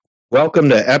Welcome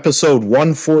to episode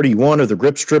 141 of the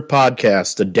Grip Strip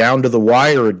Podcast, the Down to the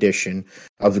Wire edition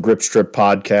of the Grip Strip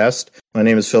Podcast. My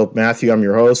name is Philip Matthew. I'm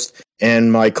your host,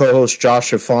 and my co-host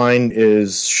Josh Fine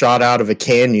is shot out of a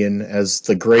canyon, as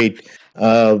the late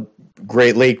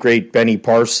great Benny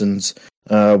Parsons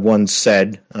once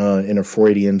said in a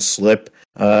Freudian slip.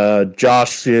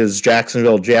 Josh's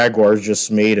Jacksonville Jaguars just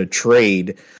made a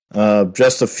trade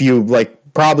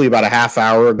probably about a half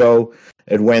hour ago.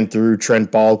 It went through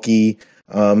Trent Baalke,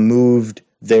 moved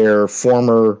their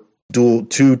former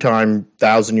two-time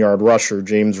 1,000-yard rusher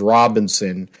James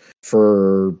Robinson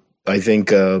for a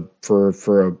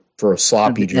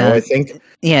sloppy Joe, I think.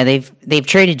 Yeah, they've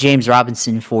traded James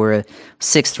Robinson for a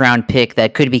 6th-round pick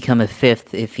that could become a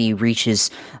 5th if he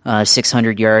reaches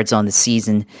 600 yards on the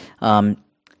season. And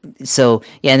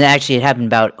actually it happened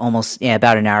about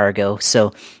an hour ago.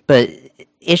 So, but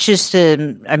it's just,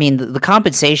 the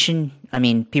compensation.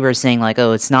 People are saying like,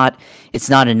 oh, it's not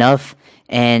enough.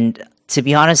 And to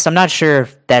be honest, I'm not sure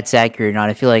if that's accurate or not.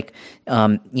 I feel like, for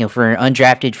an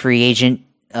undrafted free agent,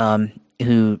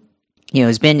 who,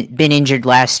 has been injured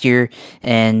last year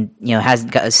and,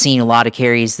 hasn't seen a lot of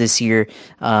carries this year,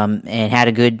 and had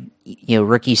a good,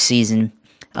 rookie season.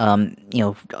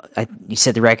 You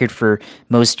set the record for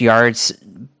most yards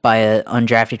by an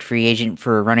undrafted free agent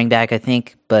for a running back, I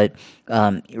think. But,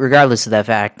 regardless of that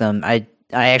fact,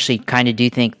 I actually kind of do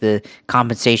think the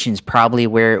compensation is probably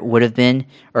where it would have been,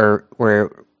 or where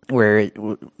it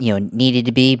needed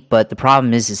to be. But the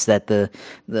problem is that the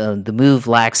move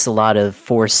lacks a lot of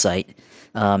foresight,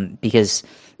 because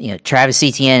Travis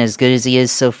Etienne, as good as he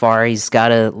is so far, he's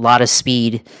got a lot of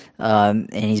speed,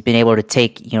 and he's been able to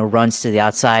take runs to the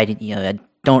outside. I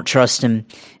don't trust him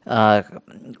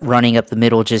running up the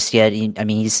middle just yet.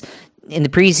 He's in the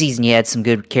preseason. He had some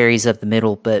good carries up the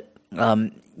middle, but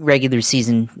regular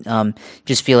season,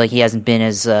 just feel like he hasn't been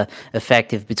as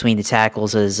effective between the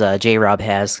tackles as J-Rob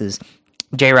has, because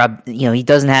J-Rob, he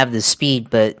doesn't have the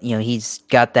speed, but he's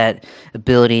got that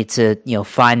ability to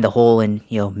find the hole and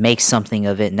make something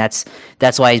of it, and that's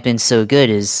why he's been so good.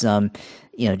 Is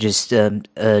just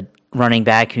a running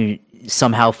back who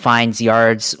somehow finds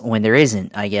yards when there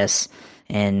isn't, I guess,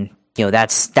 and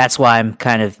that's why I'm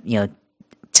kind of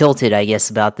tilted, I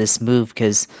guess, about this move,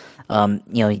 because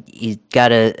he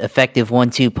got a effective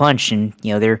 1-2 punch, and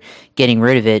they're getting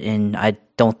rid of it. And I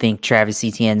don't think Travis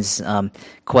Etienne's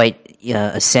quite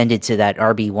ascended to that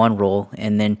RB1 role.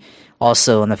 And then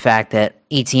also on the fact that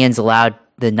Etienne's allowed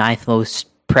the 9th most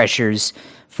pressures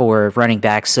for running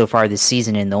backs so far this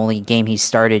season, and the only game he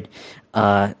started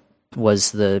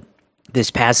was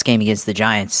this past game against the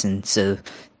Giants, and so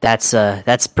that's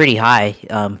pretty high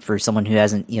for someone who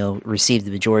hasn't received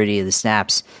the majority of the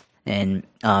snaps. And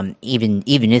even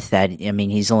if that,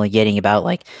 he's only getting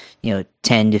about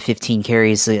 10 to 15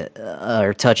 carries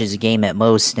or touches a game at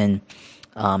most, and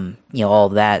all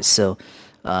of that. So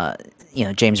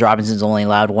James Robinson's only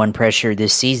allowed 1 pressure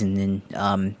this season,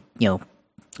 and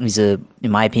he's in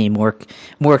my opinion,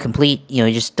 more complete.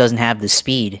 He just doesn't have the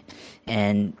speed,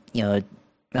 and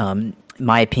in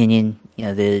my opinion,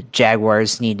 the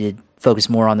Jaguars need to focus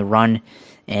more on the run,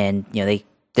 and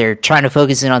they're trying to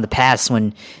focus in on the pass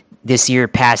when this year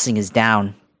passing is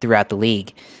down throughout the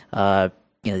league. The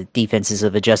defenses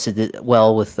have adjusted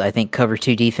well with, I think, cover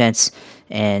 2 defense,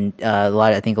 and a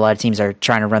lot of teams are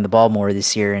trying to run the ball more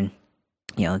this year, and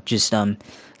just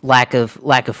lack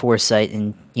of foresight.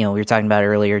 And we were talking about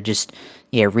earlier, just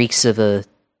reeks of a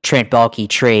Trent Baalke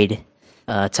trade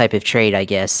type of trade, I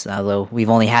guess. Although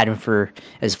we've only had him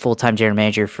as a full-time general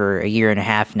manager for a year and a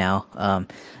half now,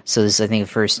 so this is, I think,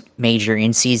 the first major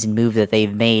in-season move that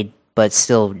they've made, but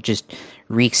still just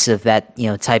reeks of that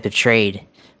type of trade.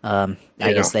 I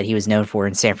guess that he was known for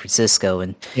in San Francisco,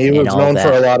 and he was known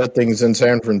for a lot of things in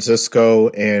San Francisco,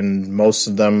 and most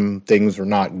of them things were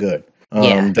not good.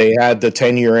 They had the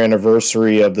 10-year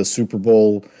anniversary of the Super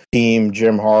Bowl team.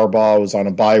 Jim Harbaugh was on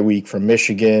a bye week from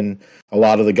Michigan. A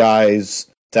lot of the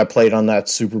guys that played on that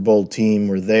Super Bowl team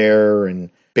were there, and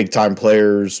big time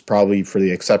players, probably for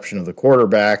the exception of the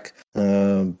quarterback.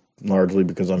 Largely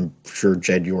because I'm sure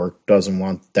Jed York doesn't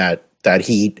want that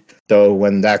heat, though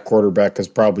when that quarterback is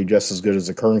probably just as good as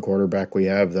the current quarterback we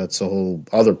have, that's a whole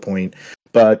other point.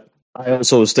 But I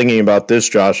also was thinking about this,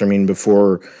 Josh.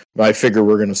 Before I figure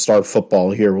we're going to start football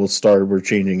here, we're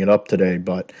changing it up today,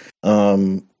 but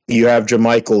you have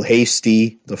JaMycal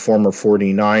Hasty, the former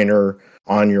 49er,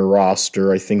 on your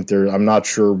roster. I think I'm not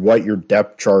sure what your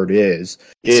depth chart is.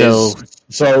 So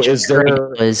is there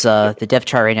the depth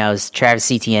chart right now is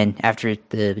Travis Etienne after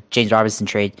the James Robinson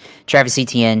trade, Travis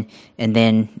Etienne, and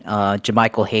then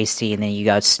JaMychal Hasty, and then you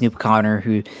got Snoop Connor,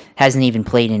 who hasn't even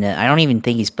played I don't even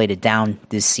think he's played a down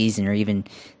this season or even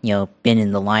been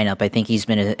in the lineup. I think he's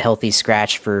been a healthy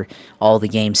scratch for all the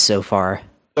games so far.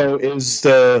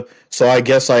 So I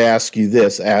guess I ask you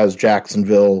this as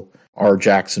Jacksonville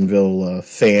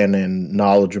fan and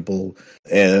knowledgeable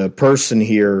person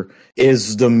here: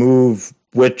 is the move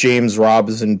with James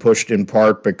Robinson pushed in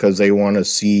part because they want to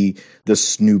see the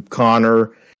Snoop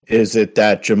Connor? Is it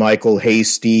that JaMychal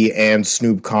Hasty and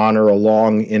Snoop Connor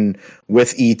along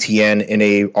with Etienne in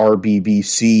a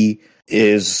RBBC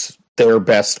is their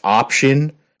best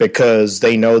option because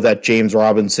they know that James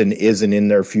Robinson isn't in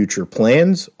their future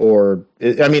plans? Or,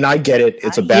 I mean, I get it.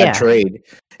 It's a bad trade.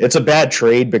 It's a bad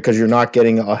trade because you're not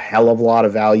getting a hell of a lot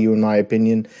of value, in my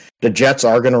opinion. The Jets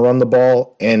are going to run the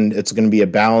ball, and it's going to be a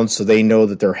balance, so they know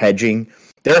that they're hedging.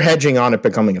 They're hedging on it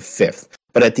becoming a fifth.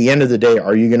 But at the end of the day,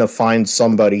 are you going to find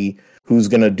somebody who's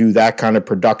going to do that kind of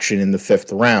production in the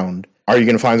fifth round? Are you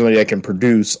going to find somebody that can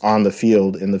produce on the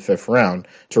field in the fifth round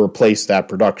to replace that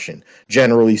production?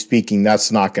 Generally speaking,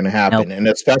 that's not going to happen, And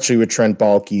especially with Trent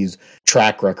Baalke's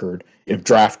track record of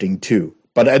drafting too.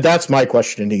 But that's my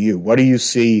question to you. What do you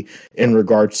see in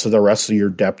regards to the rest of your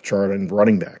depth chart and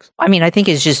running backs? I mean, I think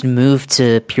it's just moved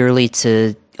purely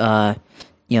to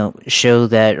show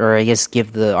that, or I guess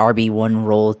give the RB1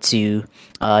 role to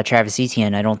Travis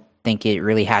Etienne. I don't think it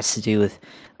really has to do with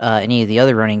any of the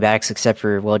other running backs except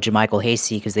for, JaMychal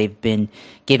Hasty, because they've been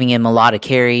giving him a lot of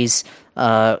carries,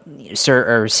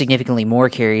 or significantly more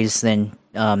carries than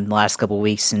the last couple of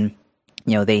weeks. And,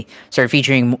 they started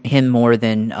featuring him more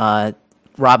than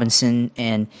Robinson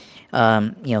and,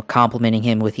 complimenting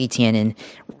him with Etienne. And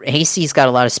Hasty's got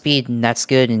a lot of speed, and that's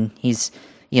good. And he's,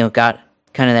 got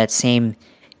kind of that same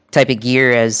type of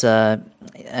gear as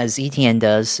Etienne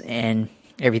does and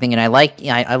everything. And I like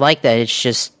that. It's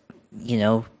just,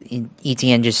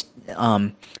 Etienne just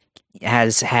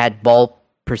has had ball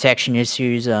protection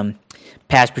issues,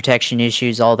 pass protection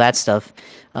issues, all that stuff.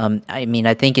 I mean,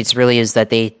 I think it's really is that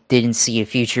they didn't see a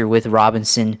future with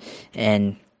Robinson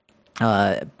and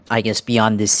I guess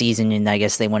beyond this season, and I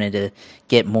guess they wanted to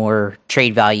get more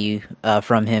trade value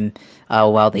from him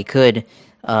while they could.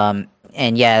 And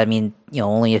yeah, I mean,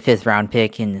 only a fifth round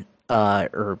pick and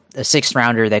or a sixth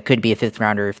rounder that could be a fifth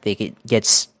rounder if they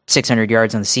gets 600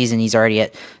 yards on the season. He's already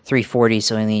at 340,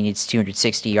 so he only needs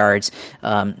 260 yards.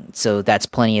 So that's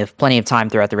plenty of time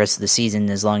throughout the rest of the season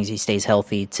as long as he stays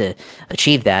healthy to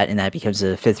achieve that, and that becomes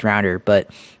a fifth rounder. But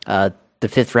the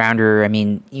fifth rounder, I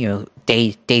mean,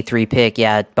 day three pick,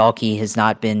 yeah, Baalke has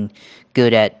not been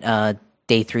good at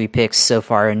day three picks so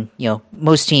far, and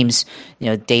most teams,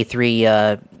 day three,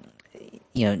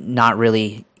 not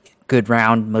really good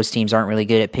round. Most teams aren't really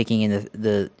good at picking in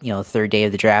the third day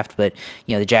of the draft, but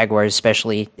the Jaguars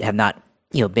especially have not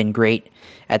been great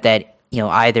at that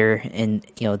either in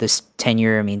this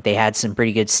tenure. I mean, they had some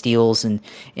pretty good steals in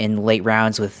late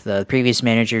rounds with the previous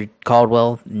manager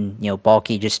Caldwell, and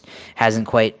Baalke just hasn't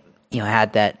quite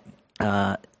had that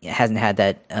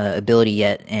ability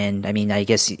yet. And I mean, I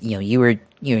guess you're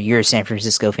a San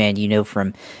Francisco fan,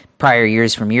 from prior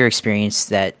years from your experience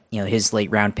that his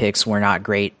late round picks were not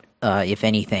great. If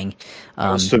anything,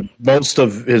 so most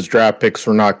of his draft picks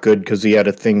were not good because he had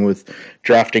a thing with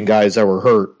drafting guys that were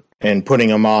hurt and putting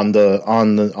them on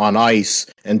ice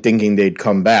and thinking they'd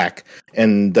come back.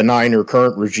 And the Niner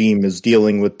current regime is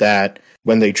dealing with that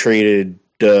when they traded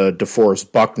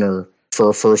DeForest Buckner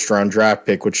for a first round draft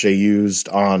pick, which they used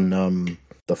on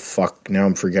now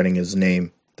I'm forgetting his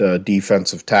name, the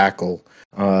defensive tackle.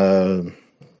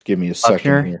 Give me a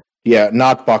second here. Yeah,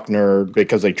 not Buckner,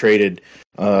 because they traded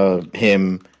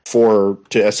him to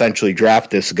essentially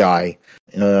draft this guy.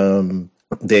 And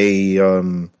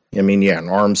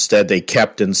Armstead they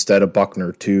kept instead of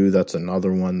Buckner too. That's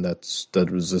another one that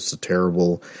was just a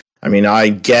terrible. I mean, I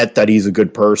get that he's a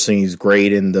good person, he's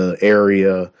great in the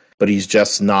area, but he's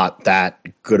just not that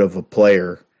good of a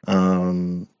player.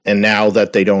 And now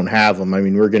that they don't have him, I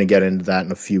mean, we're going to get into that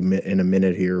in a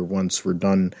minute here once we're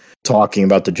done talking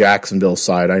about the Jacksonville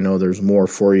side. I know there's more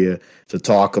for you to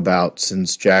talk about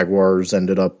since Jaguars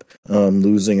ended up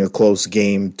losing a close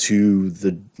game to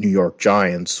the New York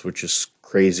Giants, which is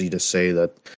crazy to say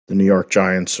that the New York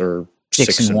Giants are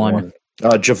 6-1.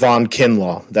 Javon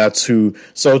Kinlaw, that's who.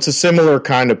 So it's a similar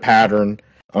kind of pattern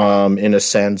in a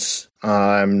sense.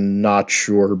 I'm not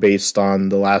sure based on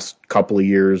the last couple of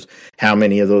years how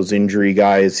many of those injury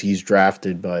guys he's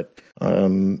drafted, but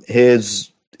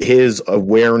his his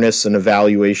awareness and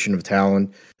evaluation of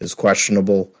talent is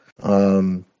questionable.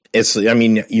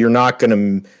 You're not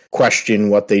going to question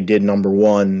what they did number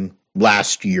one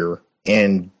last year,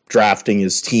 and drafting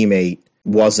his teammate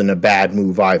wasn't a bad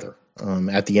move either.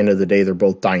 At the end of the day, they're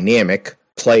both dynamic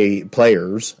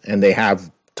players, and they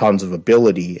have tons of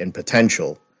ability and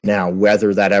potential. Now,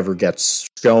 whether that ever gets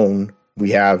shown,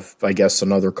 we have, I guess,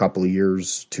 another couple of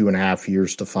years, 2.5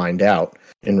 years to find out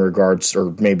in regards,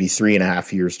 or maybe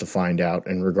 3.5 years to find out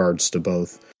in regards to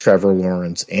both Trevor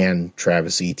Lawrence and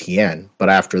Travis Etienne. But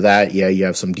after that, you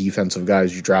have some defensive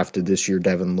guys you drafted this year,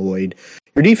 Devin Lloyd.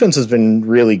 Your defense has been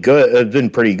really good. It's been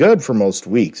pretty good for most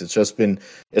weeks.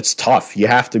 It's tough. You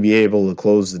have to be able to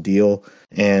close the deal.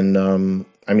 And,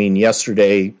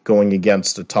 yesterday going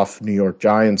against a tough New York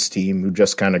Giants team who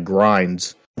just kind of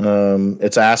grinds,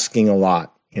 it's asking a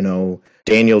lot.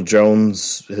 Daniel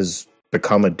Jones has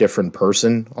become a different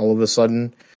person all of a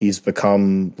sudden. He's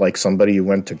become like somebody who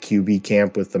went to QB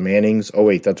camp with the Mannings. Oh,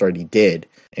 wait, that's right, he did.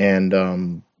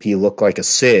 And he looked like a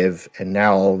sieve, and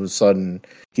now all of a sudden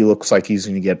he looks like he's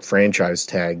going to get franchise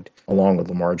tagged along with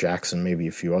Lamar Jackson, maybe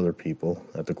a few other people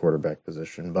at the quarterback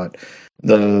position. But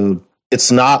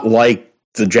it's not like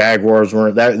the Jaguars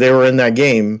weren't that they were in that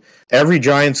game. Every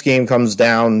Giants game comes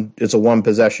down, it's a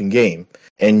one-possession game.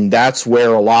 And that's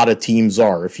where a lot of teams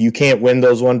are. If you can't win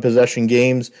those one-possession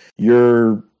games,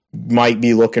 you might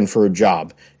be looking for a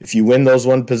job. If you win those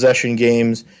one-possession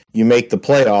games, you make the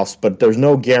playoffs, but there's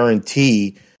no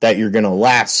guarantee that you're going to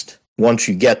last once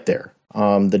you get there.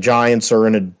 The Giants are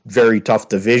in a very tough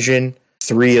division.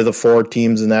 3 of the 4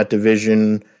 teams in that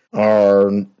division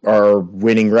are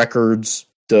winning records.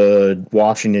 The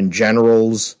Washington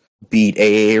Generals beat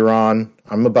Aaron.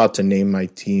 I'm about to name my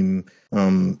team.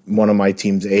 One of my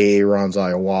teams, Aaron's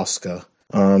Ayahuasca.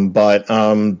 But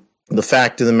the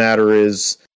fact of the matter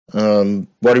is,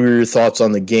 what are your thoughts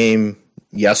on the game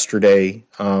yesterday?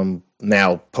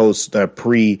 Now, post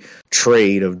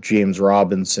pre-trade of James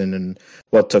Robinson and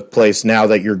what took place. Now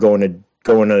that you're going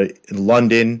to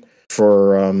London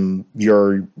for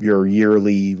your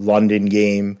yearly London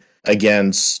game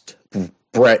against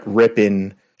Brett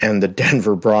Rippon and the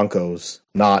Denver Broncos,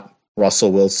 not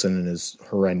Russell Wilson and his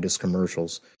horrendous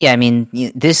commercials. Yeah,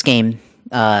 this game,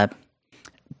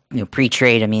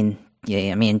 pre-trade,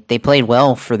 they played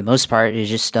well for the most part. It's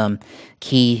just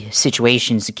key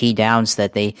situations, key downs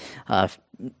that they,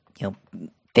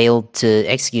 failed to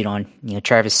execute on.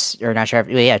 Travis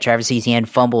Etienne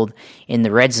fumbled in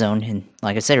the red zone, and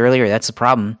like I said earlier, that's a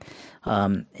problem.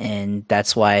 And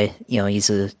that's why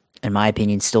he's in my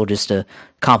opinion, still just a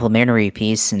complimentary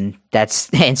piece, and that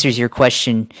answers your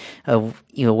question of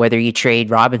whether you trade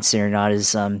Robinson or not.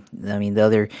 Is the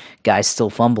other guy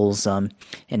still fumbles and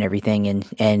everything,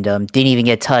 and didn't even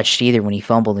get touched either when he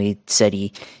fumbled. He said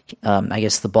I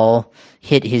guess the ball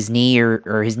hit his knee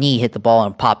or his knee hit the ball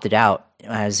and popped it out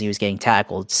as he was getting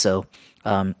tackled. So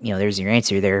there's your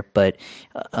answer there. But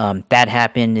that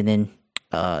happened, and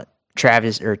then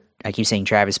Travis, or I keep saying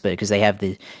Travis, but because they have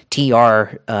the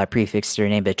TR prefix to their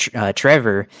name, but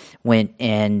Trevor went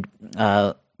and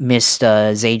missed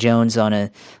Zay Jones on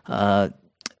a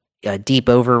deep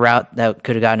over route that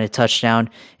could have gotten a touchdown,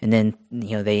 and then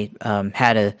they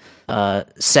had a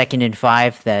 2nd and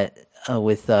 5 that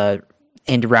with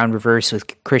end around reverse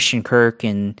with Christian Kirk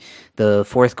in the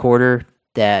fourth quarter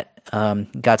that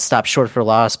got stopped short for a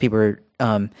loss. People were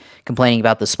complaining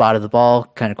about the spot of the ball,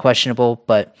 kind of questionable,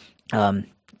 but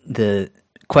the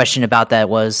question about that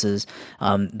was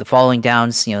the following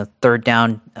downs, 3rd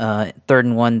down, 3rd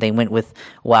and 1, they went with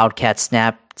wildcat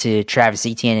snap to Travis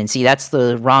Etienne, and see, that's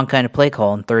the wrong kind of play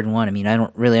call in 3rd and 1. I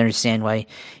don't really understand why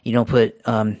you don't put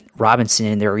Robinson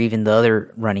in there, or even the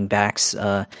other running backs,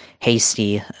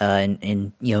 Hasty,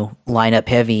 and line up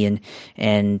heavy and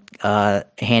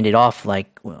hand it off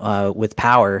with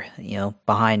power,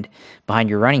 behind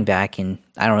your running back, and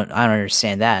I don't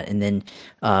understand that. And then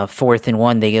 4th and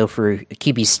 1, they go for a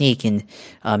QB sneak, and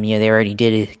they already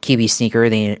did a QB sneak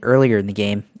earlier in the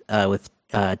game with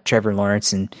Trevor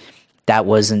Lawrence, and that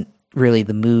wasn't really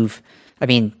the move.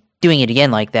 Doing it again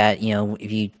like that,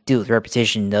 if you do it with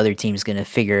repetition, the other team's going to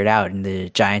figure it out, and the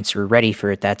Giants were ready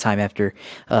for it that time after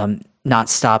not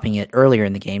stopping it earlier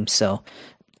in the game. So,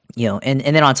 and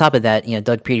then on top of that,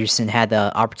 Doug Peterson had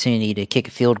the opportunity to kick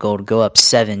a field goal to go up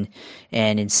 7,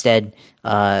 and instead,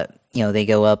 they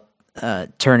go up,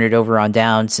 turn it over on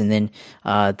downs, and then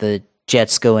the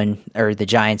Giants go and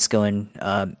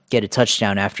get a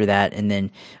touchdown after that, and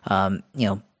then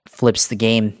flips the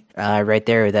game right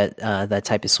there, that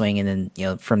type of swing, and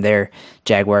then from there,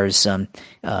 Jaguars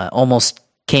almost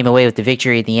came away with the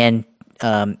victory at the end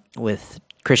with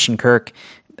Christian Kirk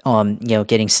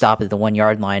getting stopped at the 1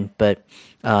 yard line. But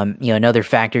another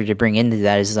factor to bring into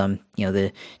that is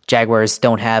the Jaguars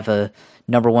don't have a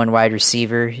number one wide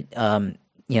receiver.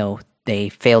 They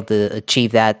failed to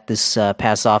achieve that this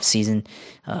past offseason.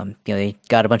 They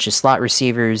got a bunch of slot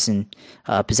receivers and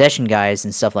possession guys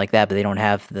and stuff like that, but they don't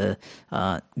have the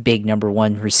big number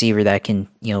one receiver that can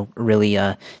really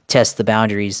test the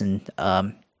boundaries and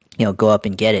go up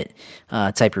and get it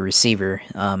type of receiver.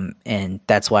 And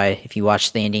that's why if you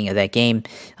watch the ending of that game,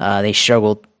 they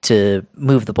struggled to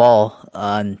move the ball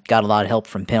and got a lot of help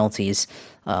from penalties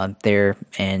there.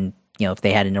 And if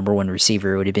they had a number one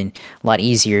receiver, it would have been a lot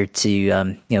easier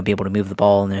to be able to move the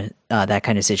ball in that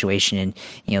kind of situation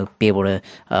and be able to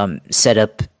set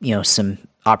up some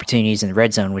opportunities in the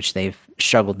red zone, which they've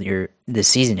struggled this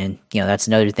season. And that's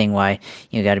another thing why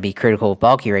you got to be critical of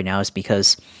Baalke right now, is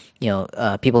because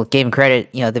people gave him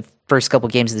credit the first couple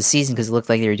games of the season because it looked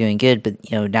like they were doing good, but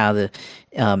now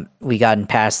we gotten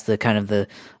past the kind of the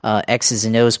X's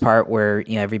and O's part where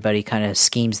everybody kind of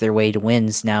schemes their way to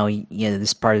wins. Now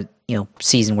this part of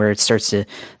season where it starts to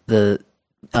the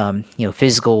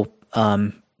physical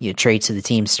traits of the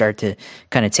team start to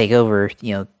kind of take over.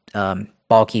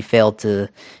 Baalke failed to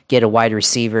get a wide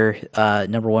receiver,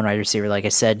 number one wide receiver, like I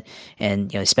said,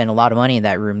 and spent a lot of money in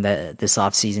that room this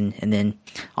offseason. And then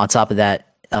on top of that,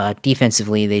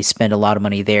 defensively, they spent a lot of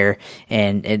money there,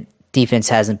 and defense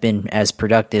hasn't been as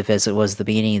productive as it was at the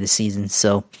beginning of the season.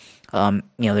 So,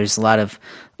 there's a lot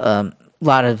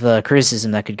of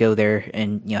criticism that could go there,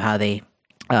 and how they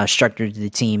structured the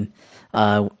team,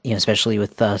 especially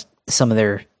with some of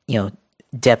their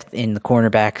depth in the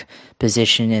cornerback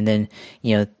position, and then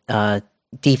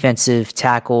defensive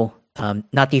tackle,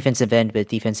 not defensive end, but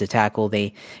defensive tackle.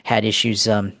 They had issues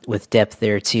with depth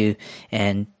there too,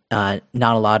 and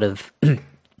not a lot of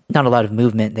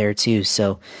movement there too.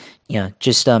 So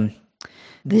just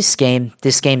this game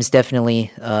is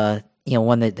definitely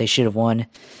one that they should have won,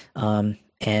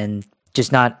 and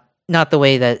just not the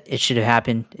way that it should have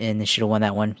happened, and they should have won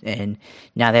that one. And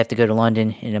now they have to go to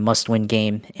London in a must-win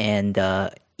game, and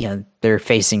they're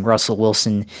facing Russell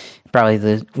Wilson, probably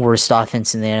the worst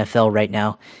offense in the NFL right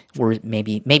now. Or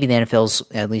maybe the NFL's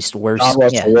at least worse. Not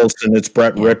Russell Wilson, it's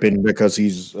Brett Rippon, because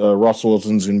he's Russell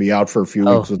Wilson's going to be out for a few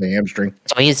weeks with a hamstring.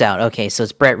 So he's out. Okay, so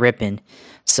it's Brett Rippon.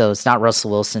 So it's not Russell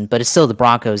Wilson, but it's still the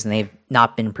Broncos, and they've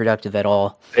not been productive at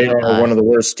all. They are one of the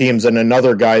worst teams. And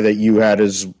another guy that you had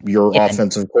as your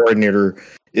offensive coordinator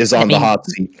is on the hot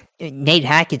seat. Nate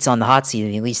Hackett's on the hot seat,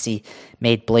 and at least he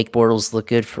made Blake Bortles look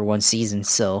good for one season.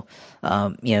 So,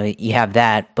 you have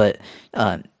that. But,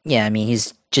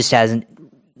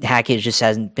 Hackett just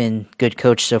hasn't been good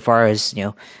coach so far, as,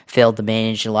 failed to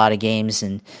manage a lot of games.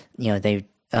 And, they've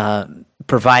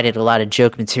provided a lot of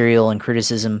joke material and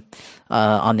criticism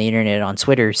on the internet, on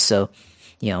Twitter. So,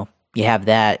 you have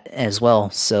that as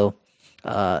well. So,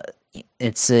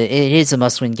 it is a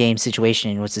must-win game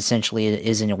situation. What's essentially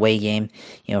is an away game,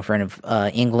 in front of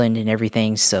England and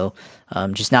everything. So,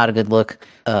 just not a good look.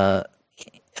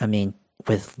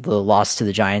 With the loss to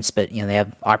the Giants, but they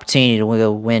have opportunity to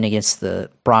go win against the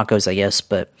Broncos, I guess.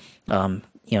 But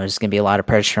there's going to be a lot of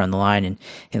pressure on the line, and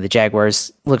the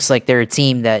Jaguars looks like they're a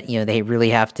team that they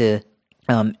really have to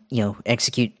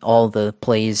execute all the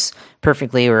plays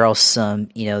perfectly, or else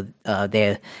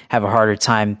they have a harder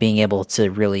time being able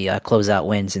to really close out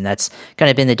wins. And that's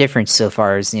kind of been the difference so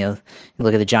far. As you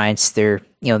look at the Giants, they're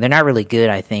not really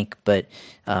good, I think, but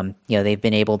they've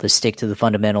been able to stick to the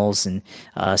fundamentals and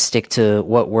stick to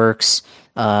what works,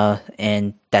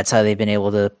 and that's how they've been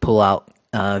able to pull out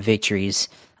victories.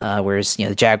 Whereas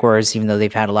the Jaguars, even though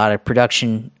they've had a lot of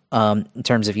production in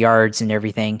terms of yards and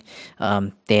everything,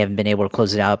 they haven't been able to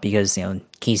close it out because in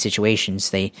key situations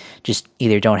they just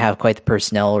either don't have quite the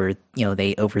personnel, or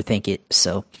they overthink it.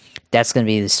 So that's going to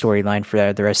be the storyline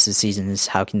for the rest of the season, is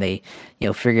how can they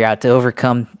figure out to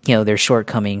overcome their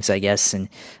shortcomings, I guess, and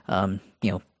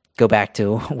go back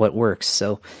to what works.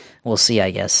 So we'll see, I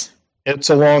guess. It's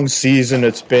a long season.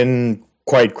 It's been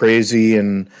quite crazy.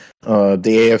 And the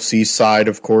AFC side,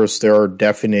 of course, there are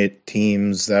definite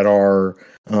teams that are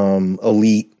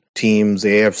elite teams. The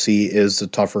AFC is the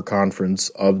tougher conference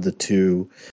of the two.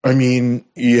 I mean,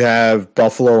 you have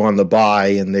Buffalo on the bye,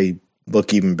 and they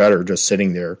look even better just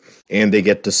sitting there. And they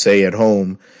get to stay at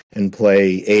home and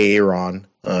play Aaron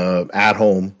at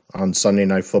home on Sunday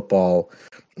Night Football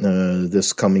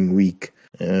this coming week.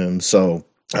 And so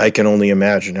I can only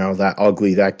imagine how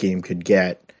ugly that game could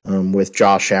get with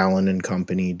Josh Allen and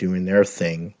company doing their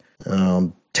thing.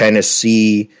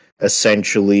 Tennessee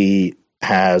essentially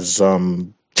has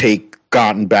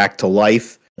gotten back to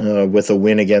life with a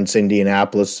win against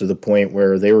Indianapolis to the point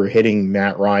where they were hitting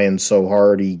Matt Ryan so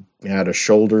hard he had a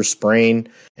shoulder sprain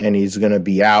and he's going to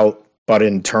be out. But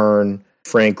in turn,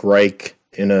 Frank Reich,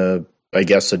 in a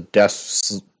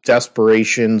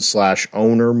desperation /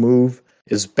 owner move,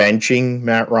 is benching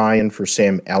Matt Ryan for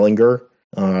Sam Ehlinger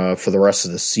for the rest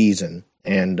of the season.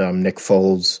 And Nick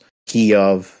Foles, he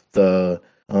of the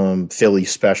Philly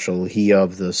special, he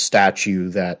of the statue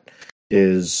that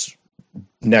is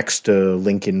next to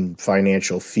Lincoln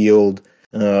Financial Field,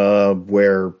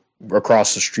 where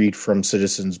across the street from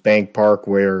Citizens Bank Park,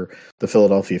 where the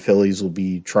Philadelphia Phillies will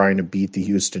be trying to beat the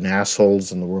Houston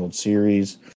Assholes in the World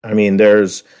Series. I mean,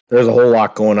 there's a whole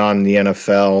lot going on in the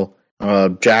NFL.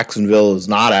 Jacksonville is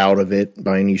not out of it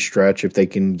by any stretch if they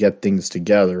can get things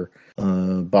together.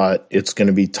 But it's going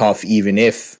to be tough even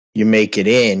if you make it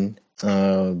in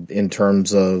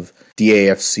terms of the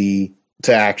AFC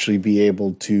to actually be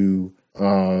able to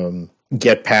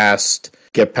get past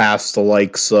the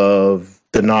likes of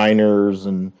the Niners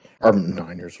the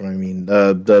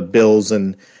Bills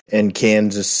and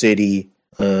Kansas City.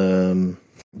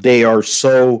 They are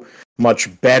so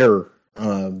much better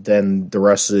than the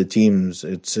rest of the teams.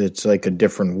 It's like a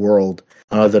different world.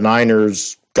 The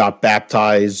Niners got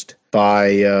baptized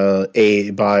by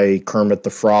Kermit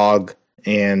the Frog,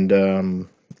 and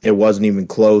it wasn't even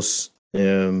close.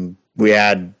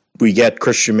 We get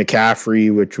Christian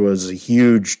McCaffrey, which was a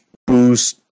huge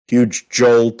boost, huge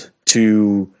jolt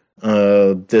to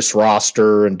this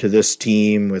roster and to this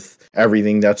team with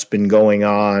everything that's been going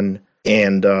on.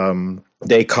 And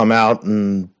they come out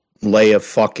and lay a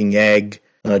fucking egg.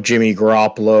 Jimmy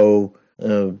Garoppolo,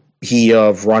 he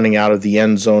of running out of the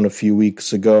end zone a few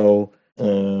weeks ago.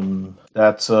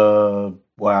 That's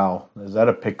wow. Is that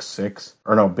a pick six?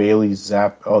 Or no, Bailey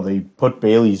Zapp. Oh, they put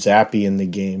Bailey Zappi in the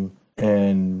game.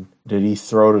 And did he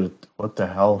throw to what the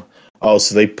hell? Oh,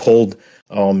 so they pulled.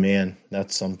 Oh man,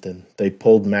 that's something. They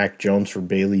pulled Mac Jones for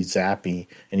Bailey Zappi,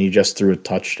 and he just threw a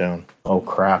touchdown. Oh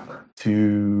crap! He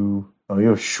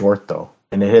was short though,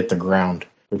 and it hit the ground.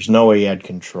 There's no way he had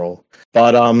control.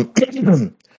 But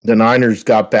the Niners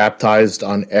got baptized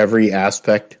on every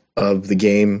aspect of the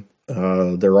game.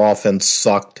 Their offense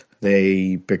sucked.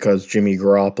 Because Jimmy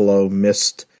Garoppolo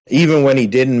missed. Even when he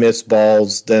didn't miss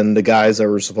balls, then the guys that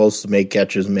were supposed to make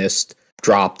catches missed,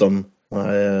 dropped them.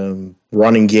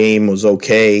 Running game was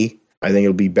okay. I think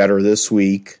it'll be better this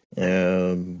week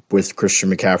with Christian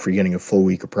McCaffrey getting a full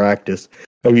week of practice.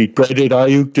 I mean, Brandon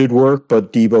Ayuk did work,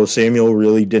 but Deebo Samuel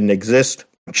really didn't exist.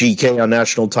 GK on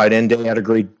National Tight End Day had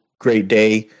a great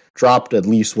day. Dropped at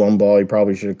least one ball he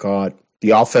probably should have caught.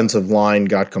 The offensive line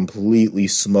got completely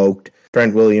smoked.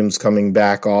 Trent Williams coming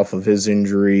back off of his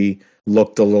injury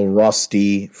looked a little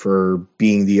rusty for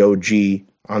being the OG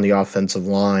on the offensive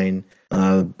line.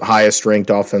 Highest ranked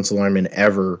offensive lineman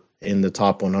ever in the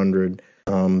top 100.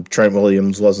 Trent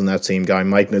Williams wasn't that same guy.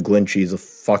 Mike McGlinchey is a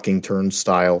fucking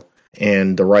turnstile.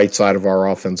 And the right side of our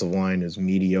offensive line is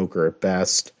mediocre at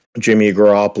best. Jimmy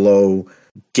Garoppolo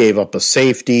gave up a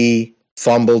safety,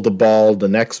 fumbled the ball the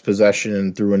next possession,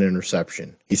 and threw an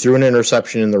interception. He threw an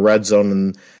interception in the red zone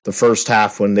in the first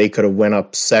half when they could have went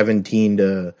up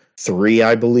 17-3,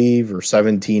 I believe, or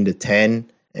 17-10.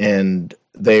 And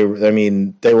they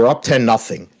were up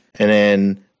 10-0. And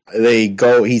then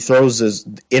he throws this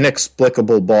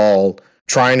inexplicable ball,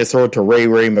 trying to throw it to Ray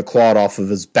McCloud off of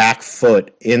his back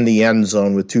foot in the end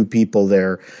zone with two people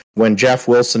there. When Jeff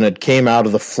Wilson had came out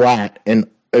of the flat and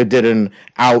did an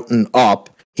out and up,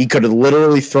 he could have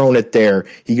literally thrown it there.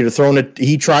 He could have thrown it.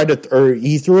 He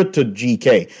threw it to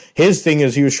GK. His thing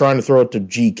is he was trying to throw it to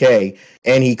GK,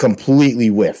 and he completely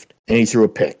whiffed, and he threw a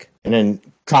pick. And then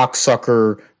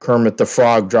cocksucker Kermit the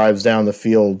Frog drives down the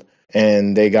field,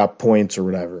 and they got points or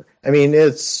whatever. I mean,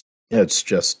 it's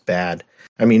just bad.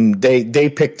 I mean, they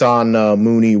picked on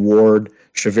Mooney Ward,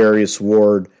 Shavarius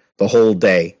Ward the whole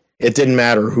day. It didn't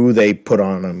matter who they put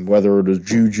on him, whether it was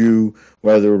Juju,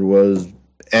 whether it was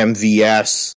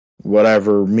MVS,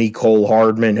 whatever. Mecole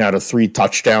Hardman had a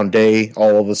 3-touchdown day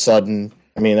all of a sudden.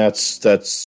 I mean, that's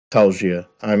tells you.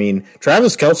 I mean,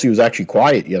 Travis Kelce was actually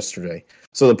quiet yesterday.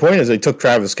 So the point is they took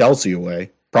Travis Kelce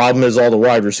away. Problem is all the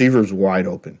wide receivers were wide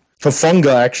open.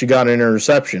 Hufanga actually got an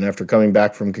interception after coming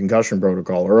back from concussion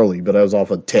protocol early, but that was off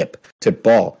a tip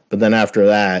ball. But then after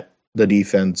that, the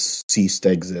defense ceased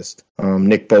to exist.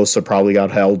 Nick Bosa probably got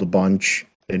held a bunch.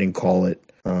 They didn't call it.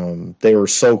 They were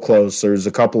so close. There's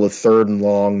a couple of 3rd and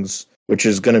longs, which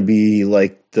is going to be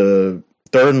like the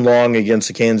 3rd and long against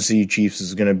the Kansas City Chiefs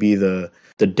is going to be the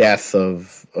death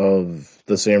of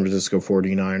the San Francisco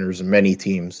 49ers and many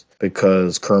teams,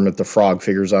 because Kermit the Frog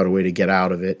figures out a way to get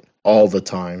out of it all the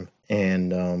time.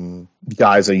 and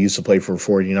guys that used to play for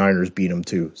 49ers beat them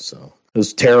too. So it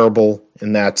was terrible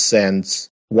in that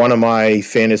sense. One of my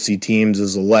fantasy teams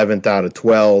is 11th out of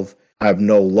 12. I have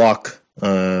no luck.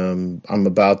 I'm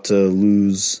about to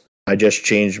lose. I just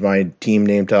changed my team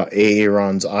name to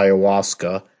Aaron's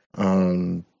Ayahuasca,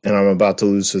 and I'm about to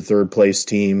lose the third place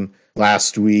team.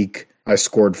 Last week, I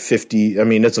scored 50. I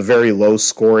mean, it's a very low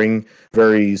scoring,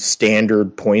 very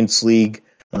standard points league.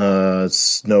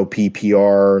 It's no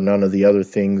PPR, none of the other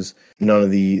things,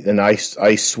 and I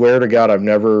swear to God,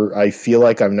 I feel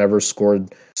like I've never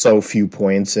scored so few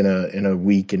points in a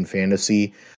week in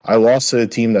fantasy. I lost to a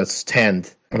team that's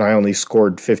 10th, and I only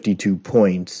scored 52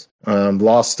 points.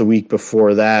 Lost the week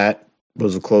before that,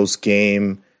 was a close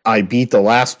game. I beat the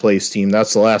last place team.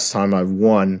 That's the last time I've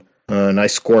won. And I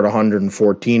scored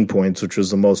 114 points, which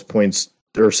was the most points,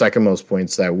 or second most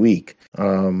points that week.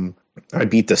 I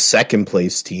beat the second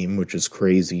place team, which is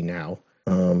crazy now.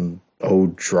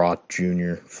 Drott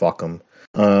Jr., fuck him.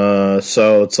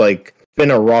 So it's like,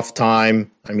 been a rough time.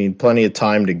 I mean, plenty of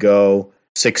time to go.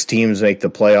 6 teams make the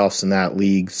playoffs in that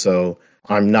league, so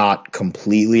I'm not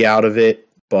completely out of it,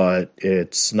 but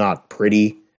it's not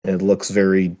pretty. It looks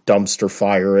very dumpster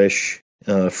fire-ish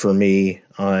for me.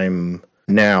 I'm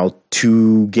now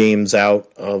 2 games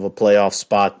out of a playoff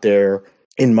spot there.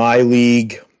 In my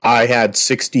league, I had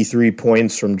 63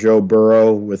 points from Joe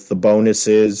Burrow with the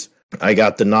bonuses. I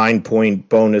got the 9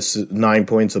 points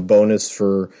of bonus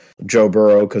for Joe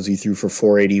Burrow because he threw for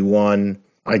 481.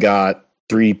 I got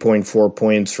 3.4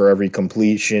 points for every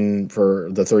completion for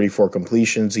the 34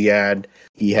 completions he had.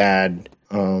 He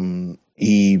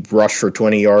rushed for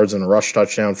 20 yards and a rush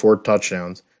touchdown, 4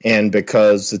 touchdowns. And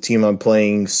because the team I'm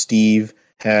playing, Steve,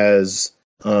 has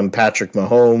Patrick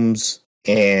Mahomes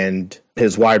and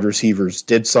his wide receivers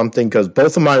did something, because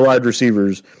both of my wide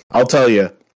receivers, I'll tell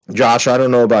you, Josh, I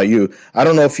don't know about you. I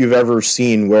don't know if you've ever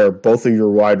seen where both of your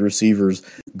wide receivers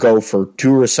go for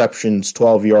 2 receptions,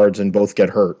 12 yards, and both get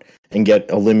hurt and get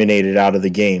eliminated out of the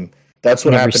game. That's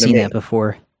what happened to me. Never seen that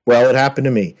before. Well, it happened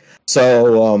to me.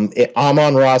 So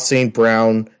Amon-Ra St.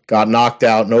 Brown got knocked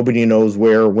out. Nobody knows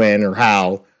where, when, or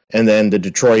how. And then the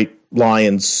Detroit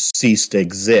Lions ceased to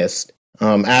exist.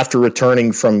 After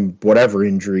returning from whatever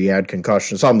injury, he had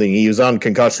concussion, something. He was on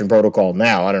concussion protocol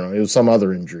now. I don't know. It was some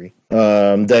other injury.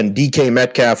 Then DK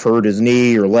Metcalf hurt his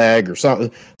knee or leg or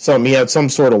something. He had some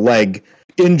sort of leg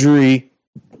injury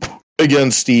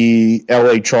against the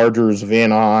LA Chargers of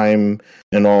Anaheim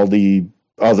and all the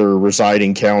other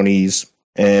residing counties.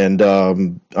 And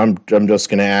I'm just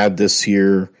going to add this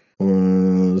here. I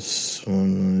think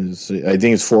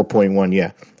it's 4.1.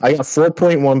 Yeah, I got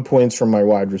 4.1 points from my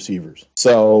wide receivers.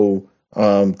 So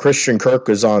Christian Kirk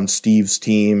is on Steve's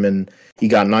team, and he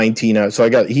got 19 out. So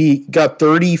he got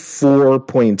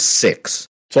 34.6.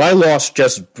 So I lost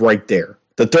just right there.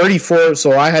 The 34.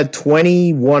 So I had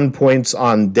 21 points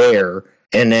on there,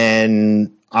 and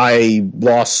then I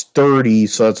lost 30.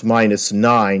 So that's minus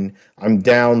 9. I'm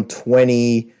down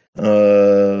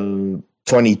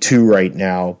 22 right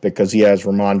now because he has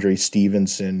Ramondre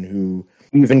Stevenson, who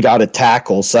even got a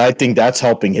tackle. So I think that's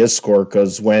helping his score,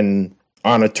 because when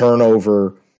on a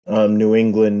turnover, New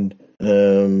England,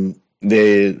 the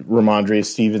Ramondre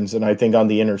Stevenson, I think on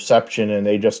the interception, and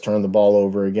they just turned the ball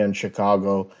over again,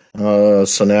 Chicago.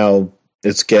 So now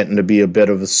it's getting to be a bit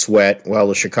of a sweat while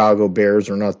the Chicago Bears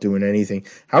are not doing anything.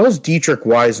 How is Dietrich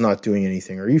Wise not doing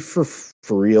anything? Are you for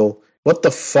real? What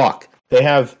the fuck?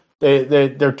 They're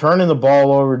turning the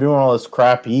ball over, doing all this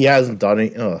crap. He hasn't done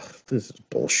it. Ugh, this is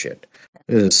bullshit.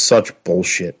 This is such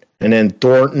bullshit. And then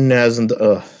Thornton hasn't.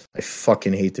 I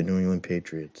fucking hate the New England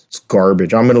Patriots. It's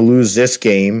garbage. I'm going to lose this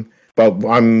game, but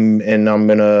I'm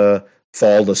going to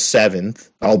fall to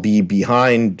 7th. I'll be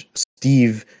behind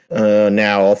Steve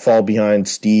now. I'll fall behind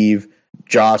Steve.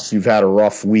 Josh, you've had a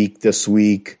rough week this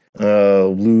week.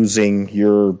 Losing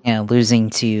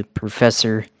to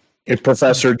Professor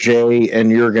J,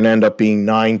 and you're going to end up being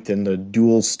 9th in the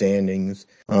dual standings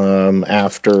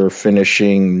after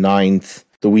finishing 9th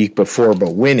the week before,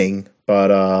 but winning.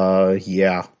 But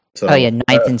yeah. So,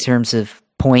 9th in terms of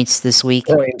points this week.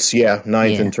 Points, yeah,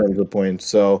 9th in terms of points.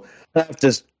 So I have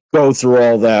to go through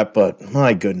all that, but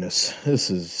my goodness, this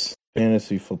is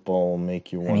fantasy football will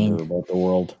make you wonder about the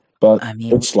world. But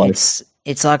it's life.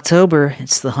 It's October.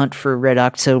 It's the hunt for Red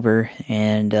October,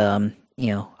 and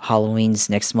Halloween's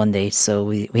next Monday, so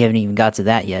we haven't even got to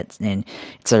that yet, and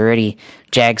it's already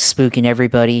Jags spooking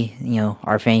everybody.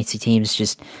 Our fantasy team's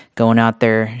just going out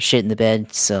there, shit in the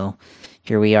bed, so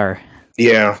here we are.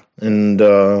 Yeah, and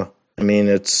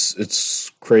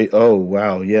it's crazy. Oh,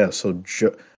 wow, yeah, so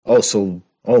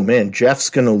oh man, Jeff's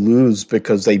going to lose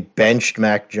because they benched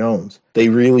Mac Jones. They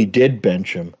really did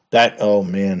bench him. Oh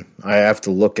man, I have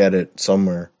to look at it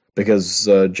somewhere because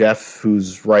Jeff,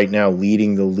 who's right now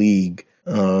leading the league,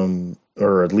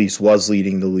 or at least was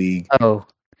leading the league. Oh,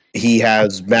 he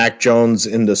has Mac Jones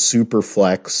in the super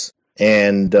flex,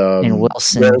 and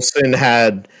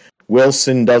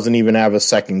Wilson doesn't even have a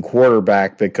second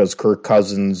quarterback because Kirk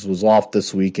Cousins was off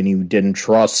this week, and he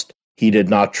did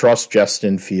not trust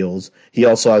Justin Fields. He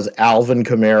also has Alvin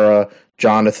Kamara,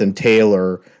 Jonathan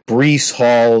Taylor, Breece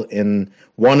Hall in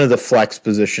one of the flex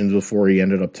positions before he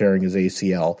ended up tearing his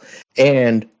ACL,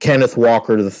 and Kenneth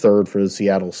Walker III for the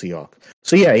Seattle Seahawks.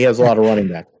 So yeah, he has a lot of running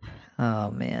back.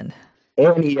 Oh man.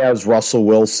 And he has Russell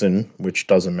Wilson, which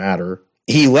doesn't matter.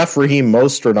 He left Raheem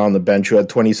Mostert on the bench, who had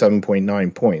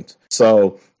 27.9 points.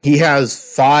 So he has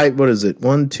 5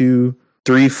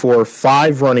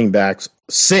 running backs,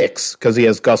 6, because he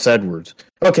has Gus Edwards.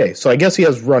 Okay, so I guess he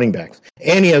has running backs.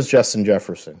 And he has Justin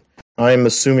Jefferson. I'm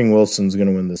assuming Wilson's going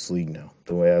to win this league now,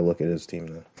 the way I look at his team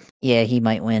now. Yeah, he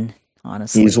might win,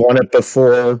 honestly. He's won it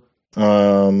before.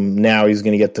 Now he's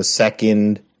going to get to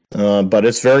second. But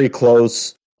it's very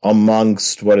close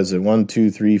amongst, 1,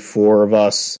 2, 3, 4 of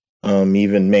us.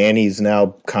 Even Manny's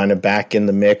now kind of back in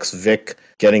the mix. Vic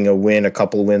getting a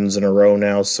couple wins in a row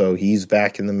now, so he's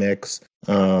back in the mix.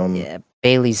 Yeah,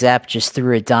 Bailey Zapp just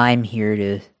threw a dime here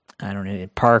to, I don't know,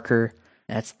 Parker.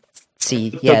 That's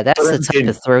the type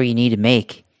of throw you need to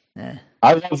make.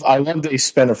 I love they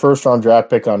spent a first-round draft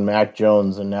pick on Mac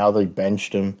Jones, and now they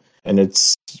benched him, and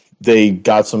they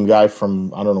got some guy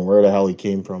from, I don't know where the hell he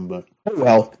came from, but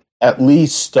well, at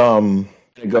least to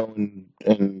go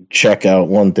and check out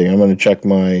one thing. I'm going to check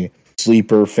my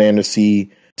sleeper fantasy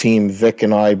team. Vic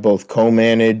and I both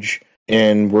co-manage,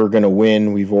 and we're going to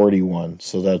win. We've already won,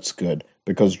 so that's good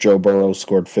because Joe Burrow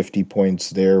scored 50 points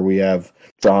there. We have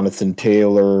Jonathan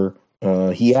Taylor.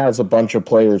 He has a bunch of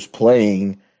players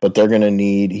playing, but he's going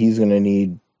to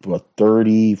need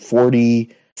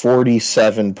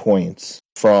 47 points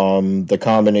from the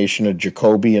combination of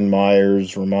Jacoby and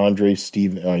Myers, Ramondre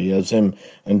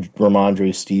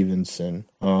Stevenson,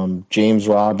 James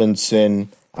Robinson.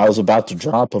 I was about to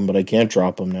drop him, but I can't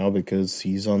drop him now because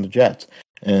he's on the Jets.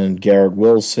 And Garrett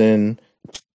Wilson.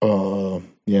 Trevor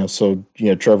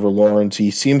Lawrence.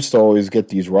 He seems to always get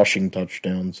these rushing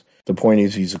touchdowns. The point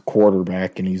is he's a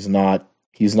quarterback and he's not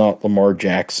Lamar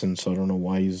Jackson, so I don't know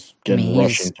why he's getting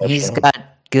rushing touchdowns. He's got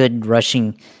good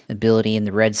rushing ability in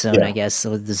the red zone, I guess,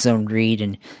 with the zone read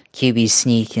and QB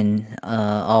sneak and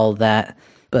all of that.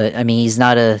 But I mean, he's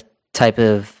not a type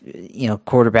of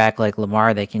quarterback like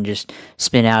Lamar that can just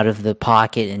spin out of the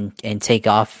pocket and take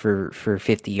off for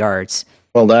 50 yards.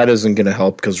 Well, that isn't going to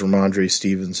help because Ramondre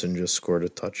Stevenson just scored a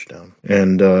touchdown.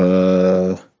 And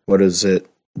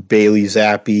Bailey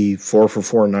Zappi, 4 for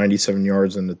 4, 97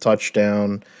 yards and a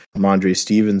touchdown. Ramondre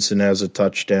Stevenson has a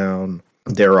touchdown.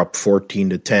 They're up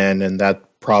 14-10, and that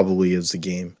probably is the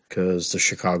game because the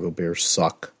Chicago Bears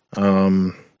suck.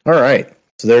 All right,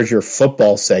 so there's your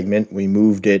football segment. We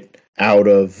moved it out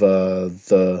of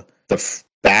the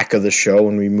back of the show,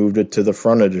 and we moved it to the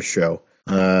front of the show.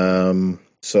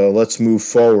 So let's move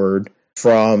forward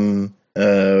from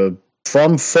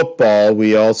football.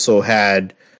 We also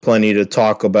had plenty to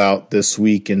talk about this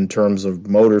week in terms of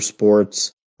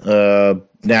motorsports.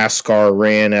 NASCAR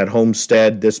ran at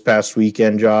Homestead this past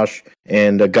weekend, Josh,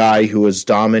 and a guy who has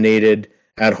dominated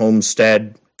at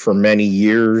Homestead for many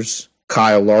years,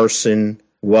 Kyle Larson,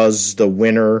 was the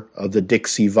winner of the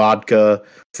Dixie Vodka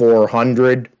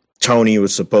 400. Tony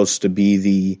was supposed to be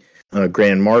the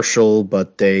Grand Marshal,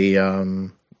 but they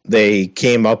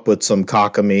came up with some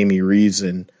cockamamie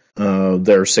reason.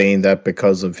 They're saying that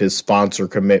because of his sponsor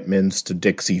commitments to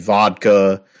Dixie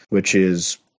Vodka, which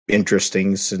is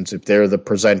interesting since if they're the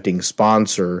presenting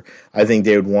sponsor, I think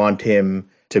they would want him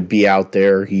to be out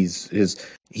there. He's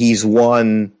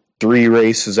won 3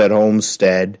 races at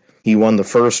Homestead. He won the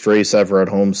first race ever at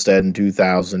Homestead in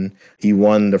 2000. He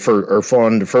won the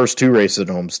first 2 races at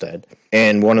Homestead,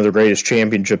 and one of the greatest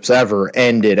championships ever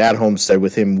ended at Homestead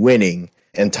with him winning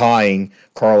and tying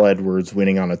Carl Edwards,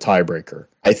 winning on a tiebreaker.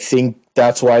 I think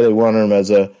that's why they wanted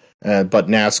him but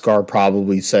NASCAR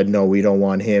probably said, no, we don't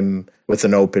want him with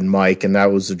an open mic, and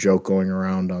that was the joke going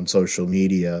around on social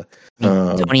media.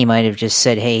 Tony might have just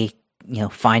said, hey,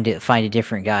 find a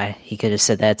different guy. He could have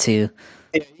said that too.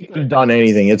 Yeah, he could have done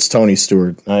anything. It's Tony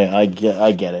Stewart. I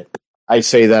get it. I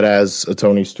say that as a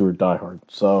Tony Stewart diehard.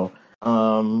 So,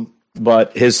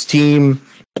 but his team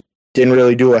didn't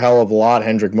really do a hell of a lot.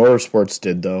 Hendrick Motorsports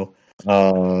did, though.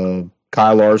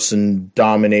 Kyle Larson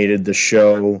dominated the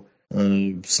show.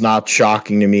 It's not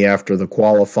shocking to me after the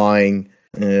qualifying.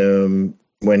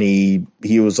 when he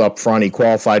was up front. He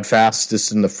qualified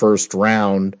fastest in the first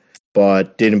round,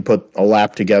 but didn't put a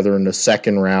lap together in the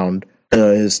second round.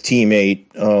 His teammate,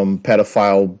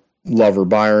 pedophile lover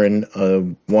Byron,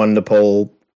 won the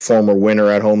pole, former winner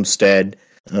at Homestead.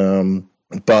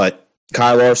 But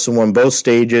Kyle Larson won both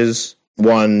stages,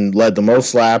 led the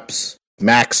most laps,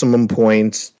 maximum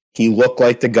points. He looked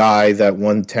like the guy that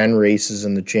won 10 races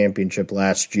in the championship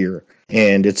last year.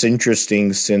 And it's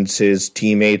interesting since his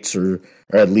teammates, or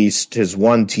at least his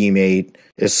one teammate,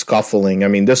 is scuffling. I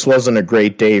mean, this wasn't a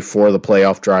great day for the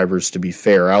playoff drivers, to be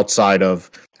fair, outside of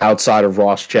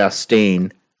Ross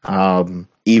Chastain.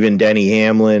 Even Denny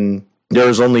Hamlin.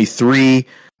 There's only 3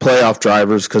 playoff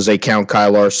drivers because they count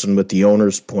Kyle Larson with the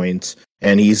owner's points,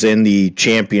 and he's in the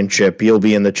championship. He'll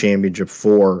be in the championship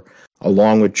 4,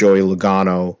 along with Joey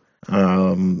Logano,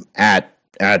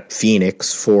 at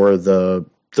Phoenix for the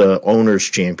owner's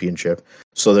championship.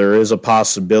 So there is a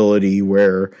possibility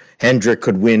where Hendrick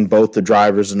could win both the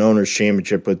drivers and owner's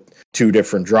championship with 2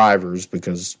 different drivers,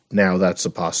 because now that's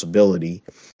a possibility.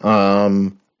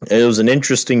 It was an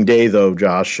interesting day, though,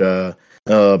 Josh.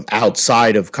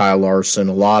 Outside of Kyle Larson,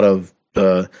 a lot of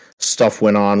stuff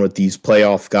went on with these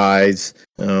playoff guys.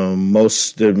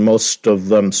 Most of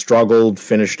them struggled,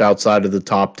 finished outside of the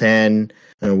top 10.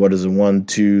 1,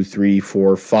 2, 3,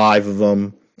 4, 5 of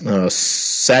them,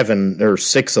 7 or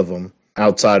 6 of them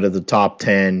outside of the top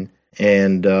 10.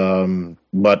 And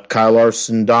but Kyle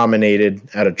Larson dominated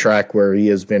at a track where he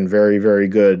has been very, very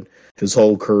good his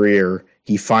whole career.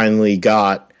 He finally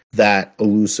got that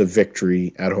elusive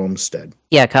victory at Homestead.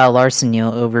 Yeah, Kyle Larson,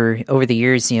 over the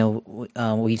years,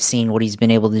 we've seen what he's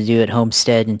been able to do at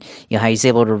Homestead, and how he's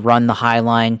able to run the high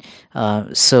line,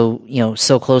 so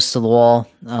close to the wall.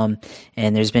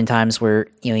 And there's been times where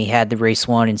he had the race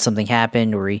won and something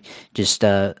happened, or he just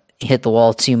hit the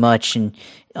wall too much, and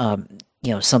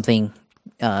something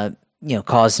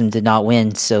caused him to not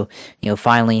win. So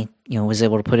finally was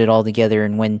able to put it all together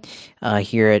and win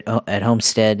here at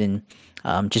Homestead, and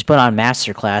just put on a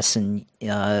masterclass and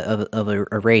of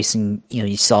a race. And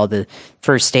you saw the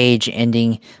first stage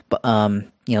ending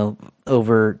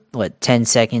over 10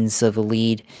 seconds of a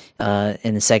lead,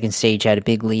 and the second stage had a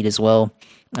big lead as well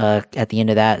at the end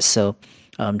of that. So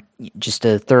just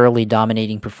a thoroughly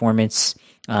dominating performance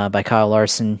by Kyle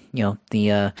Larson.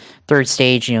 The third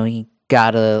stage, he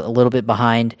got a little bit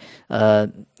behind,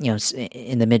 in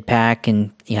the mid pack,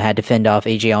 and had to fend off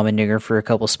AJ Allmendinger for a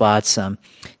couple spots.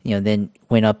 Then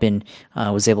went up and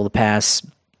was able to pass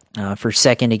for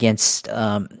second against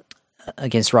Ross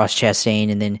Chastain,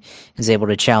 and then was able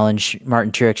to challenge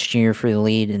Martin Truex Jr. for the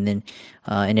lead, and then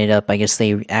ended up, I guess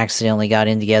they accidentally got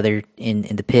in together in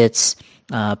the pits.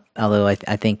 Although I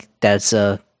think that's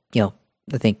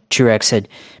I think Truex had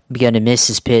begun to miss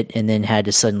his pit and then had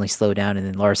to suddenly slow down, and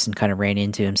then Larson kind of ran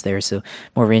into him there. So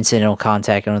more of incidental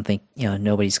contact. I don't think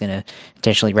nobody's going to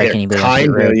potentially wreck anybody.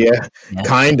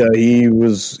 Kinda. He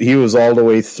was all the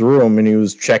way through him, and he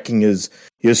was checking his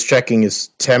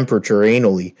temperature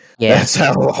anally. Yeah, that's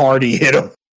how hard he hit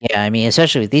him. Yeah, I mean,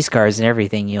 especially with these cars and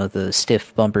everything, the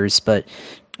stiff bumpers, but.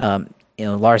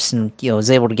 Larson,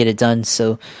 was able to get it done.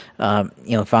 So,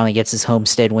 finally gets his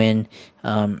Homestead win.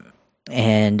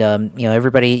 And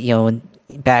everybody,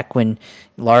 back when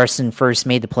Larson first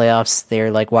made the playoffs,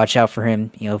 they're like, watch out for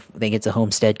him. If they get to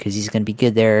Homestead because he's going to be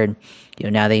good there. And,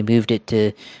 now they moved it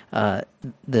to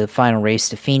the final race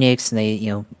to Phoenix, and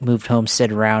they, moved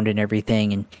Homestead around and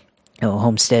everything. And,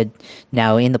 Homestead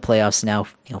now in the playoffs now,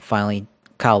 finally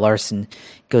Kyle Larson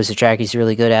goes to track he's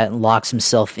really good at and locks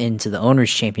himself into the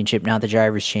Owners' Championship, not the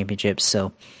Drivers' Championship.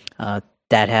 So,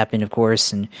 that happened, of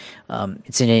course, and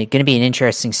it's going to be an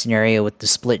interesting scenario with the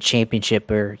split championship,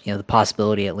 or the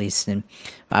possibility at least. And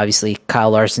obviously,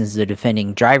 Kyle Larson's the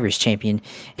defending drivers' champion,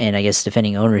 and I guess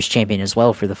defending owners' champion as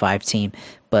well for the 5 team.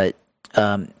 But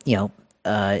has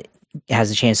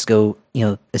a chance to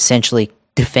go, essentially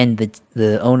defend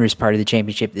the owners' part of the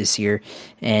championship this year,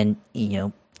 and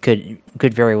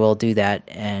could very well do that.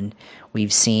 And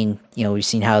we've seen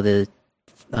how the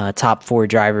top 4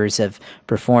 drivers have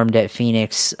performed at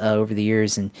Phoenix over the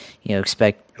years, and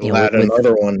expect add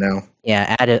another one now.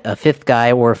 Yeah, add a 5th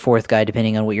guy or a 4th guy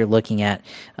depending on what you're looking at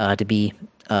to be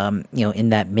in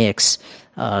that mix.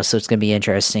 So it's going to be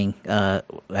interesting. I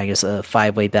guess a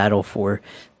 5-way battle for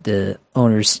the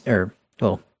owners, or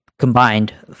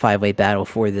combined 5-way battle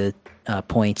for the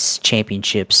points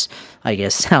championships. I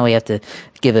guess now we have to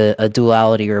give a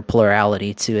duality or a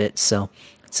plurality to it. So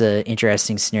it's an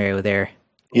interesting scenario there.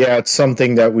 Yeah, it's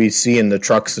something that we see in the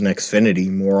trucks and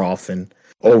Xfinity more often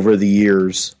over the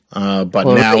years. But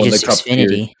now in the Cup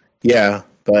Series, yeah.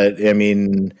 But I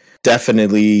mean,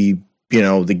 definitely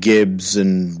the Gibbs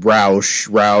and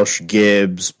Roush,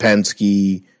 Gibbs,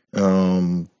 Penske,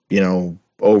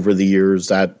 over the years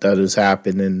that has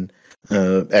happened in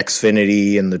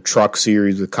Xfinity and the Truck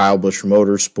Series with Kyle Busch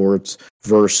Motorsports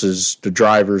versus the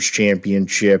Drivers'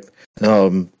 Championship.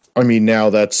 Now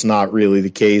that's not really the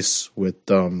case with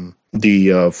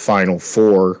the Final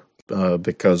Four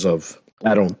because of,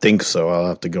 I don't think so. I'll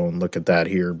have to go and look at that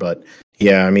here. But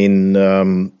yeah,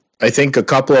 I think a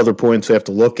couple other points we have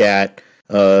to look at.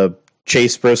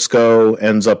 Chase Briscoe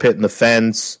ends up hitting the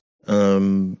fence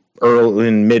early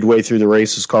and midway through the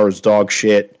race. His car was dog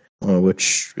shit,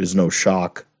 which is no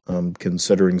shock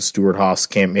considering Stewart Haas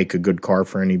can't make a good car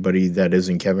for anybody that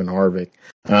isn't Kevin Harvick.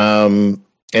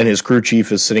 And his crew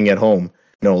chief is sitting at home,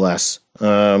 no less.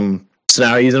 So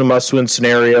now he's in a must-win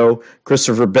scenario.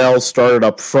 Christopher Bell started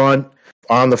up front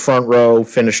on the front row,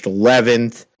 finished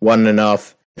 11th, wasn't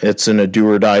enough. It's in a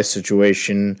do-or-die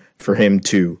situation for him,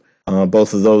 too.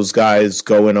 Both of those guys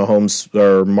go in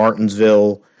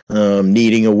Martinsville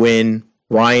needing a win.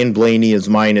 Ryan Blaney is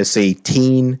minus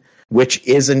 18, which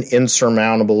isn't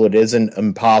insurmountable. It isn't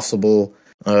impossible,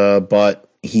 but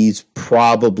he's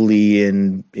probably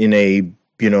in a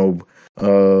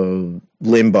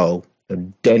limbo.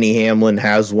 Denny Hamlin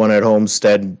has won at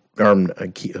Homestead.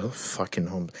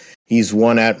 He's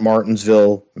won at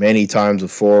Martinsville many times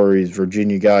before. He's a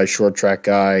Virginia guy, short track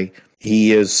guy.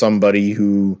 He is somebody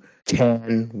who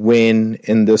can win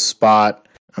in this spot.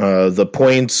 The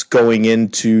points going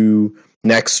into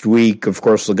next week, of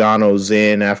course, Logano's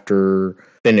in after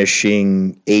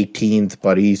finishing 18th,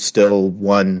 but he still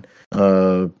won.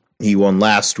 He won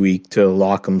last week to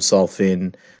lock himself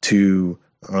in to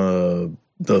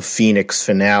the Phoenix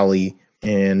finale.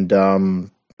 And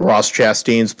Ross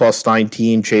Chastain's plus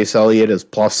 19. Chase Elliott is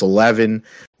plus 11.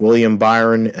 William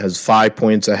Byron has 5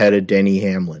 points ahead of Denny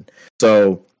Hamlin.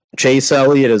 So Chase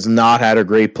Elliott has not had a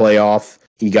great playoff.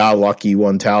 He got lucky,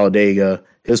 won Talladega.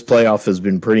 His playoff has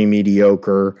been pretty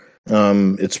mediocre.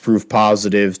 It's proof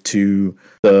positive to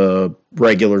the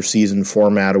regular season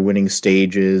format of winning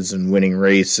stages and winning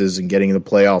races and getting the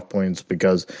playoff points,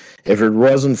 because if it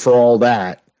wasn't for all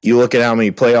that, you look at how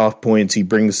many playoff points he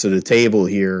brings to the table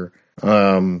here.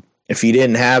 If he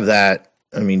didn't have that,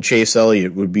 Chase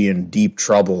Elliott would be in deep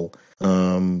trouble.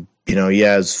 He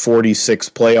has 46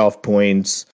 playoff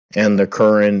points, and the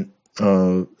current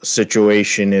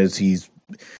situation is he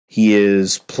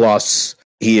is plus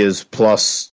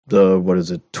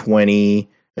the 20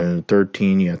 and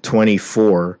 13,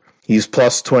 24. He's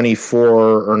plus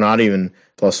 24, or not even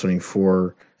plus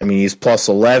 24. He's plus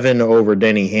 11 over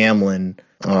Denny Hamlin,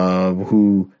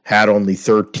 who had only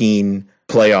 13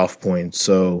 playoff points.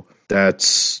 So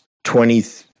that's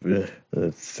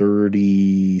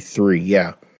 33.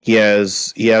 Yeah. He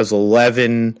has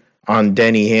 11 on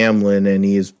Denny Hamlin, and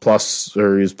he's plus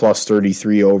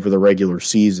 33 over the regular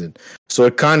season. So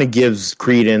it kind of gives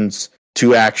credence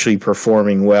to actually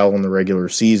performing well in the regular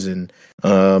season,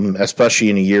 especially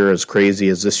in a year as crazy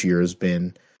as this year has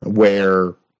been,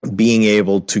 where being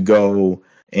able to go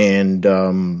and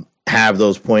have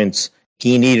those points,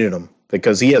 he needed them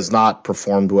because he has not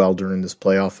performed well during this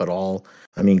playoff at all.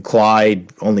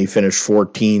 Clyde only finished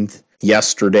 14th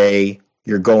yesterday.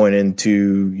 You're going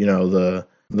into,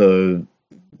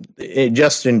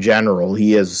 just in general,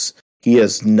 he has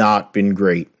not been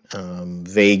great.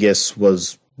 Vegas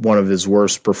was one of his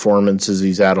worst performances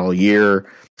he's had all year,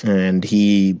 and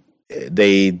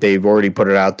they've already put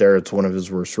it out there. It's one of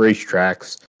his worst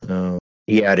racetracks.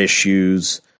 He had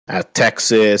issues at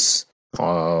Texas.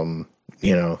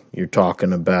 You're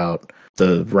talking about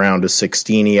the round of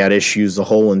 16. He had issues the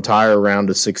whole entire round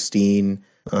of 16,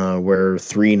 where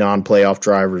 3 non-playoff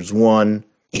drivers won.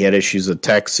 He had issues at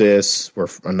Texas, where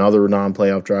another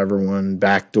non-playoff driver won,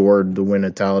 backdoored the win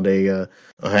at Talladega.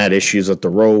 Had issues at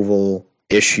the Roval.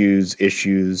 Issues.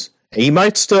 He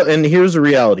might still, and here's the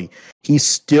reality, he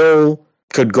still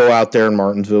could go out there in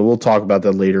Martinsville. We'll talk about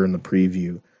that later in the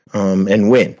preview, and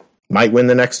win. Might win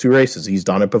the next 2 races. He's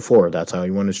done it before. That's how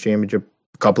he won his championship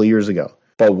a couple of years ago.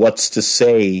 But what's to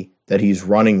say that he's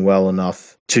running well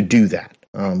enough to do that?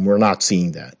 We're not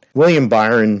seeing that. William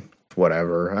Byron,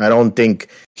 whatever. I don't think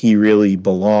he really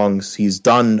belongs. He's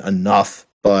done enough,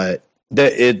 but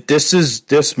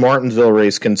this Martinsville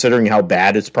race, considering how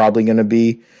bad it's probably going to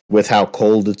be with how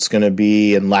cold it's going to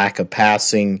be and lack of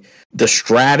passing, the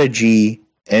strategy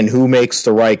and who makes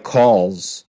the right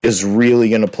calls is really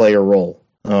going to play a role.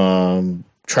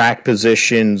 Track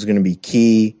position is going to be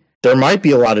key. There might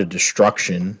be a lot of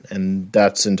destruction, and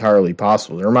that's entirely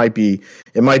possible. It might be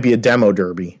a demo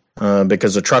derby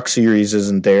because the Truck Series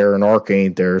isn't there and ARCA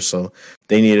ain't there, so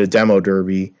they need a demo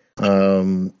derby.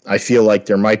 I feel like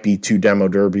there might be 2 demo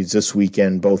derbies this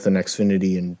weekend, both in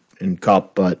Xfinity and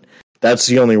Cup, but that's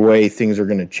the only way things are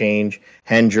going to change.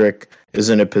 Hendrick is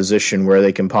in a position where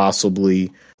they can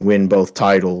possibly win both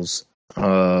titles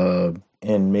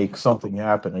and make something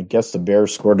happen. I guess the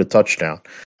Bears scored a touchdown.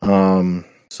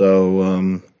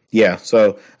 Yeah.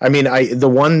 So, I mean, I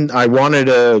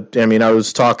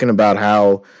was talking about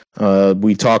how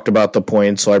we talked about the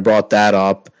points, so I brought that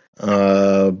up.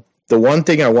 The one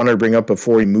thing I wanted to bring up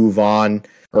before we move on,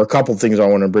 or a couple things I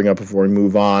want to bring up before we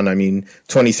move on. I mean,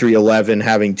 23XI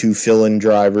having 2 fill-in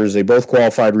drivers, they both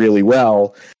qualified really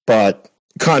well, but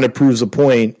kind of proves a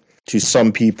point to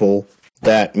some people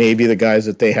that maybe the guys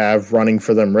that they have running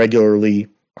for them regularly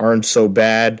aren't so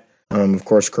bad. Of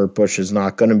course, Kurt Busch is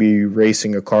not going to be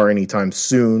racing a car anytime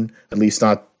soon, at least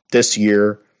not this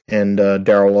year. And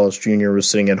Darrell Wallace Jr. was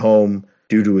sitting at home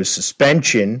due to his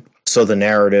suspension. So the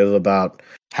narrative about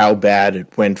how bad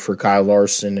it went for Kyle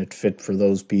Larson, it fit for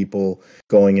those people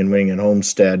going and winning at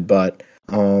Homestead. But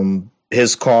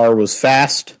his car was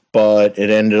fast, but it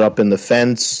ended up in the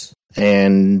fence.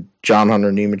 And John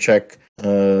Hunter Nemechek,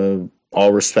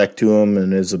 all respect to him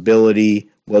and his ability,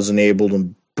 wasn't able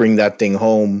to bring that thing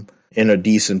home in a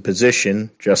decent position,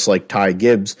 just like Ty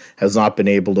Gibbs has not been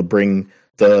able to bring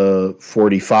the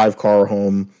 45 car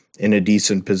home in a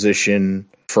decent position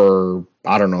for,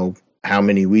 I don't know how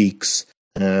many weeks.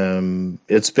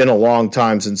 It's been a long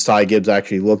time since Ty Gibbs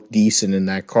actually looked decent in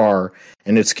that car,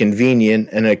 and it's convenient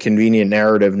and a convenient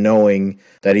narrative knowing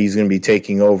that he's going to be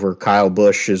taking over Kyle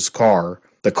Busch's car,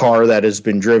 the car that has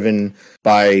been driven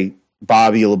by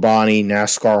Bobby Labonte,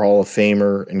 NASCAR Hall of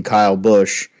Famer, and Kyle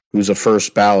Busch, who's a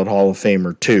first ballot Hall of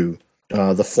Famer too,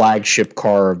 the flagship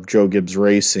car of Joe Gibbs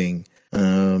Racing.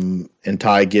 And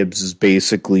Ty Gibbs is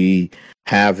basically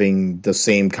having the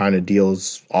same kind of deal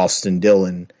as Austin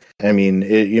Dillon. I mean,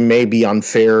 it may be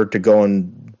unfair to go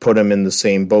and put him in the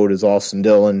same boat as Austin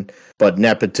Dillon, but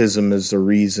nepotism is the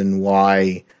reason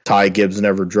why Ty Gibbs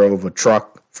never drove a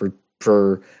truck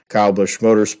for Kyle Busch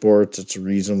Motorsports. It's the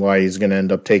reason why he's going to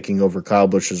end up taking over Kyle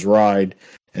Busch's ride,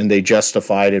 and they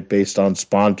justified it based on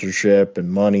sponsorship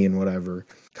and money and whatever.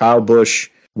 Kyle Busch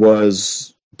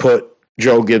put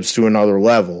Joe Gibbs to another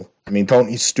level. I mean,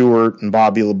 Tony Stewart and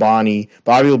Bobby Labonte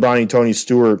and Tony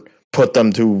Stewart put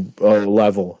them to a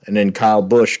level, and then Kyle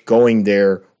Busch going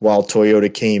there while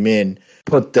Toyota came in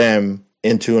put them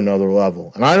into another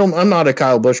level. And I'm not a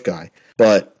Kyle Busch guy,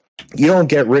 but you don't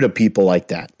get rid of people like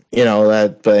that. You know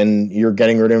that, and you're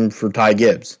getting rid of him for Ty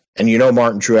Gibbs. And you know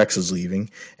Martin Truex is leaving,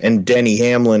 and Denny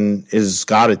Hamlin has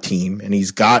got a team, and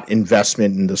he's got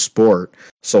investment in the sport.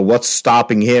 So what's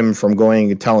stopping him from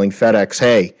going and telling FedEx,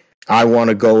 hey, I want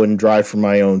to go and drive for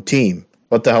my own team?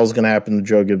 What the hell's going to happen to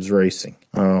Joe Gibbs Racing?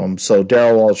 So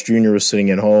Darrell Wallace Jr. was sitting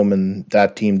at home, and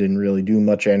that team didn't really do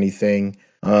much anything.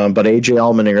 But A.J.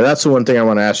 Allmendinger, that's the one thing I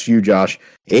want to ask you, Josh.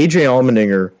 A.J.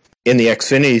 Allmendinger, in the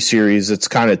Xfinity Series, it's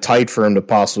kind of tight for him to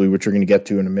possibly, which we're going to get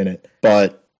to in a minute.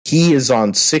 But he is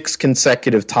on 6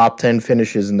 consecutive top 10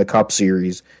 finishes in the Cup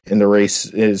Series in the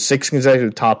race. 6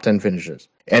 consecutive top 10 finishes.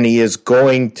 And he is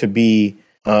going to be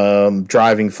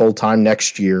driving full-time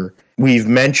next year. We've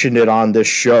mentioned it on this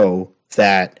show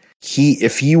that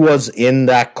if he was in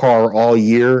that car all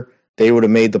year, they would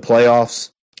have made the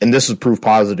playoffs. And this is proof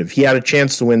positive. He had a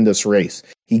chance to win this race.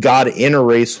 He got in a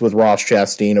race with Ross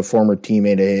Chastain, a former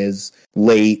teammate of his,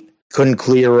 late. Couldn't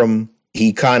clear him.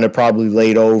 He kind of probably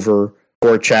laid over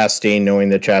for Chastain, knowing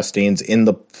that Chastain's in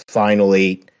the final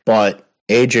 8. But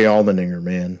A.J. Allmendinger,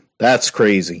 man, that's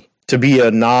crazy. To be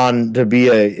a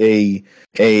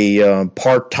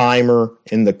part-timer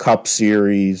in the Cup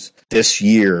Series this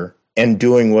year and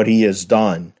doing what he has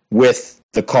done with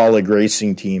the Kaulig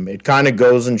Racing team, it kind of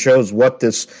goes and shows what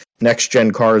this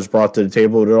next-gen car has brought to the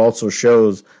table. It also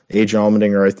shows A.J.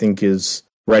 Allmendinger, I think, is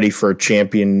ready for a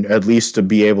champion, at least to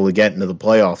be able to get into the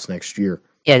playoffs next year.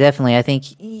 Yeah, definitely. I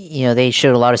think, they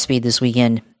showed a lot of speed this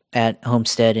weekend at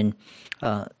Homestead, and,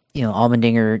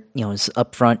 Allmendinger, is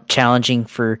up front challenging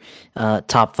for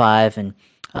top 5, and,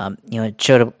 it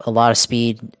showed a lot of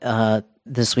speed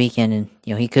this weekend, and,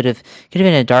 he could have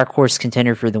been a dark horse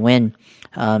contender for the win,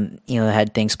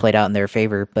 had things played out in their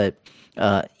favor, but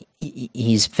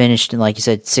he's finished in, like you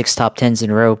said, 6 top 10s in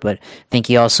a row. But I think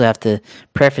you also have to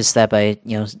preface that by,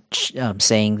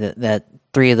 saying that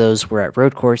 3 of those were at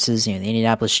road courses, the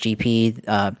Indianapolis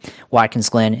GP, Watkins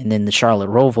Glen, and then the Charlotte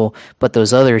Roval. But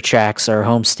those other tracks are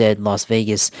Homestead, Las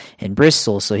Vegas, and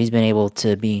Bristol. So he's been able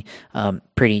to be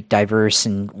pretty diverse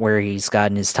in where he's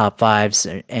gotten his top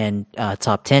 5s and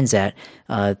top 10s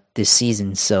at this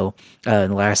season. So in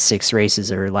the last 6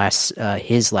 races, or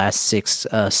his last 6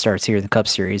 starts here in the Cup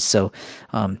Series. So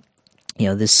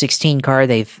the 16 car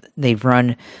they've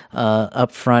run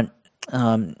up front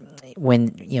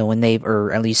when they've,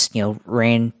 or at least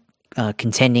ran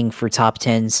contending for top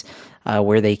tens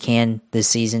where they can this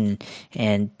season,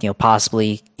 and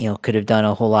possibly could have done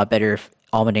a whole lot better if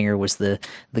Allmendinger was the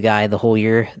guy the whole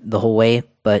year, the whole way.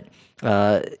 But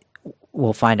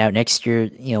we'll find out next year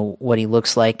what he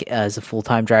looks like as a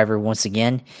full-time driver once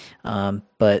again.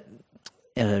 But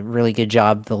a really good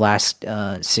job the last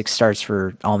 6 starts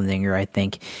for Allmendinger, I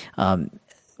think.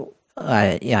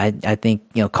 I think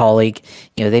colleague,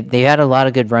 they had a lot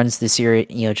of good runs this year.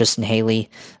 Justin Haley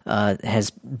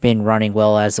has been running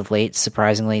well as of late.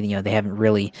 Surprisingly, they haven't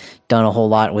really done a whole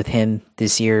lot with him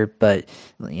this year, but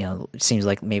it seems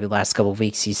like maybe the last couple of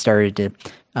weeks he started to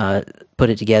put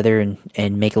it together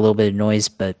and make a little bit of noise.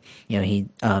 But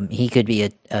he could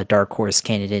be a dark horse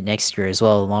candidate next year as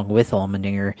well, along with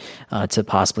Allmendinger, to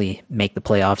possibly make the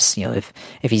playoffs.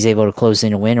 If he's able to close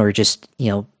in a win, or just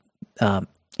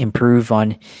improve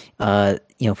on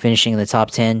finishing in the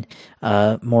top 10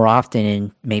 more often,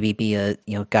 and maybe be a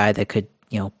guy that could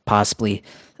possibly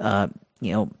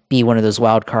be one of those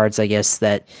wild cards, I guess,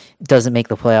 that doesn't make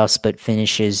the playoffs but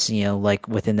finishes like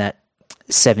within that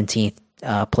 17th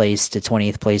place to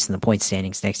 20th place in the point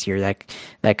standings next year.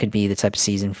 That could be the type of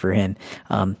season for him.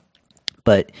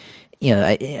 But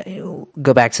I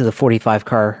go back to the 45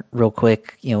 car real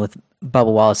quick, with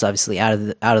Bubba Wallace obviously out of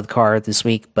the car this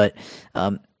week, but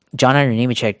John Hunter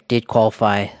Nemechek did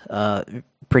qualify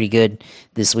pretty good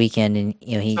this weekend, and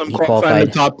he qualified in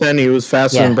the top 10. He was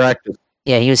faster in practice.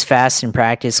 Yeah, he was fast in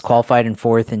practice, qualified in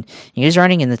 4th, and he was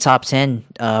running in the top 10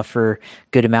 for a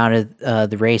good amount of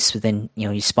the race. But then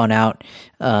he spun out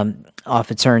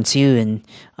off of turn 2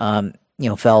 and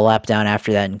fell a lap down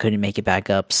after that and couldn't make it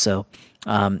back up. So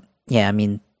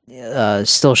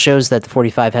still shows that the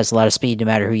 45 has a lot of speed no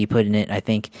matter who you put in it, I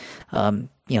think. And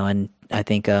I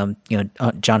think John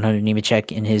Hunter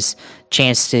Nemechek, in his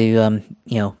chance to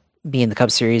be in the Cup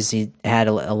Series, he had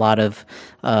a lot of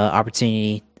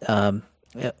opportunity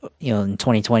in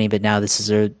 2020, but now this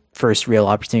is a first real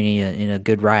opportunity in a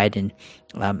good ride, and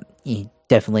he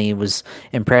definitely was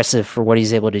impressive for what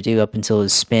he's able to do up until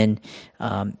his spin.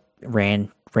 Ran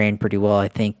pretty well, I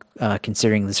think,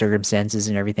 considering the circumstances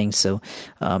and everything. So,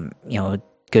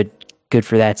 good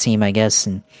for that team, I guess.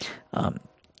 And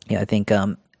I think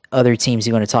other teams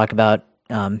you want to talk about,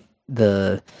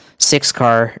 the 6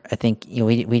 car, I think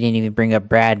we didn't even bring up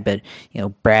Brad, but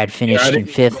Brad finished in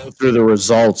 5th. Go through the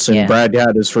results, and Brad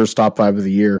had his first top 5 of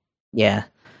the year. Yeah,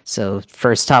 so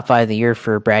first top 5 of the year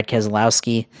for Brad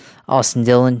Keselowski. Austin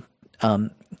Dillon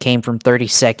came from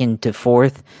 32nd to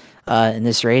 4th in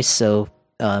this race, so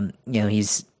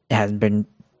he's hasn't been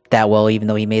that well, even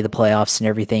though he made the playoffs and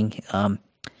everything.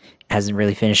 Hasn't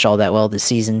really finished all that well this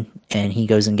season, and he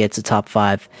goes and gets a top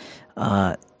 5.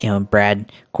 Brad,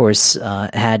 of course,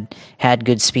 had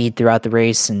good speed throughout the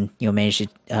race, and managed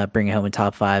to bring it home in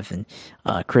top 5.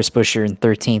 And Chris Buescher in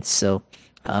 13th. So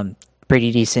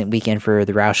pretty decent weekend for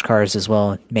the Roush cars as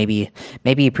well. Maybe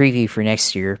a preview for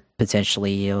next year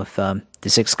potentially. If the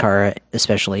 6 car,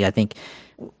 especially, I think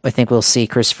we'll see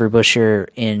Christopher Buescher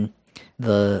in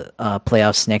the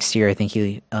playoffs next year. I think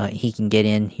he can get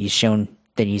in. He's shown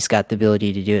that he's got the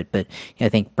ability to do it, but I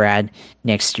think Brad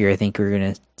next year, I think we're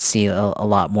going to see a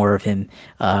lot more of him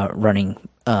running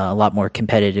a lot more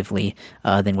competitively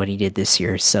than what he did this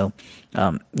year. So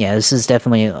this is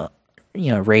definitely a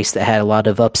race that had a lot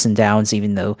of ups and downs,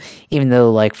 even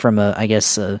though like from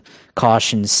a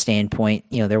caution standpoint,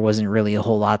 there wasn't really a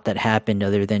whole lot that happened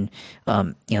other than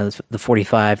the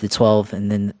 45, the 12,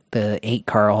 and then the 8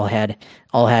 car all had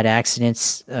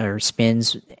accidents or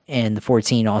spins, and the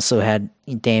 14 also had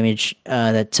damage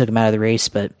that took him out of the race.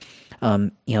 But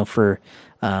for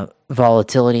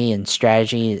volatility and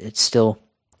strategy, it's still,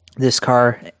 this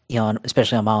car,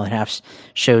 especially on 1.5 miles,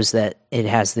 shows that it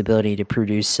has the ability to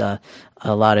produce a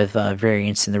lot of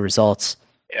variance in the results.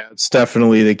 Yeah, it's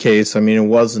definitely the case. I mean, it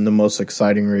wasn't the most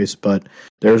exciting race, but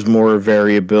there's more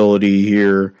variability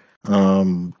here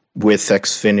with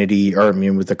Xfinity,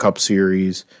 with the Cup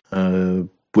Series,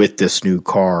 with this new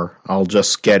car. I'll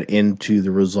just get into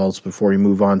the results before we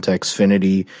move on to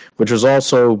Xfinity, which was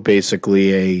also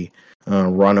basically a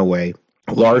runaway.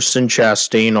 Larson,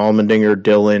 Chastain, Allmendinger,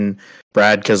 Dillon,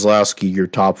 Brad Keselowski, your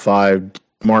top 5.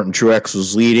 Martin Truex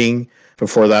was leading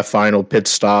before that final pit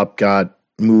stop got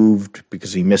moved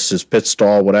because he missed his pit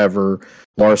stall, whatever.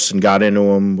 Larson got into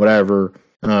him, whatever.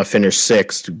 Finished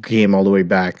 6th, came all the way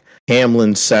back.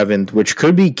 Hamlin 7th, which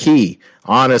could be key.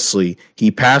 Honestly,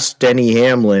 he passed Denny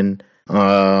Hamlin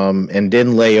and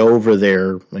didn't lay over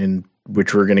there,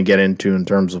 which we're going to get into in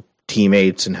terms of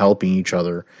teammates and helping each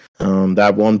other.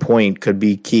 That 1 point could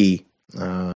be key.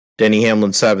 Denny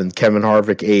Hamlin 7th, Kevin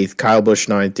Harvick 8th, Kyle Busch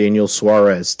 9th, Daniel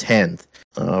Suarez 10th,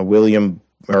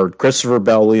 Christopher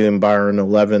Bell, William Byron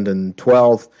 11th and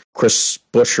 12th.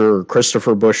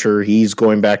 Christopher Buescher, he's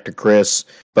going back to Chris,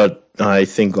 but I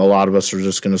think a lot of us are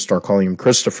just going to start calling him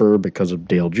Christopher because of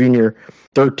Dale Jr.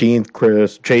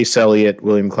 13th, Chase Elliott,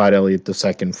 William Clyde Elliott II,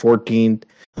 14th.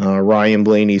 Ryan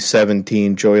Blaney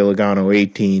 17th, Joey Logano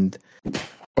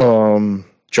 18th.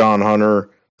 John Hunter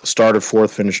started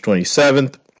 4th, finished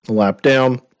 27th, a lap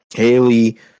down.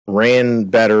 Haley ran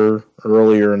better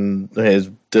earlier in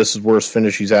this is worst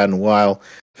finish he's had in a while,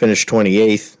 finished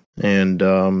 28th. And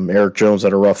Eric Jones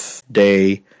had a rough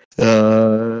day.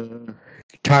 Tyler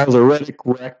Reddick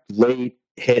wrecked late,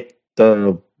 hit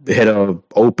a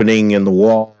opening in the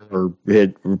wall, or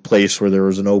hit a place where there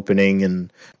was an opening,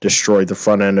 and destroyed the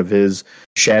front end of his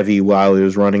Chevy while he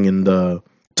was running in the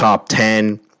top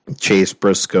 10. Chase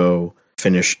Briscoe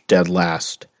finished dead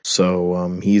last.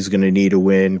 So he's going to need a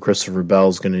win. Christopher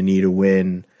Bell's going to need a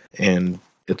win. And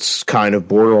it's kind of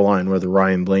borderline whether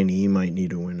Ryan Blaney, he might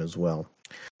need a win as well.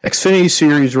 Xfinity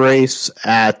Series race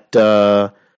at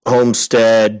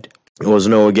Homestead was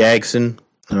Noah Gragson,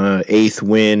 8th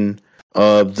win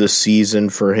of the season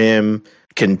for him.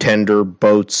 Contender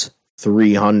Boats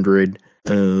 300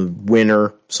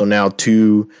 winner. So now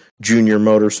 2 junior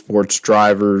motorsports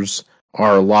drivers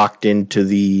are locked into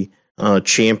the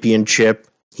championship.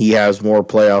 He has more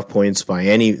playoff points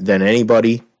than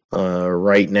anybody.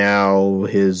 Right now,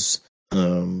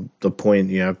 the point,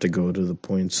 you have to go to the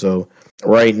point. So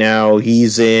right now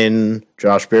he's in,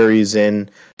 Josh Berry's in,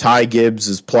 Ty Gibbs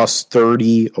is plus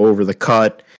 30 over the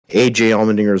cut, AJ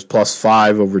Allmendinger is plus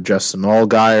 5 over Justin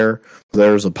Allgaier.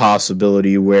 There's a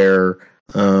possibility where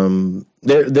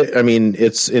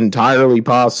it's entirely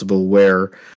possible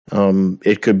where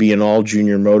it could be an all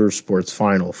junior motorsports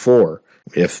Final Four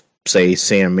if, say,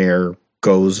 Sam Mayer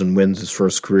goes and wins his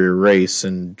first career race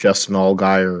and Justin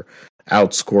Allgaier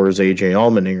outscores AJ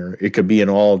Allmendinger. It could be an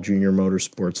all junior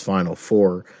motorsports Final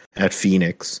Four at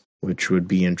Phoenix, which would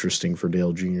be interesting for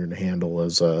Dale Jr. to handle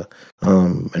as a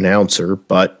announcer.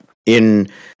 But in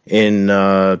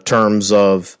terms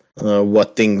of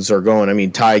what things are going, I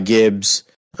mean, Ty Gibbs,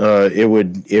 it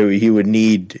would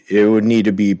need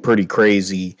to be pretty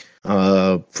crazy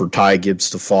for Ty Gibbs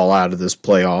to fall out of this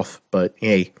playoff. But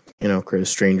hey, Chris,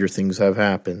 stranger things have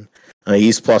happened.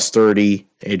 He's plus 30,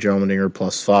 AJ Allmendinger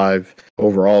plus 5.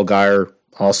 Overall, Allgaier,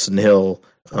 Austin Hill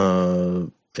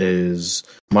is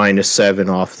minus 7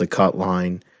 off the cut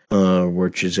line,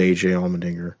 which is AJ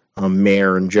Allmendinger.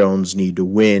 Mayer and Jones need to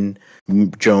win.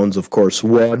 Jones, of course,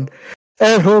 won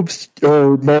at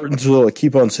Martinsville. I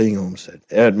keep on saying Homestead.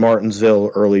 At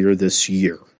Martinsville earlier this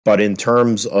year. But in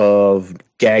terms of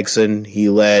Gragson, he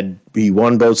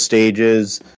won both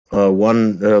stages,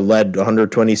 led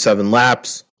 127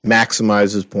 laps,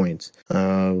 maximized his points.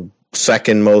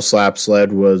 Second most laps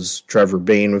led was Trevor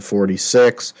Bayne with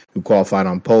 46, who qualified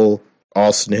on pole.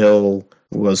 Austin Hill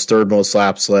was third most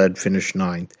laps led, finished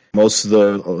 9th.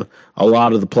 A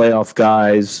lot of the playoff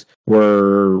guys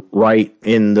were right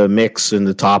in the mix in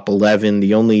the top 11.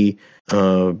 The only,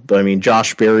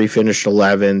 Josh Berry finished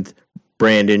 11th.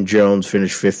 Brandon Jones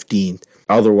finished 15th.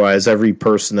 Otherwise, every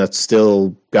person that's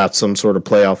still got some sort of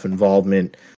playoff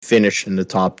involvement finished in the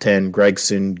top 10.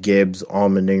 Gragson, Gibbs,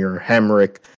 Allmendinger,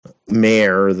 Hemrick,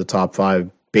 Mayer, the top 5.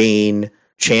 Bayne,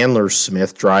 Chandler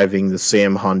Smith driving the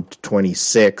Sam Hunt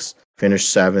 26,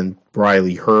 finished 7th.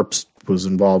 Riley Herbst was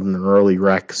involved in an early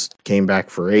wreck, came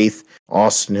back for 8th.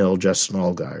 Austin Hill, Justin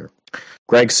Allgaier.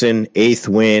 Gragson, 8th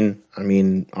win. I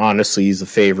mean, honestly, he's the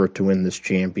favorite to win this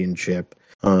championship.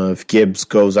 If Gibbs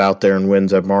goes out there and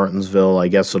wins at Martinsville, I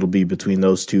guess it'll be between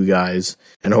those two guys,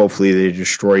 and hopefully they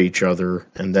destroy each other,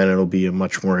 and then it'll be a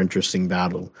much more interesting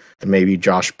battle. And maybe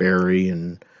Josh Berry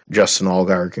and Justin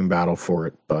Allgaier can battle for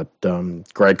it. But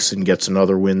Gragson gets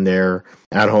another win there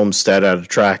at Homestead at a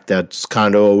track that's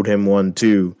kind of owed him one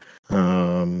too.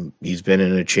 He's been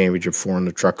in a championship 4 in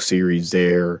the Truck Series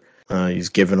there. He's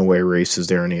given away races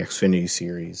there in the Xfinity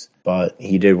Series, but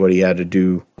he did what he had to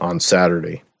do on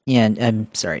Saturday. Yeah, I'm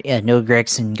sorry. Yeah, Noah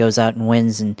Gragson goes out and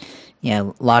wins, and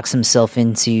locks himself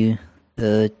into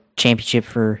the championship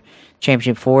 4.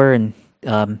 And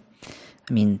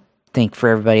think for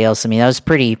everybody else, that was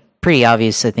pretty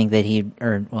obvious. I think that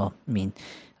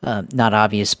not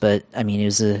obvious, but it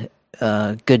was a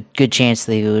good chance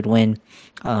that he would win.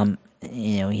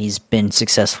 He's been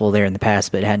successful there in the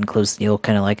past, but hadn't closed the deal,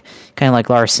 kind of like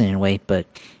Larson in a way. But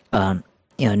Noah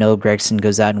Gragson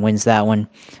goes out and wins that one.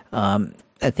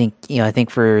 I think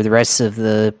for the rest of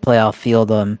the playoff field,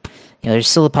 there's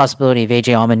still a possibility of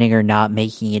AJ Allmendinger not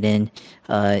making it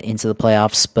into the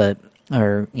playoffs,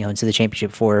 or into the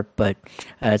championship four. But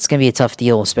it's going to be a tough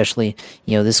deal, especially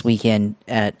this weekend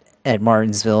at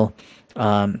Martinsville.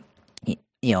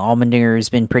 Allmendinger has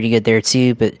been pretty good there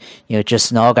too, but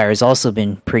Justin Allgaier has also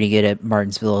been pretty good at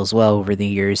Martinsville as well over the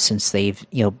years since they've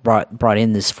brought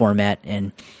in this format.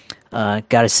 And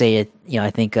gotta say it, I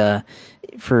think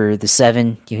for the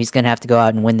 7, he's gonna have to go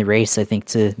out and win the race, I think,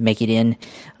 to make it in.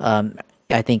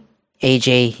 I think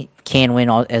AJ can win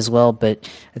as well, but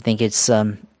I think it's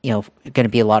going to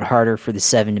be a lot harder for the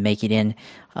 7 to make it in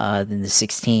than the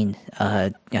 16.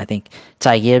 I think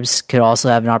Ty Gibbs could also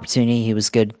have an opportunity. He was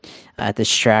good at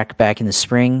this track back in the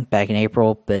spring, back in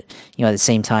April, but at the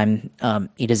same time,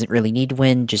 he doesn't really need to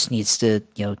win, just needs to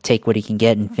take what he can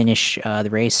get and finish the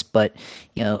race. But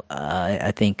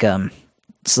I think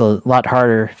it's a lot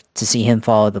harder to see him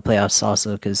follow the playoffs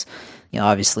also, because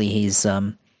obviously he's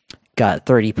got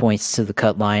 30 points to the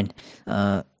cut line,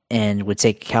 and would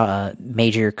take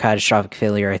major catastrophic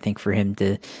failure, I think, for him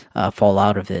to fall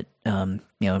out of it. I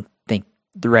think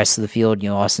the rest of the field,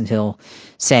 Austin Hill,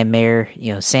 Sam Mayer,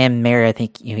 I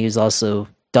think he was also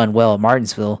done well at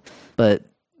Martinsville, but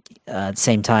at the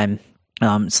same time,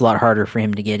 it's a lot harder for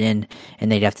him to get in,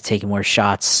 and they'd have to take more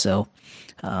shots. So,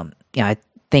 I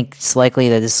think it's likely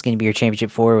that this is going to be your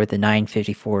championship 4 with the 9,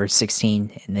 54,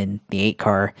 16, and then the 8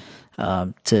 car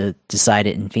to decide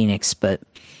it in Phoenix. But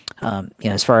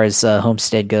as far as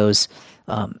Homestead goes,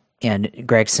 and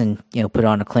Gregson, put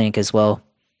on a clinic as well,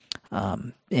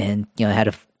 and had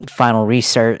a final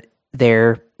restart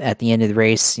there at the end of the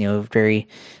race. Very,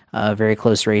 very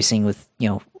close racing with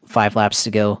 5 laps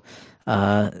to go.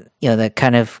 That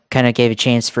kind of gave a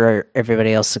chance for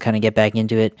everybody else to kind of get back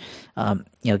into it.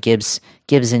 Gibbs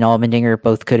and Allmendinger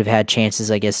both could have had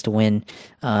chances, I guess, to win,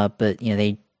 but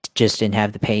they just didn't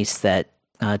have the pace that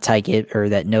Ty Gibbs or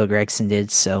that Noah Gragson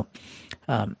did. So,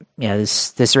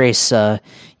 this race, not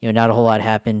a whole lot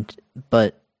happened,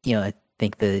 but I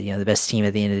think the best team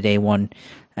at the end of the day won,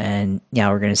 and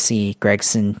now we're going to see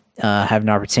Gragson have an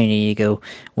opportunity to go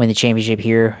win the championship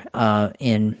here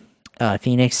in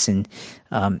Phoenix, and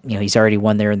he's already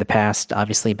won there in the past,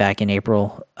 obviously back in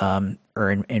April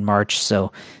or in March.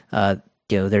 So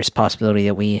there's a possibility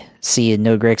that we see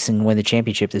Noah Gragson win the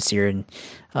championship this year, and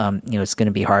it's going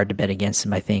to be hard to bet against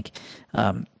him, I think.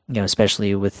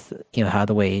 Especially with how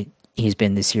the way he's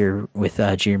been this year with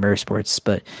Junior Motorsports.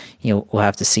 But we'll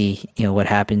have to see what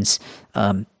happens.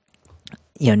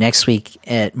 Next week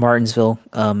at Martinsville.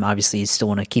 Obviously, you still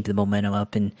want to keep the momentum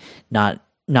up and not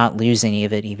lose any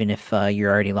of it, even if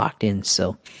you're already locked in.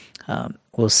 So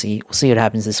we'll see what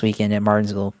happens this weekend at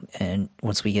Martinsville, and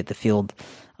once we get the field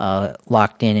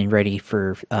locked in and ready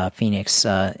for Phoenix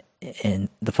in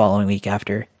the following week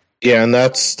after. Yeah, and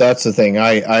that's the thing.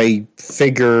 I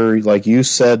figure, like you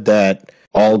said, that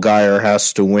Allgaier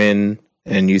has to win,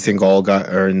 and you think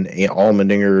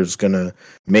Allmendinger is going to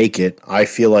make it. I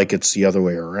feel like it's the other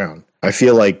way around. I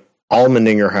feel like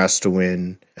Allmendinger has to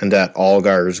win, and that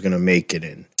Allgaier is going to make it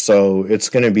in. So it's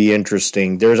going to be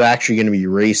interesting. There's actually going to be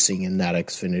racing in that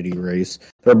Xfinity race.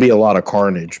 There'll be a lot of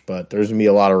carnage, but there's going to be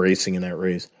a lot of racing in that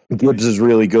race. Gibbs is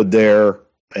really good there,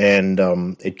 and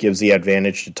it gives the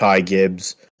advantage to Ty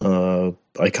Gibbs.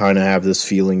 I kind of have this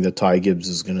feeling that Ty Gibbs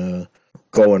is going to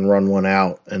go and run one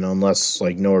out, and unless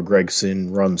Noah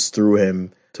Gragson runs through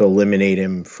him to eliminate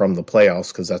him from the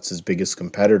playoffs, because that's his biggest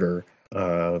competitor,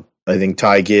 I think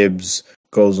Ty Gibbs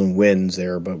goes and wins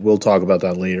there, but we'll talk about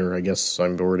that later. I guess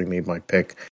I've already made my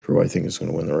pick for who I think is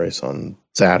going to win the race on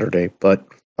Saturday. But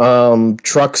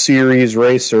Truck Series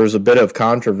race, there's a bit of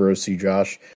controversy,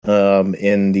 Josh,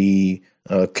 in the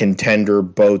Contender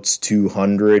Boats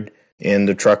 200 in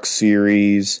the Truck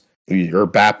Series, or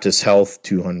Baptist Health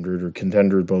 200, or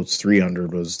Contender Boats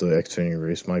 300 was the Xfinity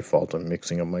race. My fault. I'm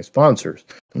mixing up my sponsors.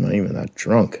 I'm not even that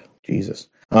drunk. Jesus.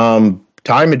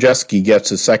 Ty Majeski gets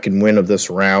his second win of this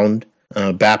round.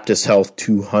 Baptist Health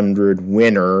 200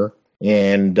 winner,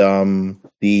 and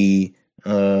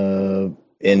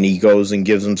and he goes and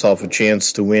gives himself a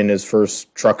chance to win his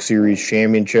first Truck Series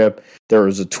championship. There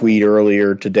was a tweet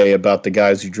earlier today about the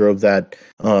guys who drove that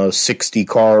 60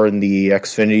 car in the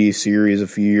Xfinity Series a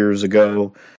few years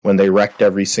ago when they wrecked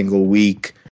every single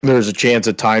week. There's a chance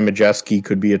that Ty Majeski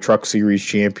could be a Truck Series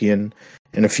champion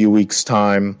in a few weeks'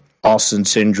 time. Austin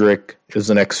Cindric is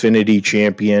an Xfinity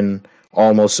champion,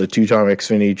 almost a 2-time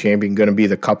Xfinity champion, going to be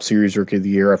the Cup Series Rookie of the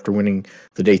Year after winning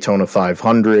the Daytona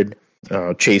 500.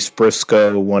 Chase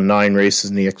Briscoe won 9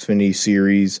 races in the Xfinity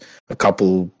Series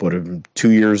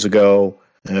 2 years ago.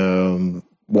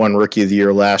 Won Rookie of the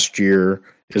Year last year,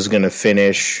 is going to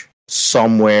finish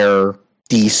somewhere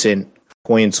decent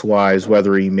points wise,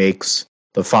 whether he makes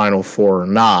the Final Four or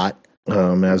not,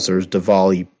 as there's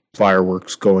Diwali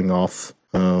fireworks going off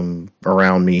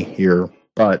around me here.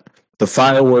 But the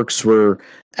fireworks were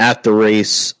at the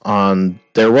race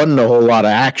there wasn't a whole lot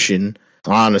of action.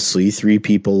 Honestly, 3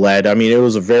 people led. I mean, it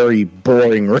was a very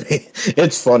boring race.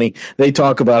 It's funny. They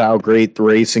talk about how great the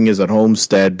racing is at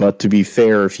Homestead, but to be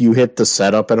fair, if you hit the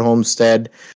setup at Homestead,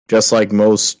 just like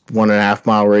most 1.5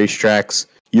 mile racetracks,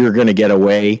 you're going to get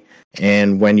away.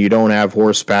 And when you don't have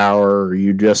horsepower, or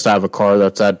you just have a car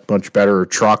that's that much better, a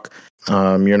truck,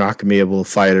 you're not going to be able to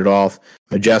fight it off.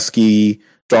 Majeski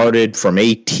started from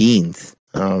 18th.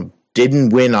 Didn't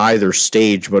win either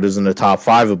stage, but is in the top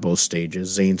 5 of both stages.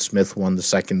 Zane Smith won the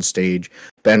second stage.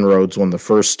 Ben Rhodes won the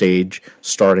first stage,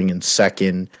 starting in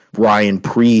second. Ryan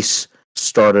Preece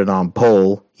started on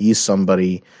pole. He's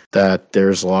somebody that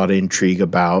there's a lot of intrigue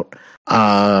about.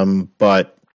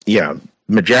 But yeah,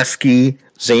 Majeski,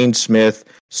 Zane Smith,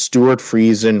 Stuart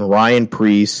Friesen, Ryan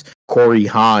Preece, Corey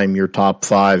Heim, your top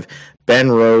 5.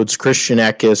 Ben Rhodes, Christian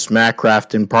Eckes, Matt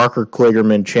Crafton, Parker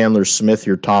Kligerman, Chandler Smith,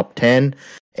 your top 10.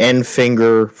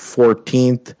 Enfinger,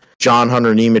 14th. John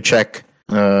Hunter Nemechek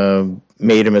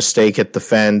made a mistake at the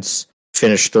fence,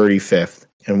 finished 35th,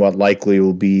 in what likely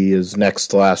will be his next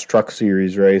to last Truck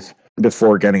Series race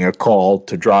before getting a call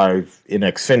to drive in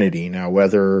Xfinity. Now,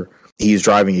 whether he's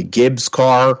driving a Gibbs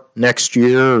car next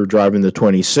year or driving the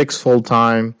 26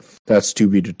 full-time, that's to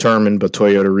be determined, but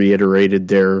Toyota reiterated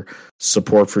their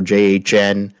support for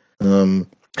JHN.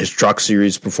 His Truck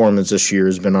Series performance this year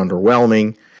has been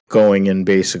underwhelming, going and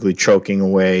basically choking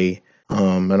away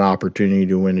an opportunity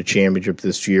to win a championship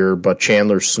this year. But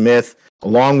Chandler Smith,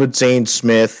 along with Zane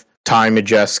Smith, Ty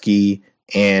Majeski,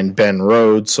 and Ben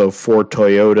Rhodes, so 3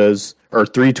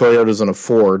 Toyotas and a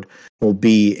Ford, will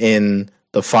be in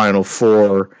the Final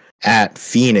Four at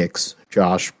Phoenix,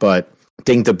 Josh. But I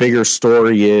think the bigger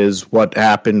story is what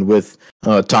happened with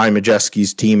Ty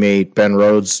Majeski's teammate, Ben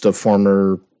Rhodes, the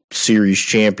former series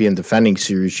champion, defending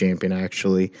series champion,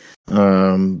 actually,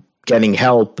 getting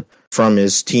help from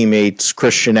his teammates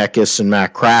Christian Eckes and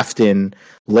Matt Crafton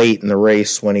late in the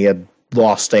race when he had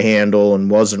lost a handle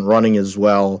and wasn't running as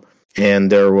well.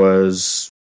 And there was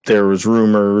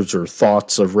rumors or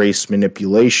thoughts of race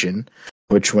manipulation,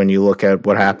 which when you look at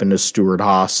what happened to Stuart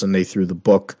Haas and they threw the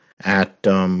book at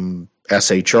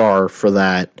SHR for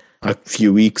that a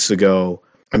few weeks ago,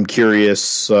 I'm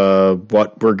curious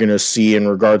what we're going to see in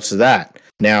regards to that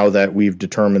now that we've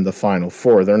determined the Final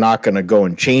Four. They're not going to go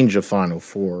and change the Final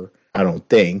Four, I don't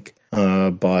think,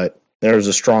 but there's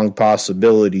a strong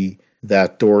possibility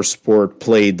that ThorSport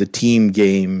played the team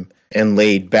game and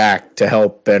laid back to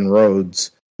help Ben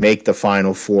Rhodes make the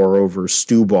Final Four over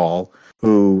Stuball,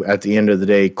 who, at the end of the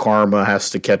day, karma has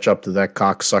to catch up to that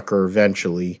cocksucker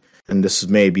eventually, and this is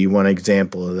maybe one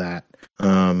example of that.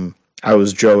 I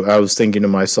was thinking to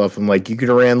myself, I'm like, you could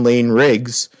have ran Lane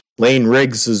Riggs. Lane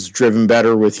Riggs has driven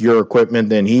better with your equipment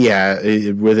than he has,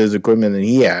 with his equipment than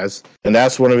he has, and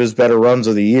that's one of his better runs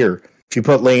of the year. If you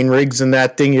put Lane Riggs in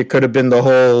that thing, it could have been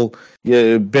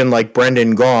been like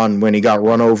Brendan Gaughan when he got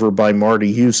run over by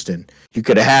Marty Houston. You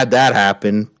could have had that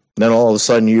happen, then all of a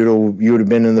sudden you would have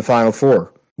been in the Final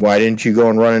Four. Why didn't you go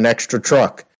and run an extra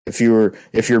truck? If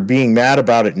you're being mad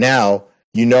about it now,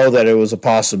 you know that it was a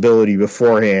possibility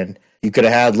beforehand. You could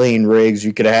have had Lane Riggs,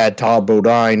 you could have had Todd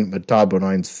Bodine, but Todd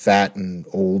Bodine's fat and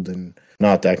old and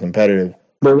not that competitive.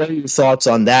 But what are your thoughts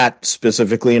on that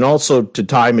specifically? And also to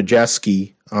Ty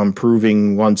Majeski,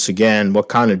 proving once again what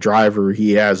kind of driver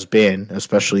he has been,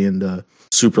 especially in the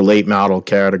super late model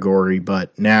category,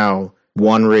 but now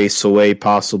one race away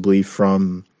possibly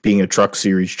from being a Truck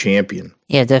Series champion.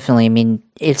 Yeah, definitely. I mean,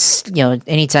 it's,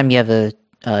 anytime you have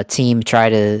a team try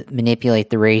to manipulate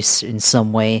the race in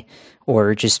some way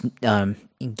or just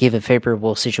give a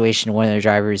favorable situation to one of their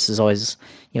drivers is always,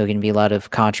 going to be a lot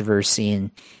of controversy.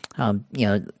 And,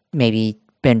 maybe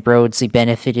Ben Rhodes, he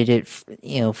benefited it,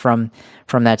 from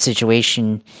that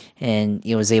situation and,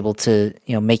 was able to,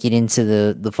 make it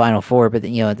into the Final Four. But,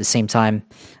 at the same time,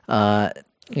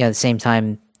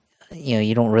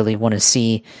 you don't really want to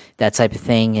see that type of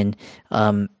thing.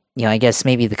 And, I guess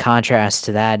maybe the contrast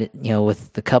to that,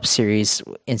 with the Cup Series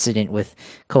incident with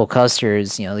Cole Custer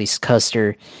is, at least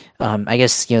Custer, I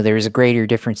guess, there was a greater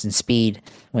difference in speed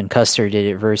when Custer did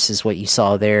it versus what you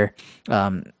saw there.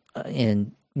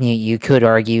 And you could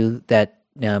argue that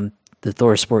the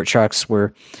ThorSport trucks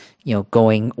were,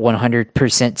 going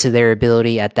 100% to their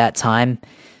ability at that time,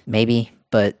 maybe.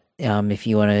 But if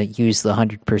you want to use the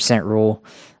 100% rule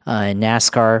in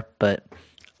NASCAR, but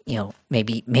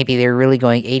maybe they're really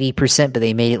going 80%, but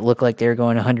they made it look like they were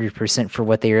going 100% for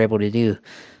what they were able to do.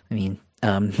 I mean,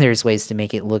 there's ways to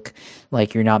make it look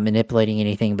like you're not manipulating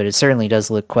anything, but it certainly does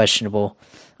look questionable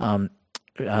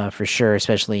for sure,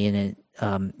 especially in it.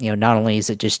 Not only is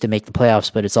it just to make the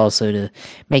playoffs, but it's also to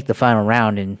make the final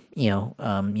round. And, you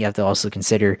have to also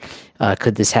consider,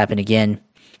 could this happen again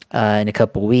in a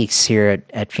couple of weeks here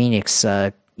at Phoenix?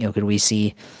 Could we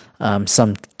see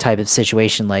some type of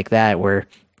situation like that where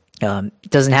it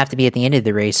doesn't have to be at the end of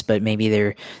the race, but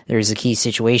maybe there's a key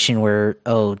situation where,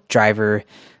 driver,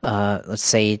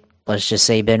 let's just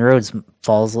say Ben Rhodes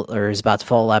falls or is about to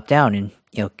fall a lap down, and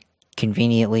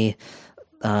conveniently,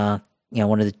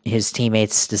 one of his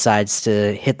teammates decides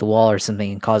to hit the wall or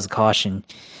something and cause a caution.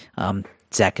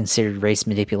 Is that considered race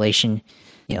manipulation?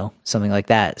 Something like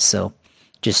that. So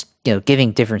just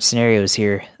giving different scenarios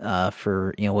here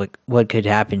for what could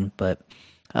happen, but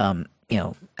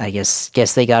I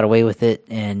guess they got away with it,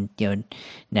 and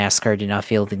NASCAR did not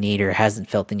feel the need, or hasn't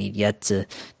felt the need yet, to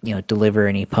deliver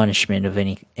any punishment of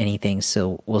anything.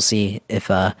 So we'll see if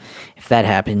that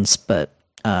happens. But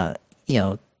nothing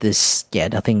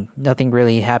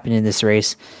really happened in this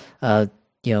race. But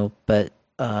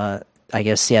I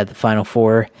guess the Final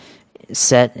Four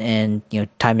set, and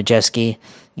Ty Majeski,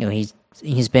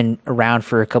 he's been around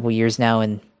for a couple years now,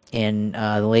 and in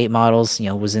the late models,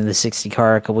 was in the 60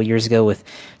 car a couple years ago with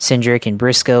Cindric and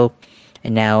Briscoe.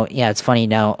 And now, it's funny,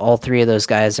 now all three of those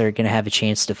guys are going to have a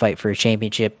chance to fight for a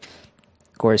championship.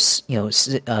 Of course,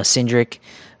 Cindric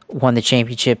won the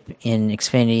championship in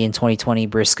Xfinity in 2020.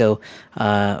 Briscoe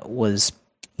was,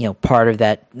 part of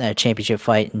that championship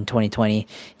fight in 2020.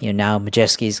 Now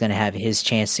Majeski is going to have his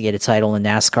chance to get a title in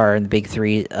NASCAR in the Big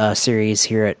Three series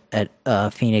here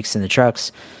at Phoenix in the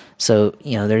trucks. So,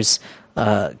 there's...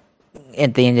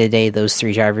 at the end of the day, those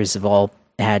three drivers have all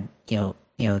had,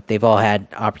 they've all had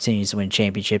opportunities to win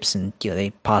championships, and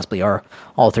they possibly are.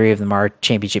 All three of them are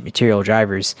championship material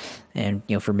drivers. And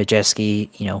for Majeski,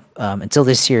 until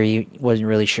this year, he wasn't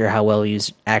really sure how well he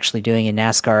was actually doing in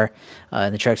NASCAR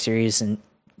in the Truck Series, and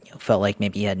felt like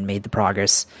maybe he hadn't made the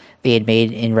progress they had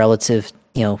made in relative,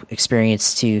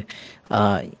 experience to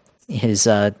his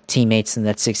teammates in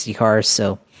that 60 cars.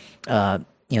 So,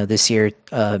 this year,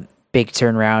 big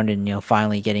turnaround, and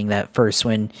finally getting that first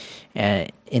win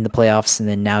in the playoffs, and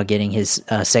then now getting his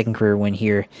second career win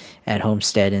here at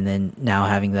Homestead, and then now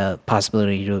having the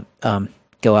possibility to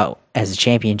go out as a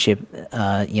championship.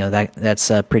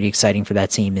 That's pretty exciting for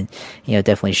that team, and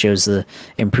definitely shows the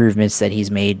improvements that he's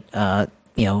made.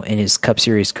 In his Cup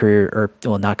Series career,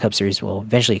 not Cup Series. Well,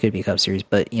 eventually it could be Cup Series,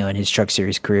 but in his Truck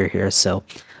Series career here. So,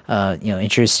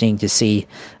 interesting to see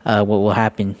what will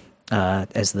happen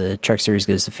as the Truck Series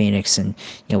goes to Phoenix, and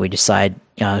we decide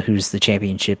who's the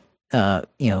championship,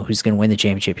 who's going to win the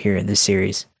championship here in this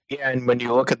series. Yeah, and when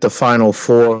you look at the Final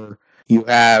Four, you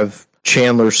have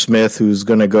Chandler Smith, who's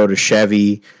going to go to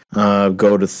Chevy,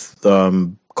 go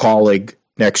to Colleague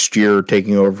next year,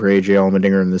 taking over AJ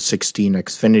Allmendinger in the 16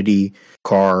 Xfinity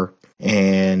car,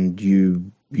 and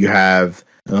you have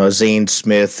Zane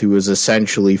Smith, who is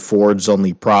essentially Ford's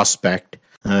only prospect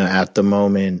at the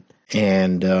moment.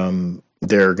 And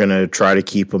they're going to try to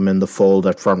keep him in the fold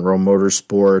at Front Row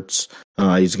Motorsports.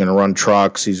 He's going to run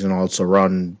trucks. He's going to also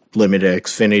run limited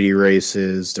Xfinity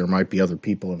races. There might be other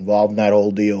people involved in that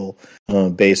whole deal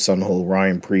based on the whole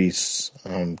Ryan Preece,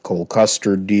 Cole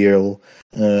Custer deal.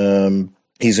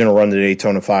 He's going to run the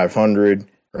Daytona 500,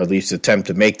 or at least attempt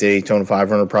to make the Daytona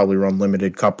 500, probably run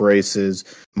limited cup races.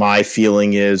 My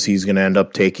feeling is he's going to end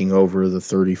up taking over the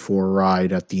 34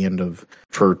 ride at the end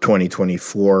for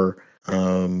 2024.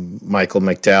 Michael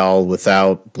McDowell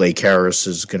without Blake Harris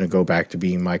is going to go back to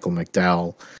being Michael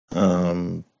McDowell.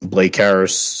 Blake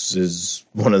Harris is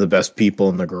one of the best people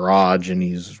in the garage, and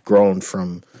he's grown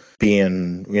from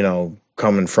being,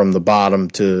 coming from the bottom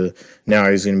to now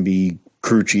he's going to be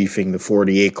crew chiefing the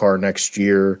 48 car next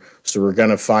year. So we're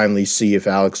going to finally see if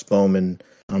Alex Bowman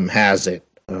has it,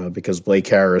 because Blake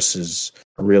Harris is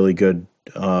a really good,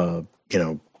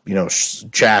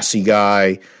 chassis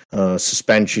guy,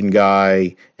 suspension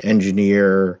guy,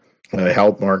 engineer,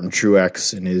 helped Martin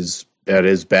Truex at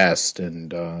his best.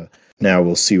 And now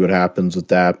we'll see what happens with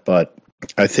that. But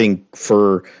I think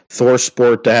for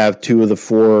ThorSport to have two of the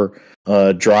four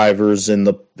drivers in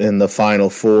the Final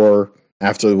Four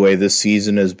after the way this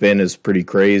season has been is pretty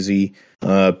crazy.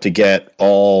 To get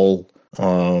all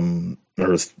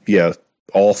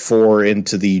four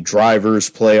into the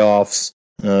drivers' playoffs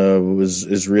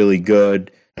is really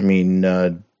good. I mean,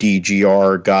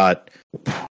 DGR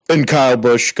and Kyle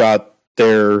Busch got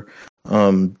their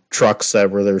trucks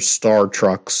that were their star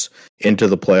trucks into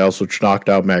the playoffs, which knocked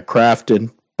out Matt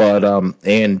Crafton,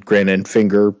 and Grant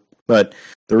Enfinger. But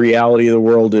the reality of the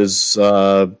world is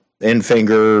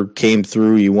Enfinger came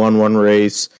through. He won one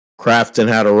race. Crafton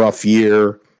had a rough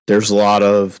year. There's a lot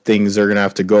of things they're going to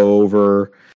have to go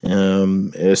over.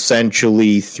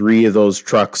 Essentially, 3 of those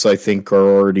trucks, I think,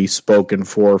 are already spoken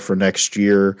for next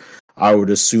year. I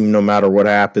would assume no matter what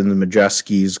happens,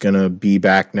 Majeski is going to be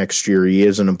back next year. He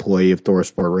is an employee of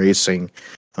ThorSport Racing.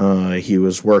 He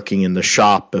was working in the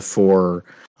shop before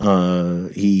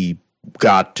he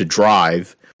got to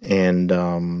drive. And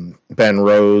Ben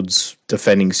Rhodes,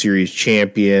 defending series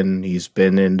champion, he's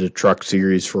been in the truck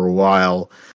series for a while.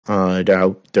 I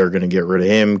doubt they're going to get rid of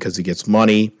him because he gets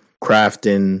money.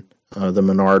 Crafton, the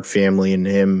Menard family and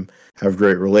him have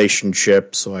great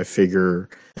relationships, so I figure,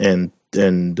 and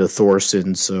the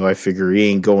Thorsons, so I figure he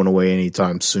ain't going away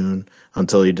anytime soon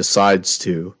until he decides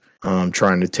to.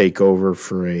 Trying to take over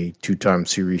for a 2-time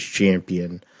series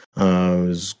champion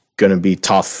is going to be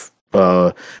tough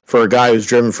for a guy who's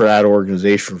driven for that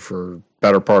organization for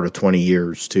better part of 20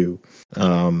 years too.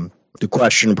 The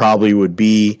question probably would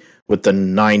be with the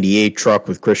 98 truck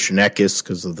with Christian Eckes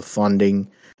because of the funding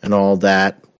and all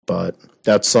that, but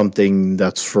that's something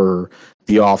that's for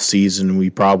the off season.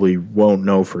 We probably won't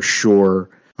know for sure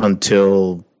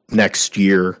until next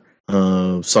year,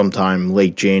 sometime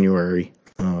late January,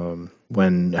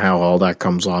 when how all that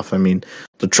comes off. I mean,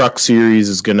 the truck series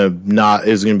is gonna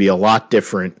be a lot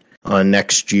different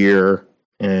next year,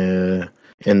 in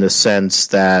the sense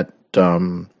that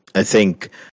I think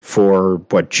for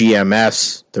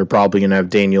GMS, they're probably gonna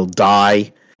have Daniel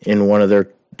Dye in one of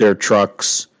their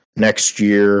trucks next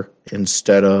year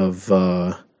instead of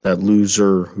that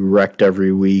loser who wrecked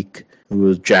every week, who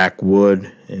was Jack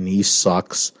Wood, and he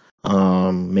sucks.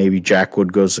 Maybe Jack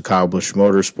Wood goes to Kyle Busch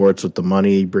Motorsports with the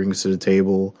money he brings to the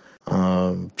table.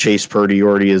 Chase Purdy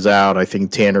already is out. I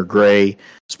think Tanner Gray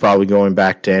is probably going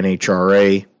back to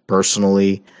NHRA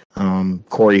personally.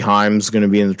 Corey Himes is going to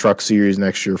be in the truck series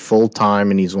next year full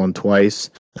time, and he's won twice.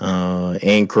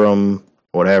 Ankrum,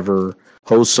 whatever.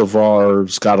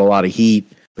 Hocevar's got a lot of heat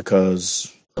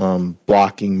because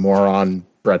blocking moron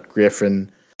Brett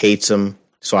Griffin hates him.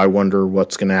 So I wonder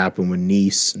what's going to happen with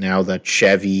Nice now that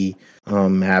Chevy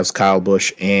has Kyle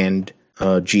Busch and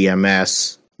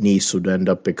GMS. Nice would end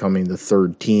up becoming the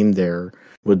third team there.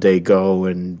 Would they go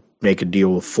and make a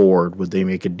deal with Ford? Would they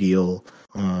make a deal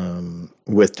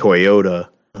with Toyota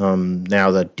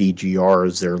now that DGR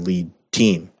is their lead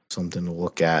team? Something to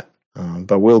look at.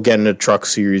 But we'll get into truck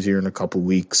series here in a couple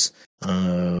weeks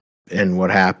and what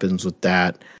happens with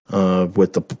that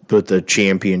with the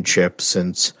championship,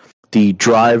 since the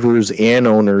drivers and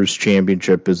owners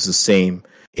championship is the same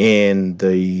in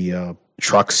the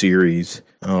truck series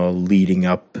leading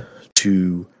up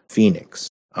to Phoenix.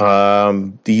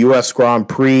 The U.S. Grand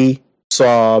Prix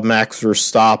saw Max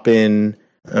Verstappen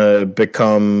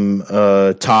become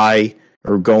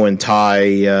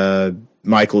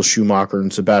Michael Schumacher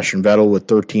and Sebastian Vettel with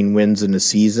 13 wins in the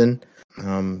season.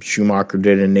 Schumacher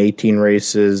did it in 18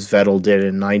 races. Vettel did it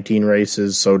in 19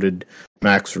 races. So did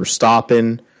Max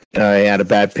Verstappen. He had a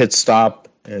bad pit stop.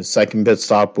 His second pit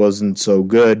stop wasn't so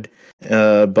good,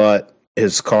 but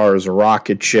his car is a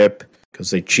rocket ship because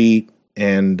they cheat,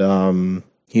 and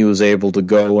he was able to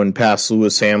go and pass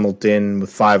Lewis Hamilton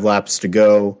with 5 laps to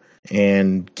go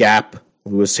and gap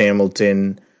Lewis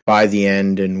Hamilton by the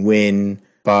end and win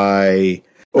by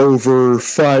over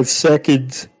 5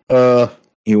 seconds.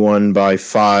 He won by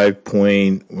just over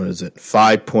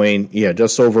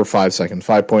 5 seconds,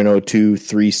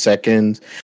 5.023 seconds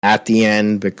at the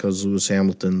end because Lewis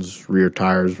Hamilton's rear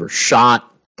tires were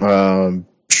shot. Charles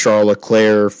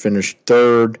Leclerc finished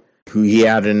third. He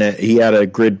had a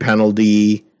grid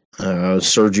penalty.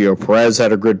 Sergio Perez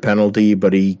had a grid penalty,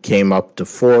 but he came up to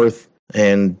fourth.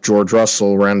 And George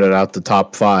Russell rounded out the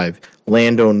top 5.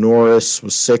 Lando Norris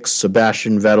was 6th.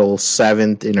 Sebastian Vettel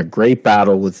 7th in a great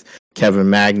battle with Kevin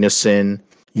Magnussen.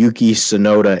 Yuki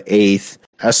Tsunoda 8th.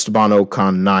 Esteban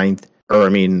Ocon 9th.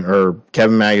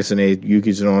 Kevin Magnussen 8th.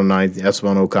 Yuki Tsunoda 9th.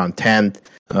 Esteban Ocon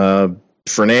 10th.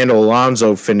 Fernando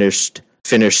Alonso finished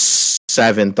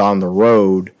 7th on the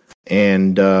road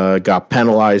and got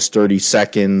penalized 30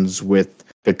 seconds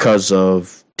because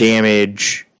of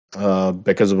damage.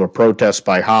 Because of a protest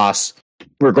by Haas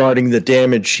regarding the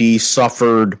damage he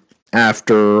suffered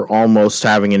after almost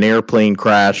having an airplane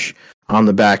crash on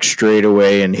the back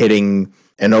straightaway and hitting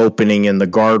an opening in the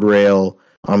guardrail,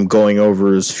 going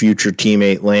over his future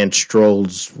teammate Lance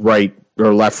Stroll's right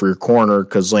or left rear corner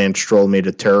because Lance Stroll made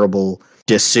a terrible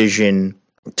decision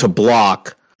to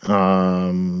block.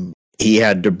 He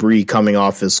had debris coming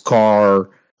off his car.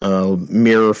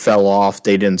 Mirror fell off.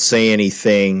 They didn't say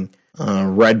anything.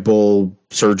 Red Bull,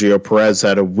 Sergio Perez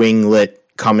had a winglet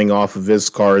coming off of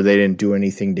his car. They didn't do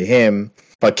anything to him.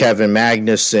 but Kevin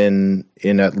Magnussen,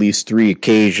 in at least 3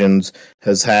 occasions,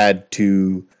 has had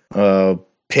to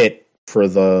pit for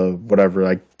the whatever,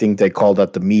 I think they call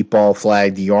that the meatball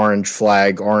flag, the orange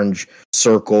flag, orange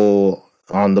circle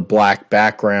on the black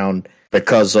background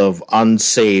because of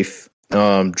unsafe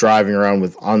driving around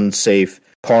with unsafe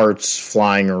parts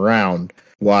flying around,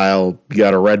 while you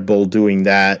got a Red Bull doing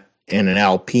that and an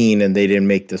Alpine, and they didn't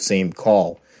make the same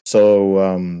call.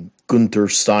 So Gunther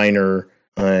Steiner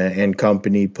and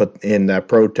company put in that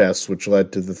protest, which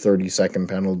led to the 30-second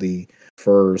penalty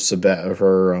for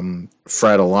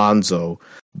Fred Alonso.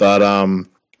 But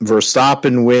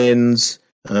Verstappen wins,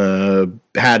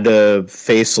 had to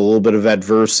face a little bit of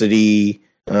adversity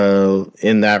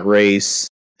in that race,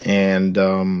 and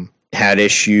had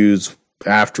issues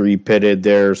after he pitted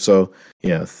there. So,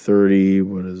 30,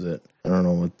 what is it? I don't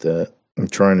know what that, I'm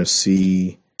trying to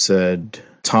see, said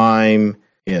time.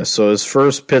 Yeah, so his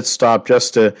first pit stop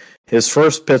was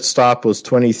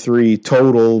 23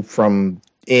 total from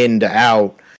in to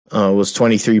out, was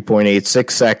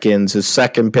 23.86 seconds. His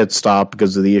second pit stop,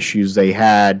 because of the issues they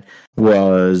had,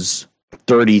 was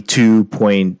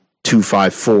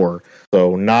 32.254.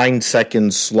 So 9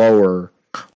 seconds slower,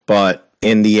 but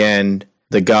in the end,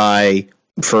 the guy,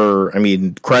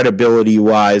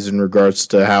 credibility-wise in regards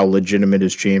to how legitimate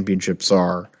his championships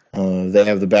are, they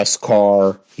have the best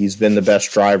car. He's been the best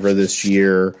driver this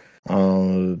year.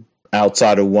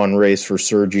 Outside of one race for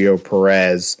Sergio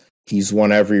Perez, he's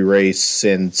won every race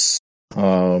since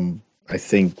since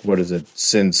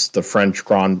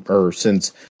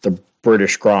the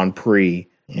British Grand Prix,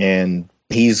 and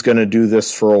he's going to do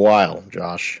this for a while,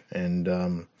 Josh. And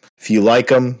if you like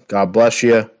him, God bless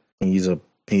you. He's a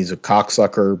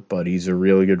cocksucker, but he's a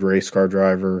really good race car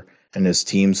driver, and his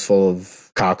team's full of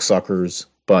cocksuckers.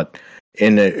 But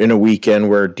in a weekend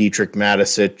where Dietrich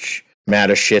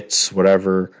Mateschitz,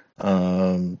 whatever,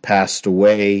 passed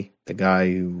away, the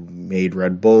guy who made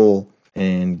Red Bull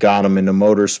and got him into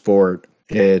motorsport,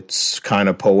 it's kind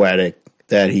of poetic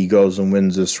that he goes and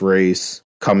wins this race,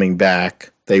 coming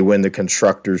back. They win the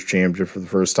Constructors' Championship for the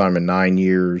first time in 9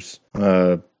 years.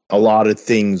 A lot of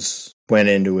things went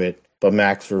into it, but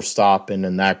Max Verstappen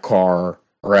and that car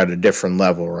are at a different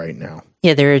level right now.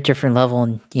 Yeah, they're at a different level,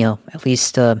 and at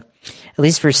least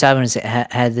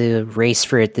Verstappen had the race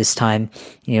for it this time.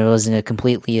 It wasn't a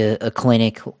completely a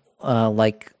clinic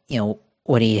like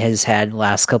what he has had the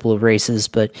last couple of races,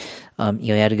 but he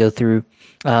had to go through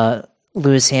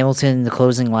Lewis Hamilton the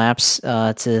closing laps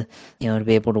to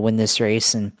be able to win this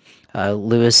race, and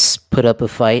Lewis put up a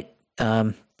fight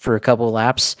for a couple of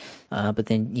laps, but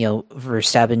then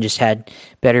Verstappen just had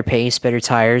better pace, better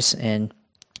tires, and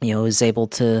was able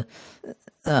to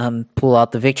pull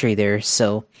out the victory there.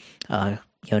 So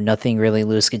nothing really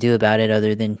Lewis could do about it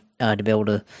other than to be able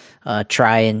to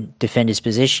try and defend his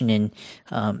position, and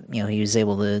he was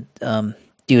able to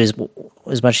do as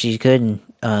much as he could, and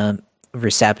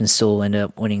Verstappen still ended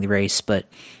up winning the race. But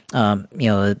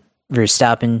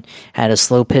Verstappen had a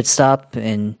slow pit stop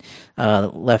and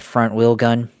left front wheel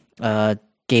gun,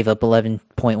 gave up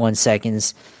 11.1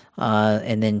 seconds,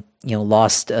 and then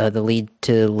lost the lead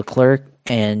to Leclerc,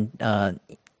 and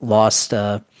lost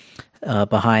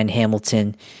behind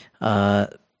Hamilton,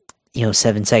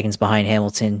 7 seconds behind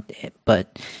Hamilton.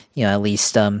 But at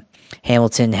least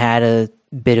Hamilton had a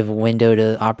bit of a window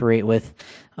to operate with.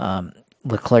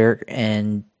 Leclerc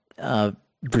and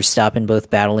Verstappen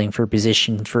both battling for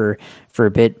position for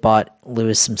a bit, bought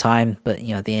Lewis some time, but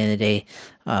at the end of the day,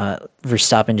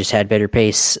 Verstappen just had better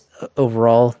pace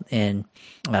overall, and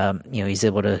he's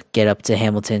able to get up to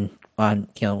Hamilton on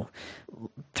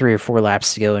 3 or 4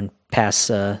 laps to go and pass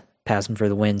him for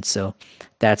the win. So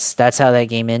that's how that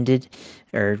game ended,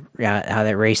 or how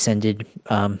that race ended.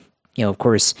 Of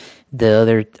course,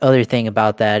 the other thing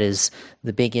about that is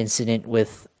the big incident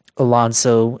with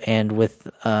Alonso and with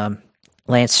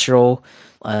Lance Stroll.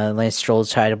 Lance Stroll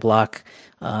tried to block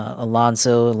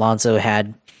Alonso. Alonso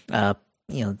had the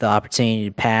opportunity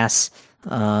to pass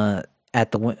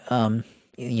at the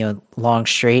long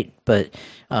straight, but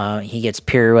he gets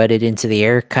pirouetted into the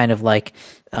air, kind of like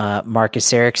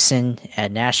Marcus Ericsson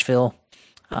at Nashville,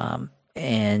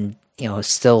 and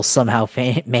still somehow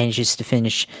manages to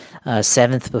finish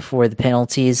 7th before the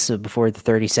penalties, so before the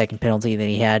 30-second penalty that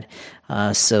he had.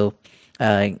 So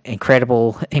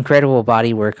incredible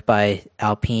body work by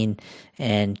Alpine,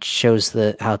 and shows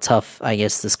how tough, I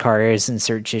guess, this car is in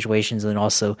certain situations, and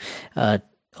also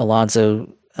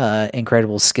Alonso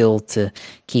incredible skill to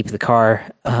keep the car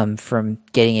from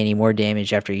getting any more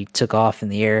damage after he took off in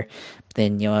the air.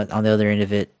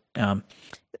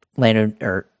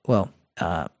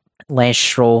 Lance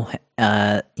Stroll,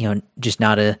 just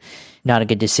not a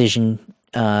good decision,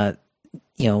 that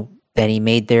he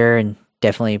made there, and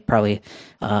definitely probably,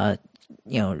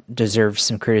 deserves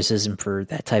some criticism for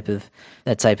that type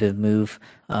of move.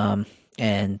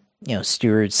 And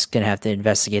Stewart's gonna have to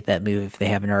investigate that move if they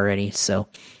haven't already. So,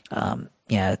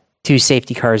 two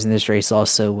safety cars in this race,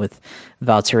 also with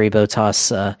Valtteri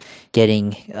Bottas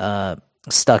getting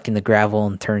stuck in the gravel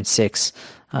in turn 6.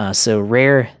 So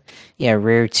rare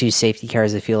two safety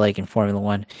cars, I feel like, in Formula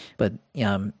One, but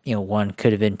one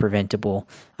could have been preventable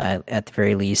at the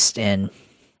very least. And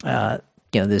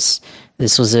this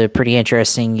was a pretty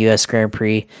interesting U.S. Grand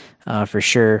Prix for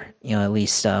sure. At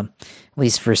least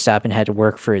Verstappen had to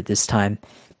work for it this time.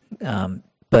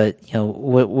 But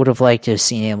would have liked to have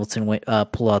seen Hamilton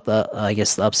pull out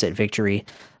the upset victory.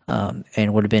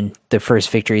 And would have been the first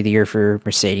victory of the year for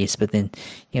Mercedes. But then,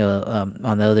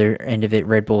 on the other end of it,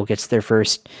 Red Bull gets their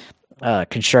first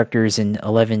constructors in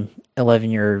 11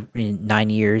 or 9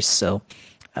 years. So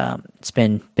it's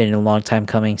been a long time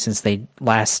coming since they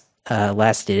last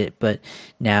did it. But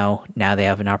now they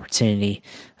have an opportunity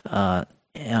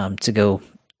to go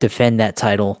defend that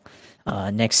title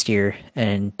next year,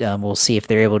 and we'll see if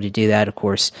they're able to do that. Of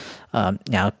course,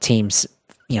 now teams,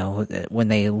 when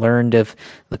they learned of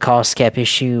the cost cap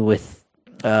issue with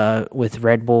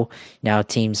Red Bull, now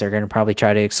teams are going to probably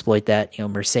try to exploit that.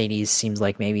 Mercedes seems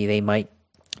like maybe they might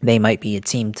be a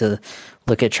team to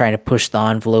look at trying to push the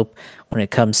envelope when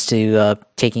it comes to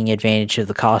taking advantage of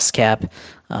the cost cap.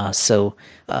 So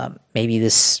maybe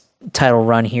this title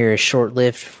run here is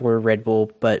short-lived for Red Bull,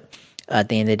 but at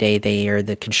the end of the day, they are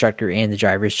the constructor and the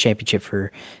drivers' championship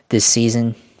for this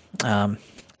season.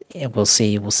 And we'll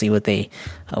see what they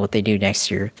do next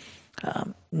year.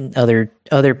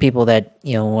 Other people that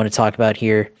want to talk about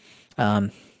here,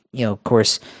 of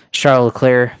course, Charles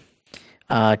Leclerc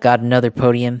got another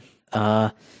podium.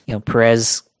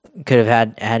 Perez could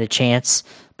have had a chance,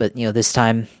 but this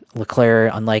time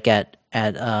Leclerc, unlike at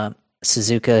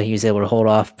Suzuka, he was able to hold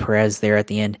off Perez there at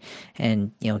the end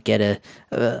and get a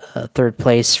third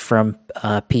place from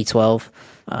P12.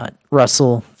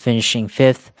 Russell finishing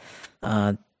 5th.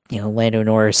 Lando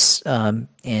Norris,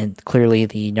 and clearly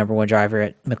the number one driver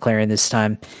at McLaren this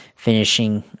time,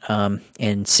 finishing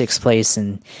in 6th place,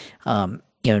 and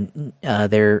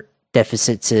their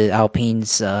deficit to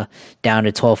Alpine's down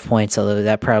to 12 points, although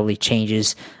that probably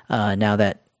changes now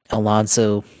that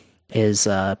Alonso is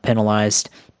penalized.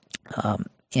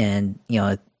 And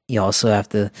you also have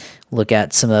to look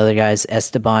at some of the other guys.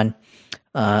 Esteban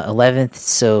 11th,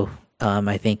 so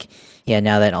I think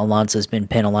now that Alonso's been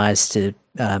penalized to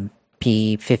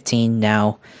P15,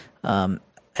 now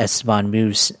Esteban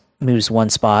moves one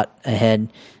spot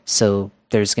ahead, so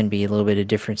there's going to be a little bit of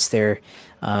difference there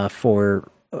for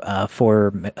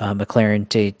McLaren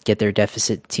to get their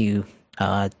deficit to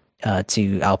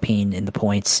Alpine in the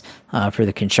points for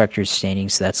the constructors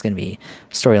standings. So that's going to be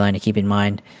a storyline to keep in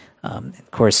mind.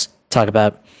 Of course, talk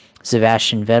about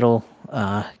Sebastian Vettel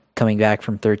coming back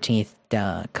from 13th,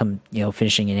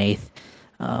 finishing in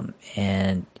 8th,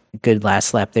 and good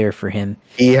last lap there for him.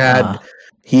 He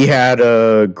had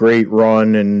a great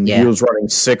run, and he was running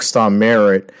 6th on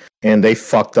merit, and they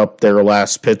fucked up their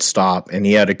last pit stop, and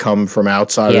he had to come from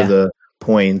outside of the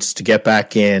points to get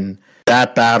back in.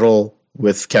 That battle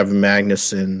with Kevin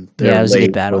Magnussen, it was a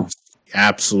good battle.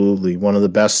 Absolutely one of the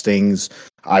best things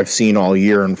I've seen all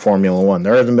year in Formula One.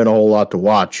 There hasn't been a whole lot to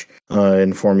watch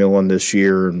in Formula One this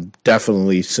year, and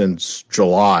definitely since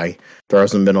July, there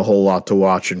hasn't been a whole lot to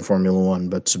watch in Formula One.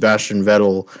 But Sebastian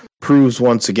Vettel proves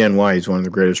once again why he's one of the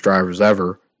greatest drivers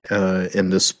ever in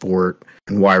this sport,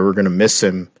 and why we're going to miss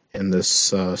him in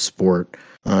this sport.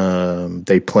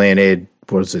 They planted,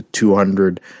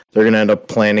 200? They're going to end up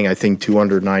planting, I think,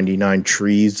 299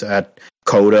 trees at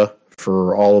COTA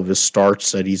for all of his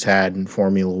starts that he's had in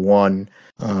Formula One.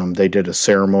 They did a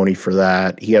ceremony for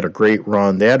that. He had a great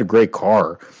run. They had a great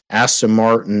car. Aston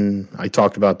Martin, I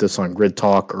talked about this on Grid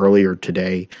Talk earlier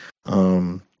today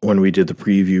when we did the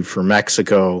preview for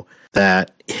Mexico,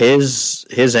 that his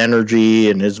energy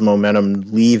and his momentum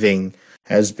leaving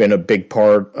has been a big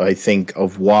part, I think,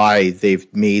 of why they've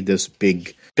made this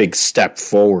big step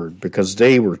forward, because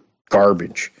they were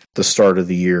garbage at the start of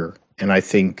the year. And I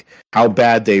think how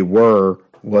bad they were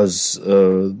was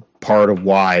part of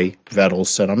why Vettel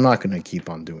said, I'm not going to keep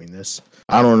on doing this.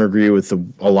 I don't agree with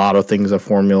a lot of things that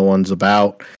Formula One's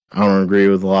about. I don't agree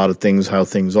with a lot of things, how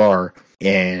things are.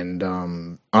 And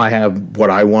I have what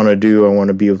I want to do. I want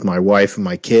to be with my wife and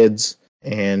my kids.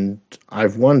 And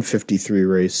I've won 53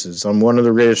 races. I'm one of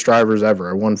the greatest drivers ever.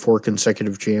 I won 4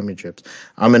 consecutive championships.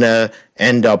 I'm going to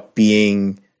end up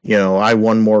being I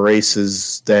won more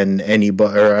races than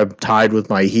anybody, or I'm tied with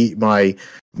my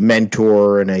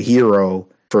mentor and a hero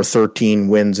for 13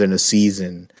 wins in a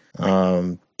season.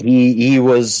 He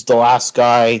was the last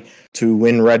guy to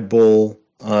win Red Bull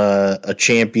a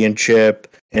championship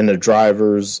in the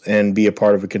drivers and be a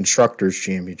part of a constructors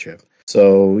championship.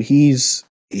 So you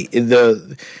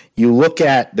look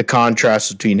at the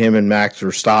contrast between him and Max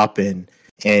Verstappen,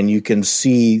 and you can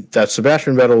see that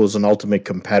Sebastian Vettel was an ultimate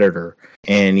competitor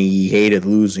and he hated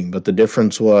losing. But the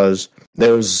difference was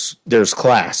there's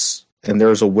class and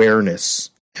there's awareness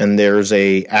and there's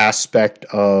a aspect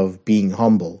of being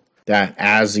humble that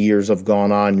as the years have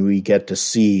gone on, we get to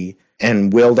see.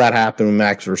 And will that happen with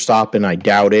Max Verstappen? I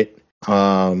doubt it.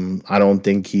 I don't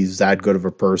think he's that good of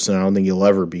a person. I don't think he'll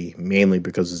ever be, mainly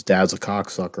because his dad's a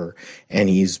cocksucker and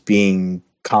he's being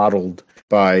coddled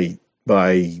by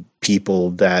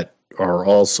people that are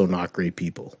also not great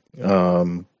people.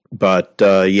 But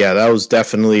that was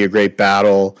definitely a great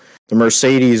battle. The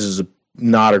Mercedes is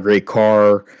not a great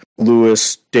car.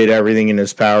 Lewis did everything in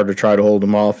his power to try to hold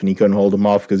him off, and he couldn't hold him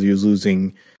off because he was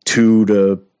losing 2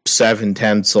 to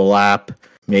 7/10 a lap,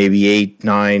 maybe 8,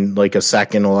 9, like a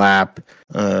second a lap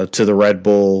to the Red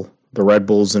Bull. The Red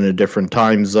Bull's in a different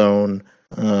time zone.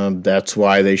 That's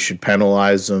why they should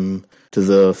penalize them to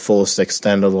the fullest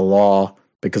extent of the law,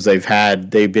 because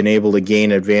they've been able to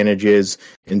gain advantages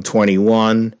in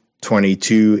 21,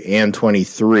 22, and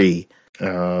 23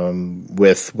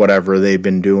 with whatever they've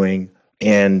been doing.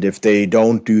 And if they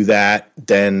don't do that,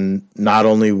 then not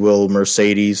only will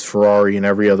Mercedes, Ferrari, and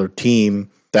every other team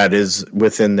that is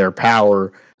within their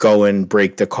power go and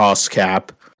break the cost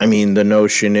cap. I mean, the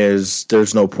notion is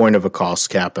there's no point of a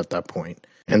cost cap at that point.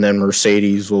 And then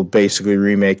Mercedes will basically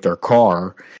remake their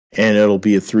car, and it'll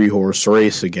be a 3-horse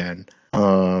race again.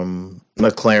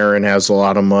 McLaren has a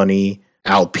lot of money.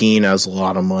 Alpine has a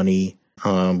lot of money.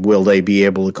 Will they be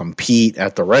able to compete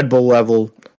at the Red Bull level?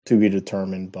 To be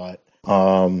determined, but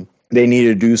they need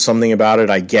to do something about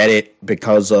it. I get it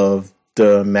because of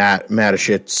the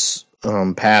Mateschitz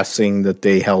passing that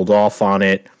they held off on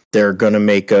it. They're going to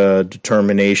make a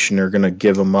determination. They're going to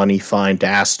give a money fine to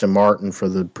Aston Martin for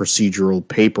the procedural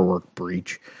paperwork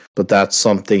breach. But that's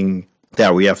something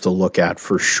that we have to look at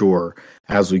for sure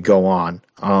as we go on.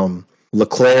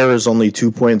 Leclerc is only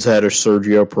 2 points ahead of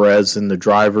Sergio Perez in the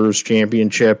Drivers'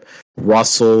 Championship.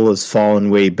 Russell has fallen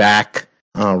way back.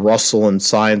 Russell and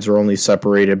Sainz are only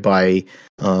separated by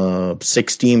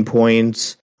 16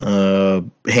 points.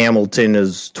 Hamilton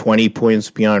is 20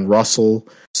 points behind Russell.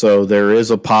 So there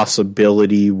is a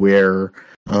possibility where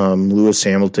Lewis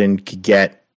Hamilton could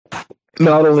get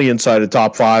not only inside the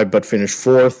top 5, but finish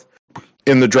 4th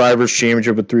in the Drivers'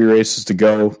 Championship with 3 races to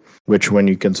go, which when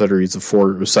you consider he's a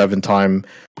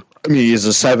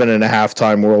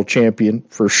 7.5-time world champion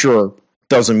for sure,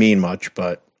 doesn't mean much,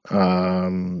 but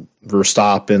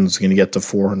Verstappen's going to get to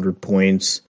 400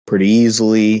 points pretty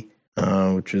easily,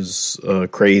 which is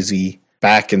crazy.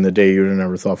 Back in the day, you would have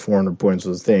never thought 400 points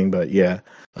was a thing, but yeah.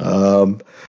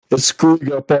 It's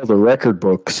screwing up all the record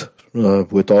books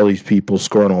with all these people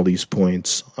scoring all these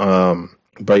points.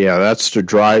 But yeah, that's the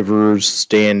drivers'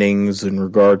 standings. In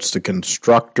regards to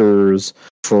constructors,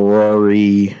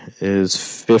 Ferrari is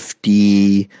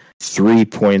 53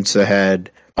 points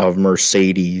ahead of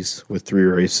Mercedes with 3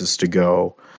 races to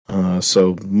go.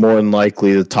 So more than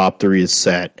likely the top 3 is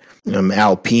set.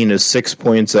 Alpine is 6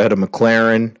 points ahead of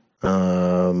McLaren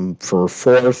for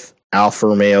 4th. Alfa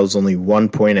Romeo is only 1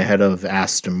 point ahead of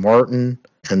Aston Martin.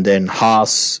 And then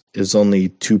Haas is only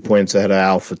 2 points ahead of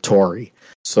AlphaTauri.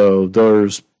 So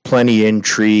there's plenty of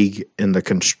intrigue in the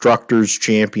Constructors'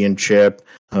 Championship,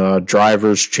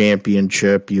 Drivers'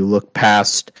 Championship. You look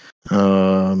past,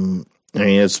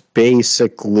 it's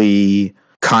basically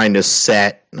kind of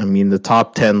set. I mean, the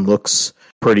top 10 looks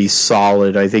pretty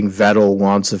solid. I think Vettel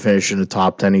wants to finish in the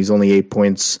top 10. He's only 8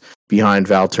 points behind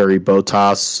Valtteri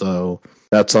Bottas, so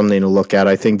that's something to look at.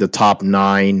 I think the top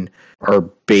 9 are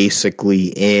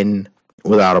basically in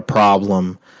without a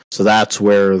problem. So that's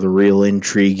where the real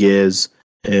intrigue is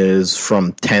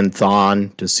from 10th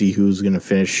on to see who's going to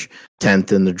finish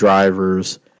 10th in the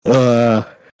drivers.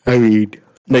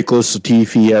 Nicholas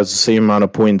Latifi has the same amount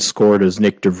of points scored as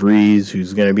Nick DeVries,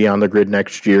 who's going to be on the grid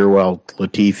next year, while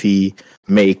Latifi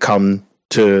may come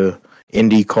to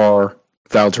IndyCar.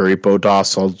 Valtteri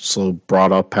Bottas also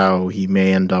brought up how he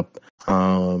may end up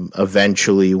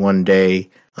eventually one day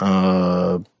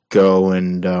go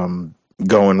and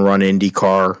run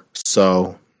IndyCar.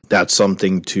 So that's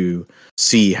something to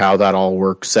see how that all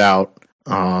works out.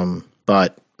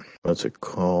 But what's it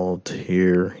called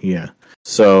here? Yeah.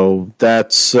 So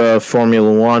that's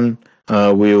Formula One.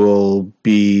 We will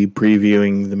be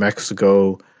previewing the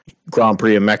Mexico Grand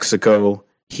Prix of Mexico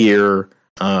here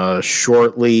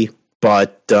shortly,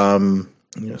 but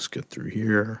let's get through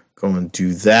here. Go and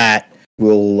do that.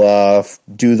 We'll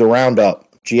do the roundup,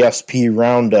 GSP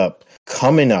roundup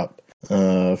coming up.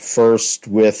 First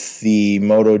with the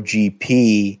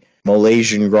MotoGP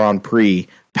Malaysian Grand Prix,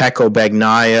 Pecco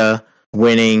Bagnaia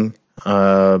winning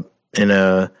in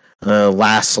a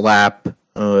last lap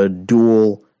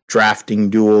drafting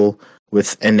duel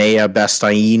with Enea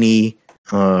Bastianini,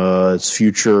 his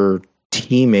future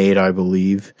teammate, I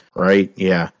believe, right?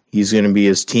 Yeah, he's going to be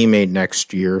his teammate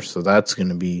next year, so that's going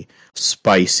to be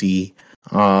spicy.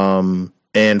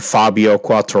 And Fabio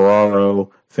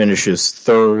Quartararo finishes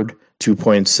third,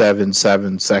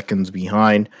 2.77 seconds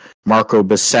behind. Marco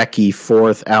Bezzecchi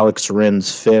fourth, Alex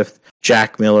Rins fifth,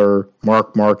 Jack Miller,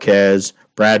 Marc Marquez,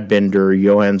 Brad Binder,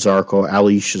 Johan Zarco,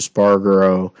 Aleix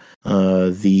Espargaro,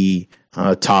 the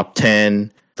top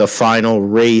 10. The final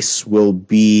race will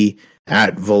be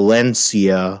at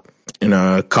Valencia in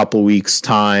a couple weeks'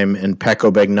 time, and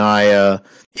Pecco Bagnaia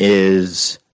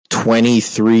is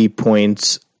 23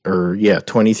 points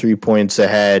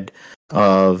ahead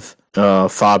of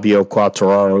Fabio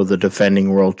Quartararo, the defending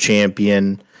world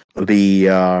champion.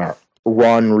 The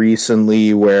run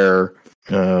recently where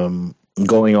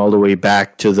going all the way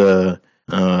back to the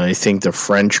I think the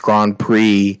French Grand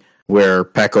Prix, where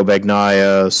Pecco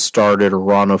Bagnaia started a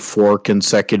run of 4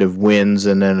 consecutive wins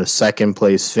and then a second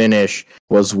place finish,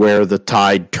 was where the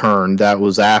tide turned. That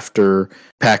was after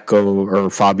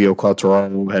Fabio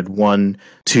Quartararo had won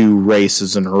 2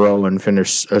 races in a row and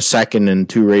finished second in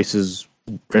 2 races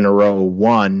in a row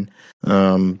won.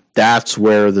 That's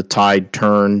where the tide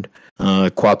turned.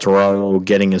 Quartararo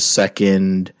getting a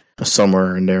second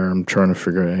somewhere in there. I'm trying to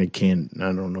figure it. I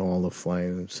don't know all the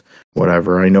flags.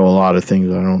 Whatever. I know a lot of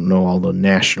things. I don't know all the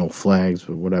national flags,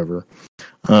 but whatever.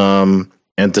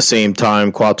 At the same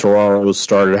time, Quartararo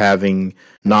started having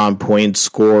non-point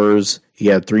scores. He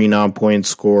had 3 non-point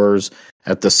scores.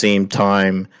 At the same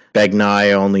time,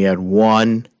 Bagnaia only had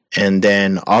 1. And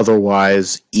then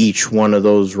otherwise, each one of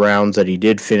those rounds that he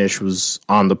did finish was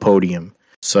on the podium.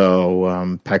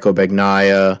 So Pecco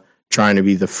Bagnaia trying to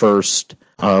be the first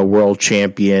world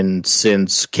champion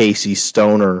since Casey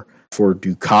Stoner for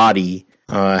Ducati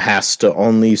has to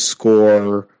only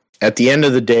score, at the end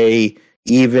of the day,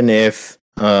 even if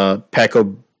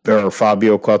Fabio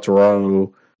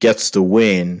Quartararo gets the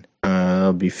win,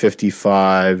 it'll be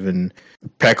 55, and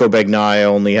Pecco Bagnaia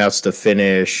only has to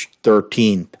finish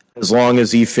 13th. As long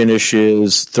as he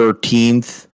finishes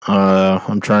 13th,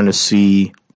 I'm trying to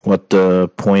see what the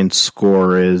point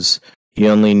score is. He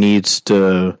only needs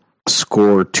to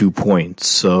score 2 points.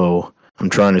 So I'm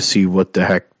trying to see what the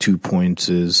heck 2 points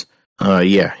is.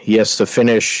 He has to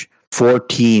finish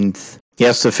 14th. He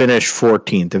has to finish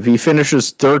 14th. If he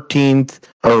finishes 13th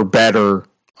or better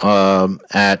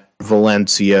at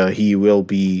Valencia, he will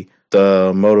be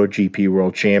the MotoGP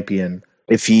world champion.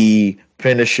 If he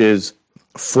finishes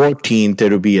 14th,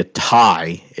 it'll be a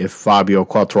tie if Fabio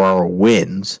Quartararo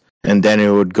wins. And then it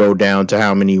would go down to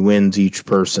how many wins each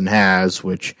person has,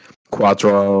 which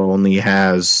Quartararo only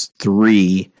has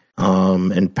 3,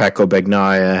 and Pecco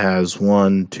Bagnaia has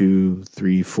 1, 2,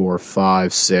 3, 4,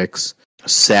 5, 6,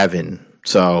 7.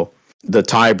 So the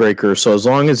tiebreaker. So as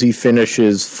long as he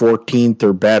finishes 14th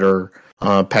or better,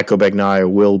 Pecco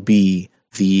Bagnaia will be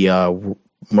the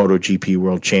MotoGP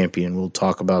world champion. We'll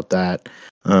talk about that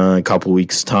a couple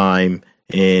weeks' time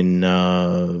on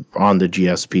the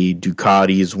GSP.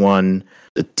 Ducati's won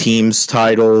the team's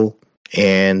title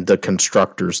and the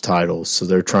constructors' titles, so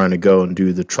they're trying to go and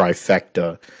do the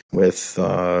trifecta with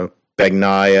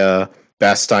Bagnaia.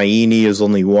 Bastianini is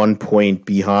only 1 point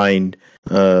behind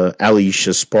Aleix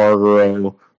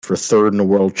Espargaro for third in the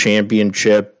world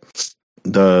championship.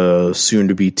 The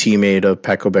soon-to-be teammate of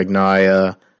Pecco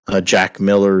Bagnaia, Jack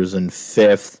Miller, is in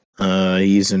 5th.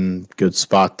 He's in good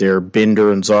spot there.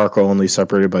 Binder and Zarco only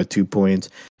separated by 2 points.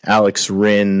 Alex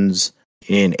Rins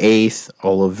in 8th.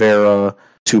 Oliveira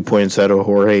 2 points out of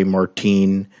Jorge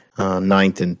Martin,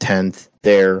 9th and 10th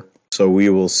there. So we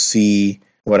will see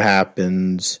what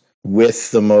happens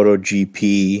with the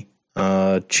MotoGP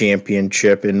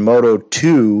championship. In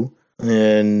Moto2,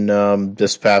 in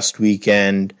this past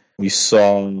weekend, we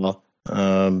saw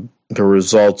the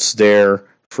results there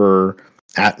for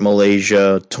at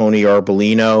Malaysia. Tony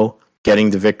Arbolino getting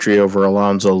the victory over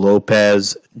Alonso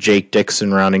Lopez. Jake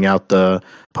Dixon rounding out the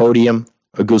podium.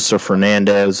 Augusto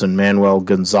Fernandez and Manuel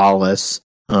Gonzalez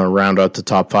round out the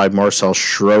top 5. Marcel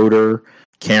Schroeder,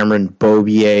 Cameron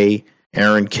Beaubier,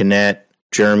 Aaron Canet,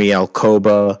 Jeremy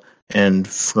Alcoba, and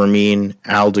Fermin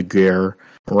Aldeguer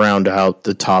round out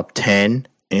the top 10.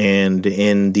 And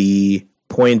in the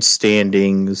point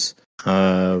standings,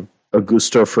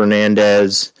 Augusto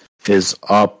Fernandez is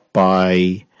up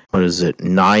by,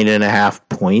 9.5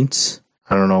 points.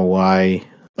 I don't know why.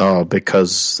 Oh,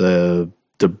 because the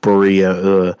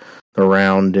Buria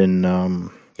around in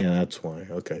that's why.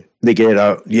 Okay, they gave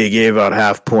out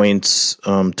half points.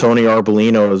 Tony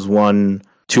Arbolino has won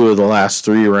 2 of the last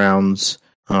 3 rounds,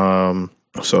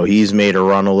 so he's made a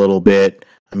run a little bit.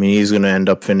 I mean, he's going to end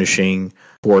up finishing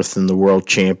 4th in the world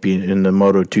champion in the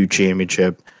Moto2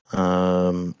 championship.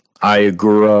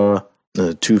 Ayagura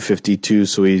 252,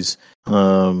 so he's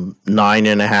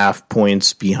 9.5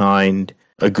 points behind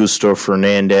Augusto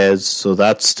Fernandez. So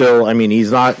that's still, I mean,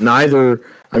 he's not neither.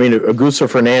 I mean, Augusto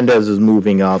Fernandez is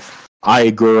moving up.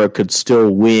 Ayagura could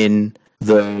still win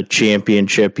the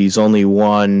championship. He's only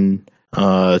won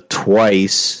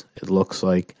twice, it looks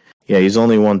like. Yeah, he's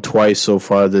only won twice so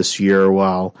far this year,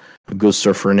 while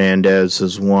Augusto Fernandez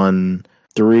has won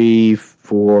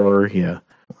 4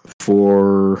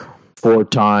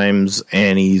 times,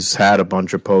 and he's had a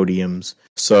bunch of podiums.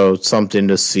 So it's something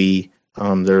to see.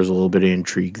 There's a little bit of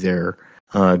intrigue there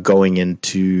going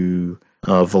into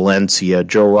Valencia.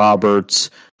 Joe Roberts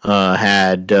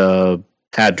had to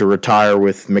retire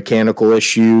with mechanical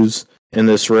issues in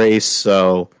this race,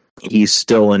 so he's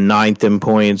still in 9th in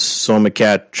points.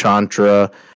 Somakat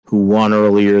Chantra, who won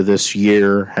earlier this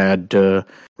year, had to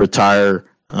retire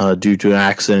due to an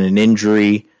accident and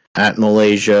injury at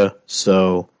Malaysia.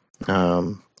 So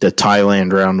the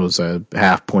Thailand round was a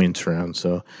half points round.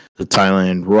 So the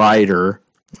Thailand rider,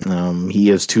 he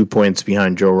has 2 points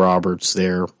behind Joe Roberts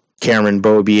there. Cameron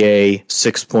Beaubier,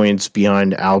 6 points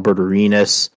behind Albert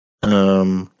Arenas,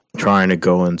 trying to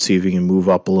go and see if he can move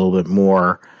up a little bit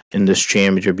more in this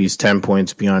championship. He's 10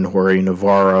 points behind Jorge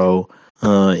Navarro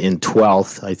in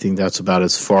 12th. I think that's about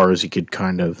as far as he could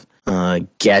kind of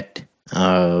get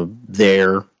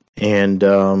there. And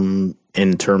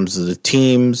in terms of the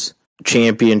teams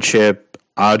championship,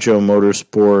 Ajo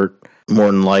Motorsport more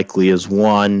than likely has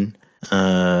won.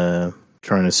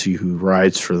 Trying to see who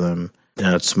rides for them.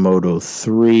 That's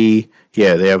Moto3.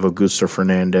 Yeah, they have Augusto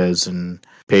Fernandez and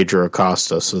Pedro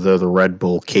Acosta, so they're the Red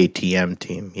Bull KTM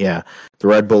team. Yeah, the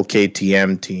Red Bull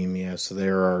KTM team. Yeah, so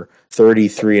there are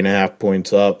 33.5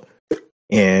 points up.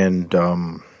 And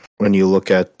when you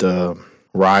look at the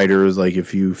riders, like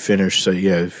if you finish,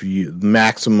 if you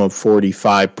maximum of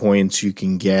 45 points you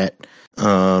can get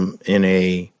in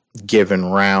a given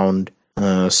round.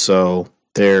 So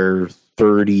they're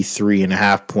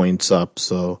 33.5 points up.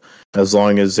 So as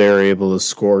long as they're able to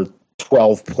score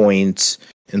 12 points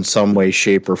in some way,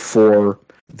 shape, or form,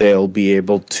 they'll be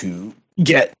able to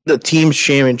get the team's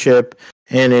championship.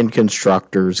 And in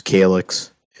constructors,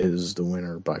 Calyx is the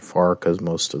winner by far because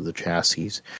most of the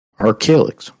chassis are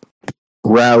Calyx.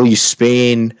 Rally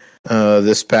Spain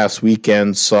this past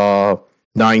weekend saw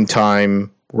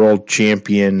 9-time world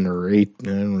champion, or 8, I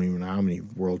don't even know how many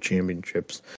world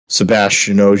championships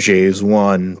Sebastian Ogier has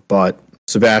won, but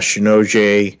Sebastian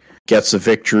Ogier gets a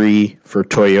victory for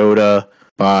Toyota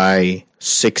by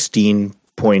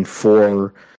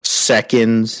 16.4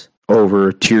 seconds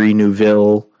over Thierry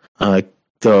Neuville.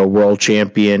 The world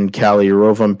champion Kalle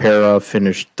Rovanperä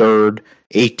finished 3rd,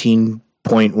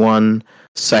 18.1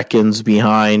 seconds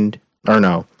behind,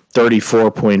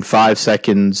 34.5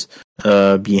 seconds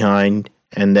behind.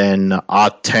 And then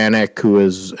Ott Tanak, who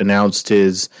has announced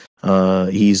he's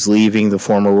leaving, the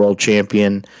former world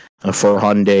champion for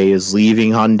Hyundai, is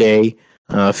leaving Hyundai,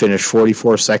 finished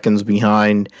 44 seconds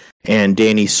behind, and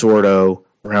Danny Sordo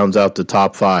rounds out the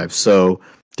top 5. So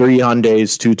 3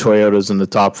 Hyundais, 2 Toyotas in the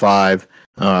top 5.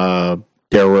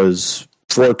 There was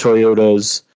 4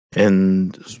 Toyotas,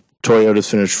 and Toyotas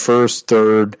finished 1st,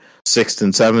 3rd, 6th,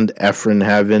 and 7th. Efren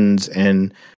Havens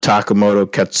and Takamoto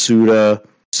Katsuda,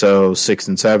 so 6th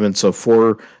and 7th. So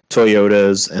 4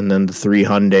 Toyotas, and then the 3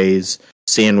 Hyundais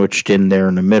sandwiched in there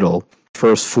in the middle.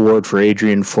 First Ford for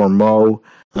Adrian Fourmeau,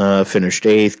 finished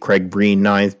 8th. Craig Breen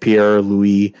 9th.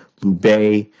 Pierre-Louis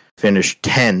Loubet finished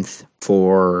 10th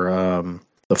for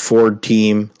the Ford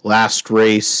team. Last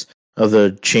race of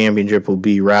the championship will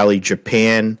be Rally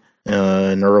Japan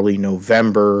in early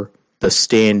November. The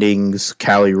standings,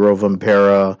 Kalle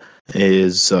Rovanperä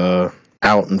is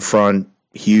out in front,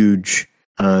 huge.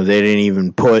 They didn't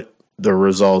even put the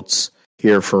results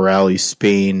here for Rally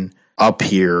Spain up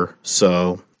here,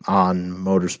 so on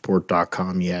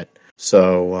motorsport.com yet.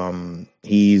 So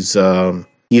he's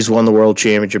won the world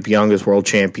championship, youngest world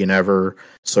champion ever.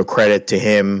 So credit to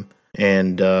him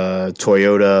and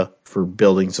Toyota for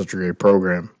building such a great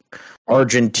program.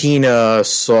 Argentina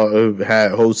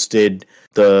had hosted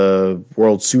the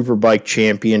World Superbike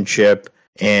Championship,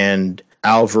 and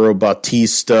Alvaro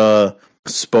Bautista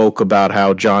spoke about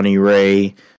how Johnny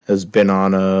Ray has been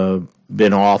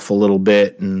off a little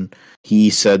bit, and he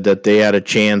said that they had a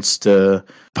chance to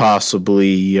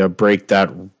possibly break that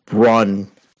run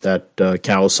that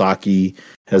Kawasaki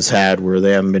has had where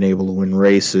they haven't been able to win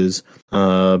races.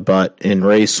 But in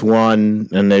race one,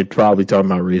 and they're probably talking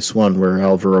about race one, where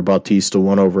Alvaro Bautista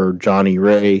won over Johnny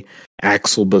Ray,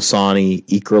 Axel Bassani,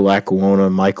 Iker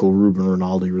Lecuona, Michael Ruben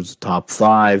Rinaldi was the top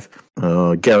five.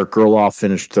 Garrett Gerloff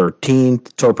finished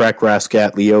 13th. Toprak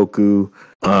Raskat-Lioku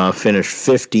finished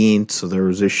 15th, so there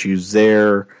was issues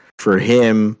there for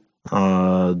him.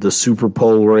 The Super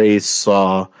Pole race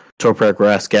saw Toprak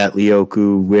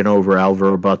Raskat-Lioku win over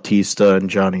Alvaro Bautista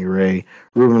and Johnny Ray.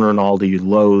 Ruben Rinaldi,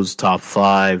 Lowe's top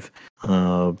five.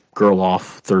 Gerloff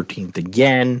 13th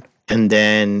again. And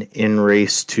then in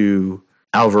race two,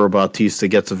 Alvaro Bautista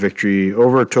gets a victory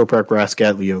over Toprak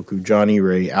Raskat-Lioku, Johnny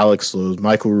Ray, Alex Lowe's,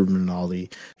 Michael Ruben Rinaldi,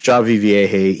 Javi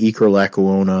Vieje, Iker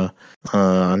Lecuona,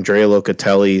 Andrea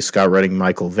Locatelli, Scott Redding,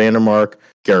 Michael Vandermark.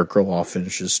 Garrett Gerloff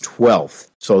finishes 12th.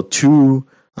 So 2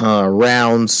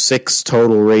 rounds, 6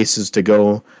 total races to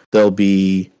go. They'll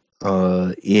be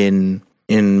in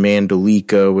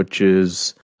Mandalika, which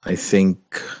is, I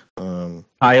think,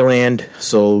 Thailand.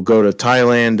 So it'll go to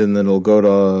Thailand, and then it'll go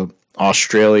to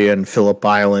Australia and Phillip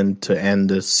Island to end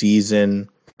the season.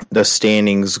 The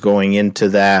standings going into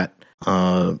that,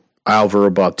 Alvaro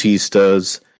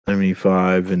Bautista's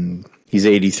 75, and he's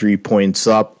 83 points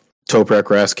up. Toprak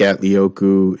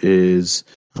Raskat-Lioku is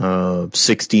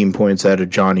 16 points out of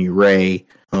Johnny Ray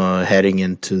heading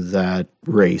into that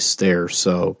race there.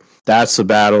 So that's the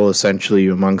battle essentially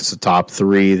amongst the top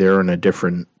 3. They're in a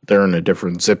different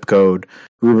zip code.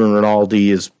 Ruben Rinaldi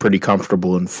is pretty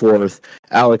comfortable in 4th.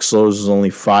 Alex Lowe's is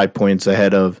only 5 points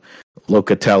ahead of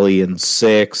Locatelli in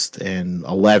 6th, and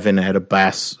 11 ahead of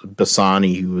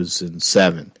Bassani, who was in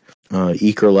 7th.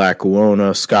 Iker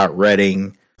Lecuona, Scott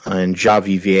Redding, and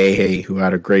Javi Vieje, who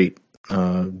had a great,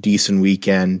 decent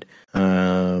weekend,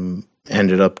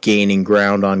 ended up gaining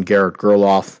ground on Garrett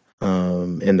Gerloff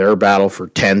in their battle for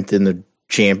 10th in the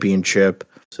championship.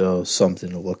 So something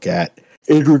to look at.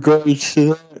 In regards to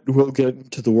that, we'll get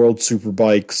into the World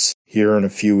Superbikes here in a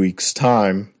few weeks'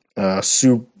 time.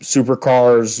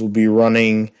 Supercars will be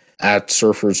running at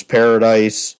Surfers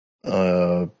Paradise.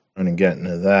 I'm going to get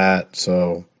into that.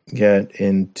 So get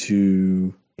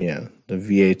into the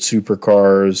V8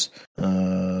 Supercars,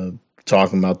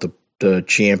 talking about the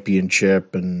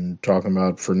championship and talking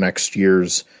about for next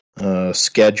year's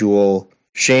schedule.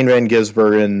 Shane Van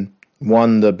Gisbergen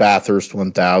won the Bathurst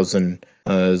 1000,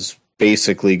 is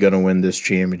basically going to win this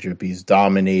championship. He's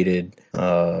dominated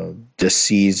this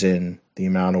season, the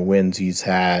amount of wins he's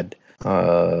had.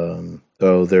 So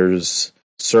there's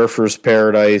Surfers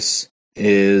Paradise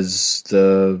is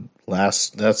the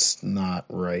last. That's not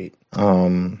right.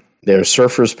 There's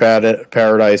Surfers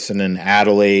Paradise and in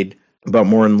Adelaide, but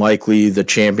more than likely the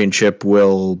championship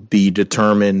will be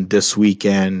determined this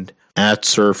weekend at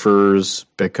Surfers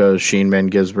because Shane Van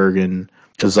Gisbergen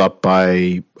is up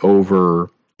by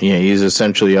he's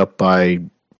essentially up by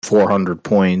 400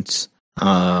 points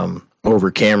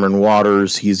over Cameron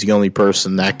Waters. He's the only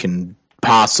person that can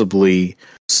possibly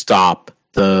stop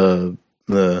the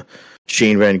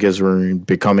Shane Van Gisbergen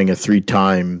becoming a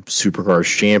 3-time Supercars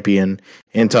champion.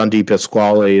 Anton De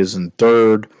Pasquale is in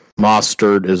 3rd.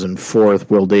 Mostert is in 4th.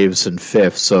 Will Davis in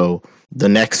 5th. So the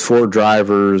next 4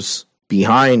 drivers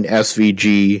behind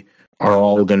SVG are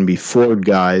all going to be Ford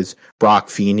guys. Brock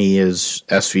Feeney is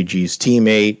SVG's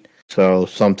teammate. So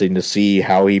something to see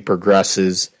how he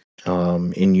progresses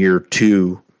in year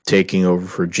 2, taking over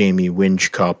for Jamie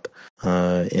Winchcup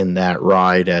in that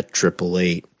ride at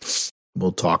 888.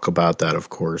 We'll talk about that, of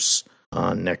course,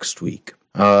 next week.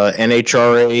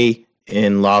 NHRA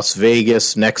in Las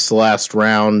Vegas, next to last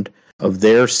round of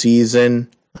their season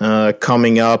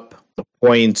coming up. The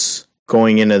points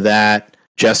going into that,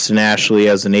 Justin Ashley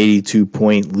has an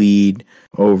 82-point lead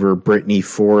over Brittany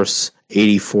Force,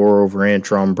 84 over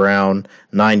Antron Brown,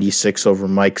 96 over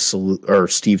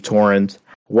Steve Torrens,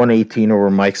 118 over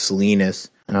Mike Salinas,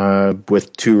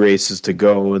 with 2 races to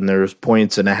go, and there's 1.5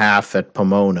 points at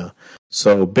Pomona.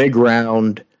 So big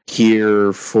round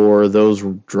here for those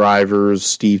drivers.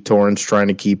 Steve Torrens trying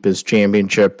to keep his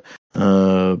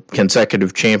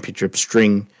consecutive championship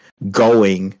string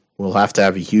going. We'll have to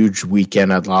have a huge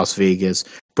weekend at Las Vegas.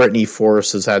 Brittany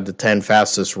Force has had the 10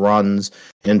 fastest runs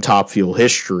in Top Fuel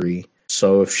history.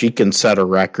 So if she can set a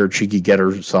record, she could get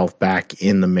herself back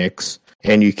in the mix.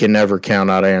 And you can never count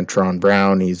out Antron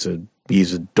Brown. He's a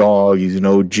He's a dog. He's an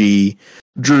OG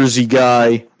Jersey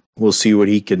guy. We'll see what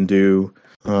he can do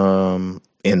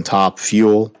in Top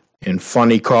Fuel. In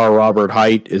Funny Car, Robert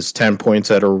Hight is 10 points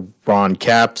ahead of Ron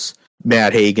Capps.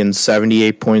 Matt Hagan,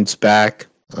 78 points back.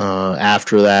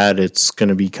 After that, it's going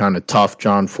to be kind of tough.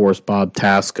 John Force, Bob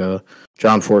Tasca.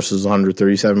 John Force is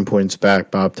 137 points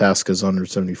back. Bob Tasca is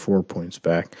 174 points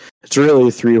back. It's really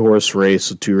a 3-horse race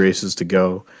with 2 races to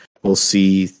go. We'll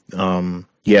see.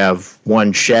 You have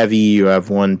one Chevy, you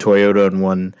have one Toyota, and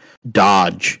one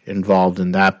Dodge involved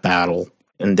in that battle.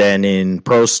 And then in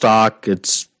Pro Stock,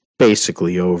 it's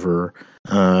basically over.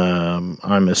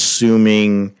 I'm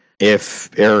assuming if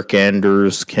Eric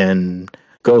Enders can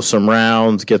go some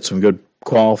rounds, get some good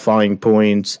qualifying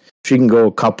points, if she can go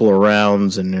a couple of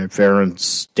rounds, and if Aaron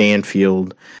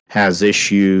Stanfield has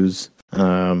issues,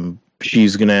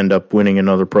 she's going to end up winning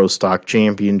another Pro Stock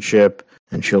championship,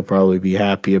 and she'll probably be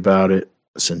happy about it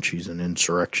since she's an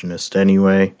insurrectionist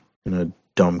anyway and a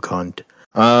dumb cunt.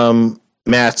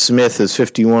 Matt Smith is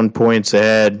 51 points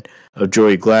ahead of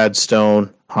Joey Gladstone,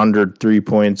 103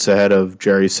 points ahead of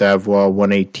Jerry Savoy,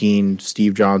 118.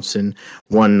 Steve Johnson,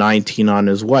 119 on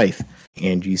his wife.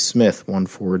 Angie Smith,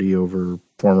 140 over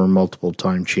former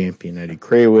multiple-time champion Eddie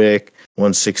Krawick,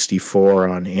 164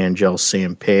 on Angel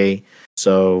Sampay.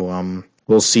 So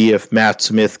we'll see if Matt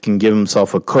Smith can give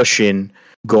himself a cushion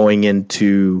going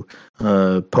into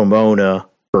Pomona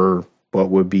for what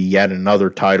would be yet another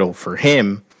title for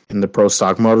him in the Pro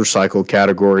Stock motorcycle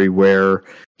category, where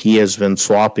he has been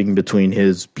swapping between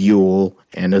his Buell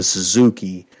and his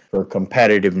Suzuki for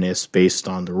competitiveness based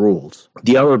on the rules.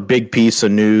 The other big piece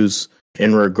of news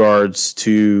in regards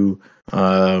to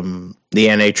the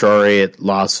NHRA at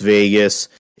Las Vegas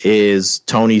is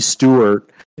Tony Stewart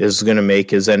is going to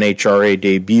make his NHRA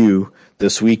debut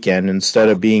this weekend. Instead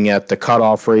of being at the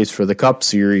cutoff race for the Cup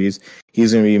Series,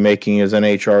 he's going to be making his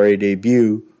NHRA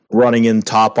debut running in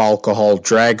Top Alcohol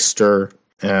Dragster,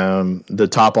 the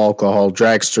Top Alcohol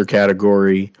Dragster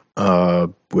category,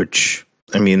 which,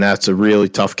 I mean, that's a really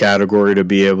tough category to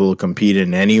be able to compete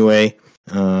in anyway.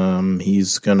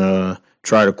 He's going to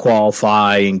try to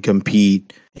qualify and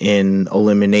compete in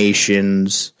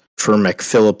eliminations for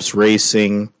McPhillips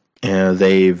Racing.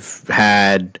 They've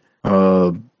had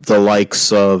the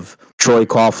likes of Troy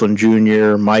Coughlin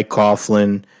Jr., Mike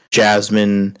Coughlin,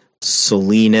 Jasmine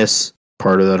Salinas,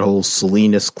 part of that whole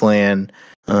Salinas clan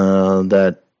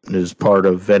that is part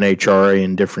of NHRA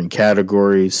in different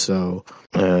categories. So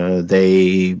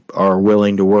they are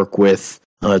willing to work with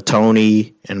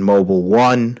Tony, and Mobil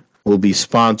One will be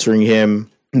sponsoring him.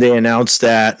 They announced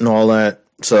that and all that.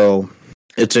 So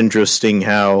it's interesting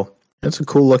how it's a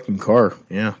cool looking car.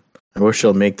 Yeah. I wish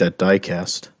they'll make that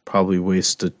diecast. Probably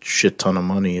waste a shit ton of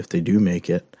money if they do make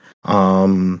it.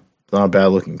 Not a bad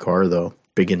looking car though.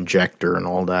 Big injector and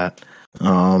all that.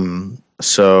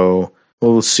 So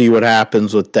we'll see what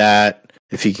happens with that.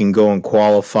 If he can go and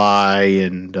qualify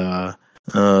and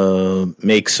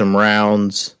make some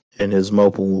rounds in his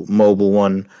Mobil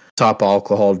One Top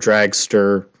Alcohol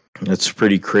Dragster. That's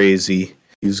pretty crazy.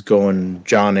 He's going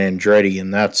John Andretti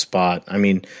in that spot. I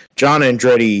mean, John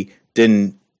Andretti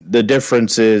didn't. The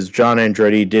difference is John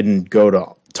Andretti didn't go to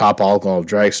Top Alcohol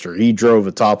Dragster. He drove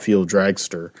a Top Fuel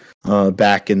Dragster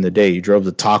back in the day. He drove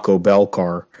the Taco Bell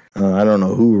car. I don't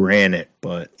know who ran it,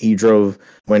 but he drove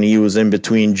when he was in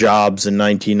between jobs in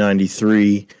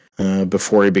 1993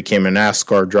 before he became a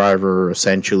NASCAR driver,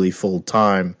 essentially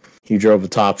full-time. He drove a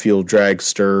Top Fuel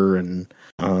Dragster and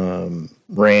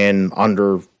ran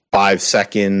under 5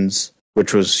 seconds,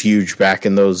 which was huge back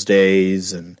in those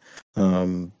days. And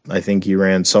I think he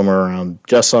ran somewhere around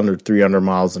just under 300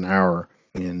 miles an hour.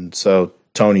 And so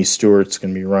Tony Stewart's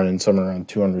going to be running somewhere around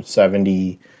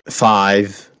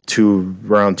 275 to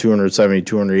around 270,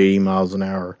 280 miles an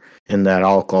hour in that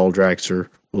alcohol dragster.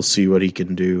 We'll see what he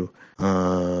can do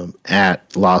at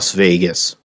Las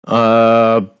Vegas.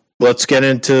 Let's get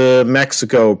into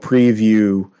Mexico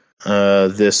preview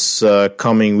this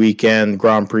coming weekend.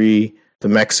 Grand Prix, the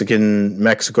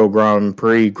Mexico Grand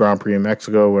Prix in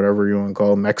Mexico, whatever you want to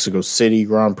call it, Mexico City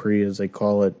Grand Prix as they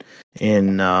call it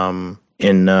in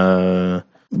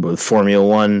Formula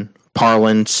One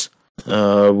parlance.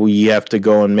 We have to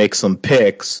go and make some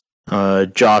picks.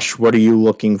 Josh, what are you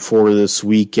looking for this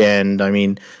weekend? I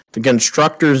mean, the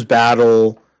constructors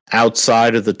battle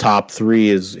outside of the top 3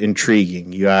 is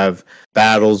intriguing. You have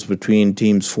battles between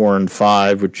teams 4 and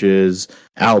 5, which is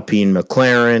Alpine,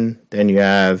 McLaren. Then you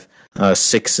have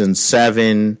 6 and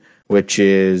 7, which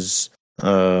is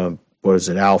Alfa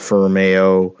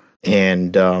Romeo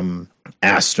and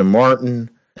Aston Martin.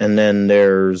 And then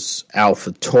there's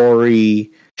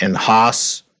AlphaTauri and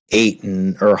Haas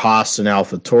Haas and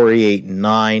AlphaTauri 8 and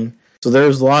 9. So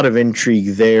there's a lot of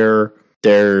intrigue there.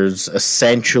 There's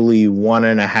essentially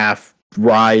 1.5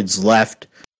 rides left.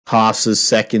 Haas's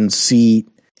second seat,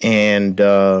 and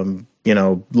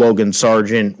Logan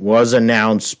Sargent was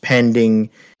announced pending.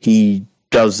 He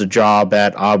does the job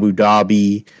at Abu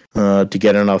Dhabi to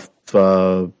get enough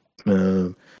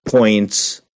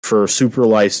points for super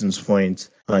license points.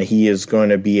 He is going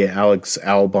to be Alex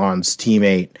Albon's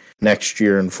teammate next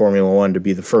year in Formula One to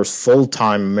be the first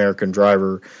full-time American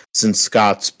driver since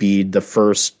Scott Speed, the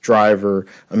first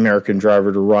American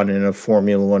driver to run in a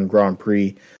Formula One Grand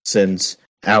Prix since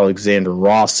Alexander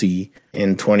Rossi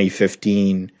in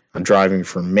 2015, driving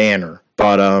for Manor.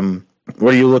 But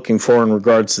what are you looking for in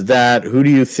regards to that? Who do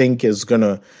you think is going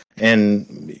to,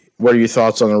 and what are your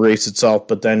thoughts on the race itself?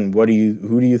 But then who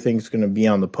do you think is going to be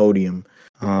on the podium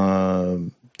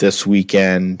this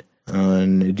weekend?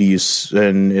 And is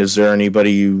there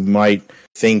anybody you might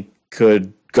think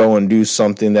could go and do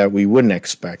something that we wouldn't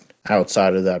expect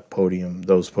outside of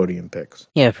those podium picks?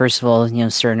 Yeah, first of all,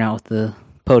 starting out with the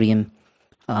podium,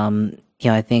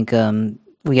 I think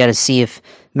we got to see if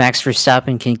Max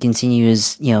Verstappen can continue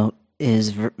his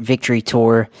victory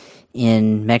tour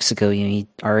in Mexico. He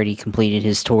already completed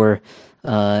his tour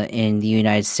in the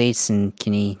United States, and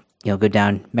can he go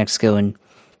down Mexico and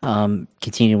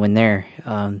continue to win there?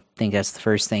 I think that's the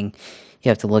first thing you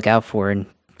have to look out for, and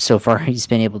so far he's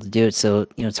been able to do it. So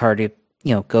it's hard to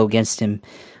go against him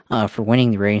for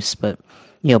winning the race, but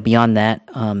beyond that,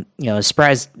 I was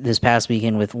surprised this past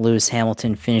weekend with Lewis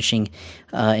Hamilton finishing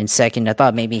in second. I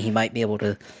thought maybe he might be able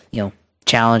to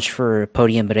challenge for a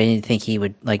podium, but I didn't think he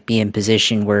would be in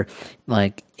position where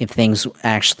if things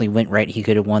actually went right, he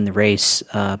could have won the race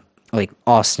like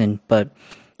Austin. But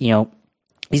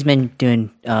he's been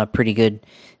doing pretty good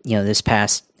this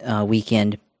past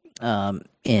weekend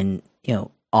in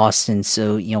Austin.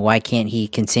 So why can't he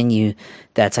continue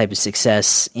that type of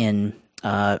success in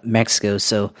Mexico?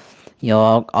 So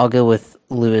I'll go with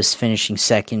Lewis finishing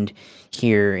second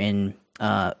here in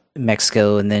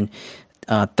Mexico, and then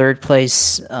third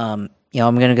place, I'm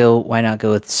gonna go. Why not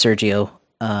go with Sergio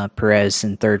Perez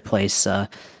in third place? Come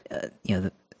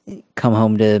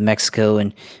home to Mexico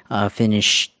and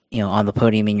finish on the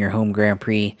podium in your home Grand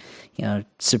Prix.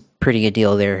 It's a pretty good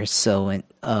deal there. So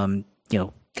can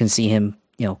see him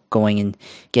going and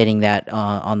getting that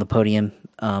on the podium.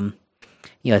 I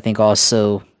think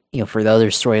also for the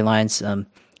other storylines,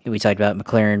 we talked about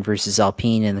McLaren versus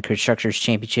Alpine in the Constructors'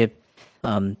 Championship.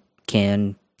 Can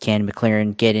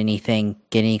McLaren get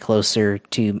any closer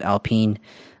to Alpine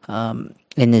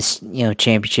in this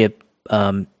championship?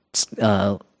 It's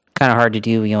kind of hard to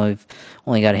do. We've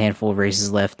only got a handful of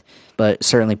races left, but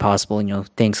certainly possible.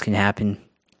 Things can happen.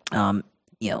 I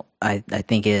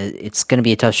think it's going to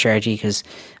be a tough strategy because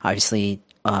obviously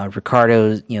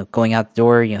Ricciardo, going out the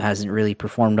door, hasn't really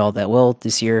performed all that well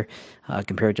this year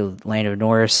compared to Lando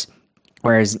Norris.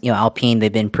 Whereas Alpine,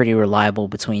 they've been pretty reliable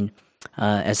between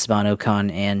Esteban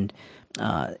Ocon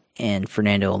and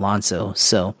Fernando Alonso.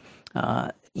 So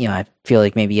I feel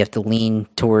like maybe you have to lean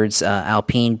towards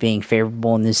Alpine being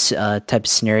favorable in this type of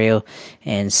scenario.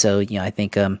 And so I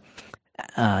think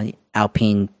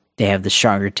Alpine, they have the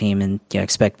stronger team, and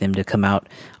expect them to come out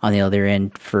on the other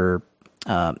end for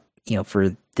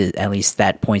for at least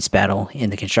that points battle in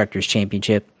the Constructors'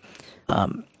 Championship.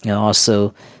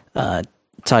 Also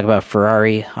talk about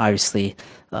Ferrari. Obviously,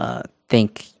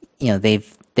 think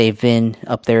they've been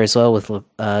up there as well with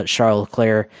Charles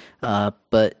Leclerc,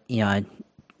 but I'm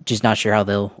just not sure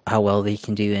how well they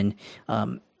can do in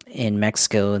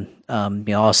Mexico.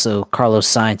 Also Carlos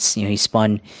Sainz, he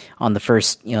spun on the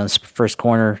first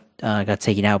corner, got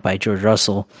taken out by George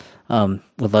Russell.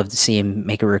 Would love to see him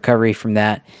make a recovery from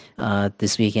that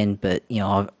this weekend, but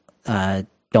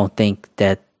don't think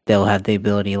that they'll have the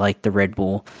ability like the Red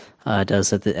Bull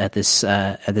does at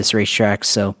this racetrack.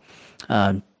 So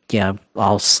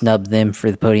I'll snub them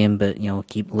for the podium, but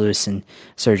keep Lewis and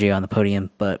Sergio on the podium.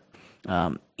 But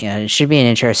it should be an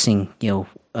interesting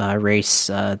race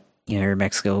here in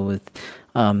Mexico with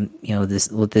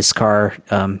this car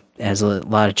has a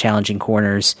lot of challenging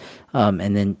corners,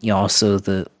 and then also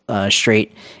the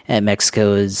straight at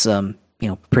Mexico is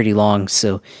pretty long,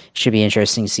 so it should be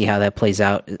interesting to see how that plays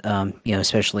out.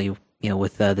 Especially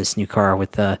with this new car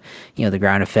with the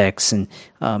ground effects and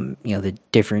the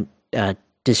different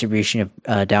distribution of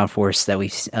downforce that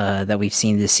we've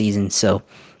seen this season. So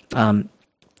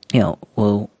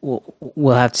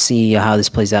we'll have to see how this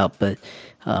plays out. But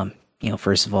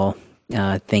first of all,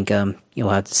 I think you'll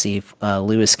have to see if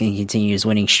Lewis can continue his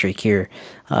winning streak here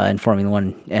in Formula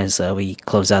One as we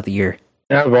close out the year.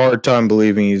 I have a hard time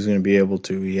believing he's going to be able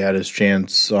to. He had his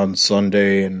chance on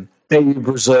Sunday, and maybe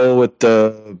Brazil with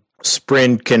the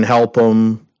sprint can help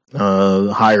him.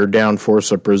 Higher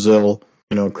downforce of Brazil,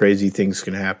 crazy things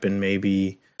can happen.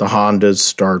 Maybe the Hondas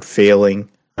start failing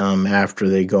after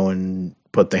they go and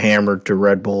put the hammer to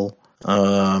Red Bull.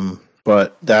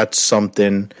 But that's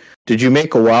something. Did you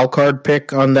make a wild card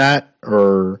pick on that,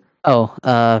 or?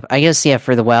 I guess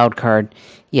for the wild card,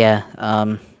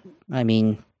 I'll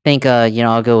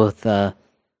go with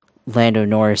Lando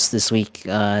Norris this week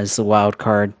as the wild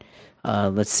card.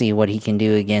 Let's see what he can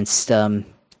do against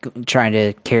trying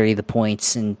to carry the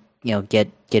points and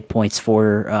get points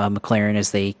for McLaren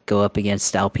as they go up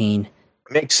against Alpine.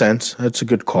 Makes sense. That's a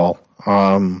good call.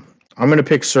 I'm going to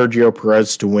pick Sergio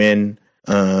Perez to win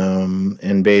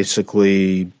and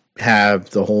basically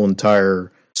have the whole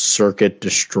entire circuit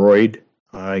destroyed.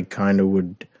 I kind of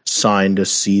would sign to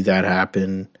see that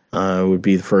happen. It would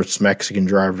be the first Mexican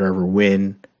driver to ever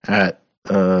win at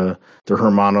the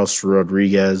Hermanos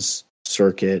Rodriguez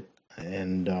circuit.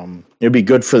 And it'd be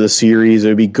good for the series.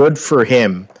 It'd be good for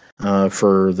him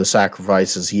for the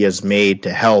sacrifices he has made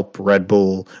to help Red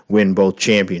Bull win both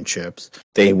championships.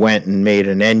 They went and made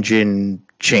an engine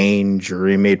change, or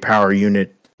they made power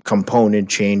unit component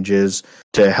changes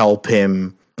to help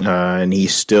him, and he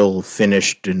still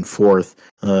finished in fourth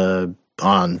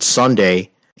on Sunday,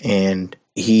 and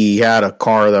he had a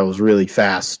car that was really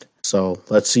fast. So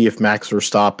let's see if Max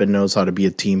Verstappen knows how to be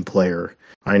a team player.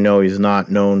 I know he's not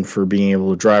known for being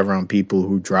able to drive around people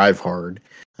who drive hard.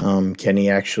 Can he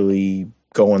actually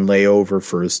go and lay over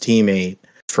for his teammate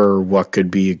for what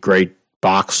could be a great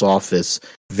box office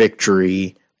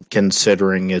victory,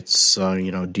 considering it's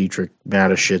Dietrich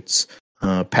Mateschitz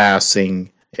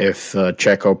passing? If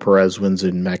Checo Perez wins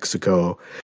in Mexico,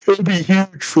 it'll be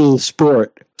huge for the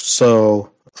sport.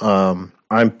 So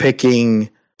I'm picking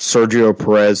Sergio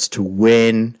Perez to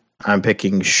win. I'm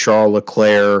picking Charles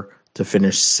Leclerc to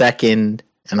finish second,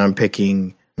 and I'm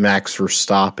picking Max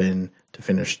Verstappen to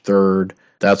finish third.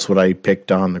 That's what I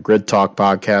picked on the Grid Talk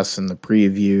podcast in the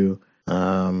preview.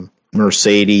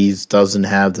 Mercedes doesn't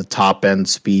have the top end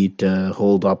speed to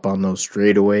hold up on those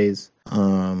straightaways.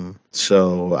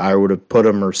 So I would have put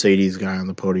a Mercedes guy on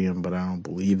the podium, but I don't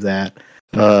believe that.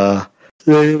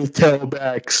 They tell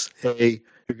Max, hey,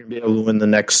 you're going to be able to win the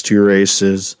next two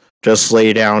races. Just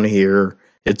lay down here.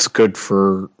 It's good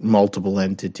for multiple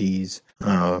entities.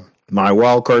 My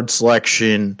wildcard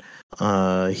selection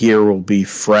here will be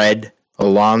Fred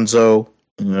Alonso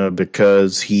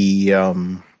because he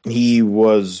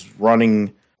was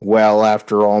running well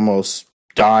after almost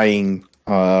dying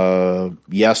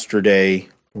yesterday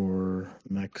for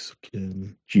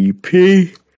Mexican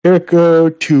GP.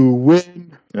 Checo to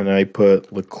win. And I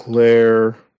put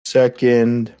Leclerc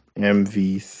second,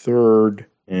 MV third,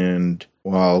 and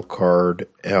wildcard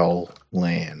L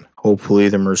Lan. Hopefully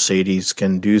the Mercedes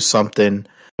can do something,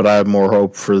 but I have more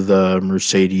hope for the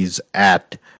Mercedes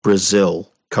at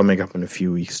Brazil coming up in a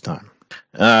few weeks' time.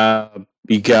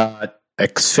 We got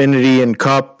Xfinity and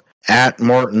Cup at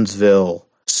Martinsville.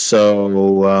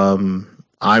 So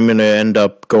I'm going to end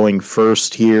up going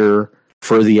first here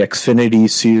for the Xfinity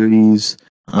series.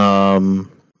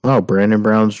 Brandon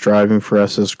Brown's driving for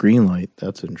SS Greenlight.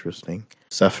 That's interesting.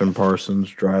 Stephen Parsons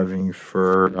driving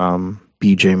for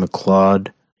BJ McLeod.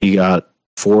 He got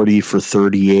 40 for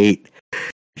 38.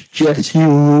 Jesse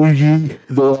Luigi,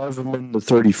 they'll have him in the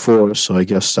 34, so I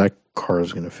guess that car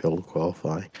is going to fail to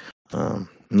qualify.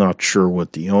 Not sure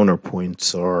what the owner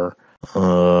points are.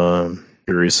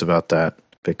 Curious about that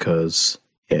because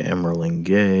Emerling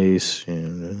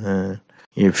Gase.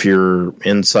 If you're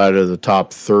inside of the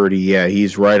top 30,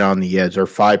 he's right on the edge. They're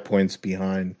 5 points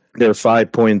behind. They're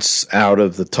 5 points out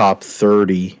of the top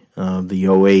 30.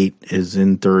 The 08 is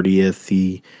in 30th.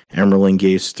 The Emerling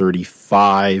Gase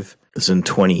 35 is in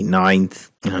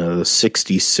 29th. The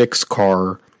 66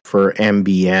 car for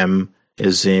MBM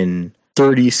is in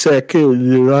 32nd.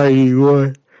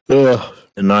 91. The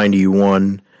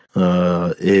 91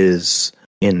 is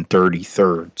in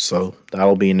 33rd. So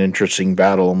that'll be an interesting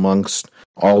battle amongst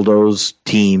all those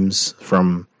teams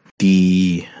from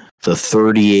the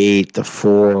 38, the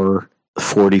 4,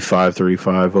 45,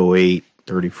 35, 08,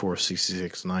 34,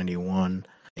 66, 91,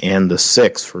 and the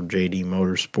 6 for JD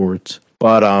Motorsports.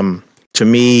 But to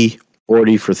me,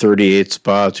 40 for 38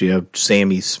 spots, you have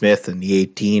Sammy Smith in the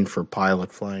 18 for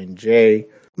Pilot Flying J.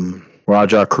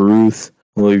 Raja Caruth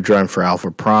will be driving for Alpha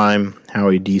Prime.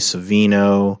 Howie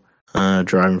DiSavino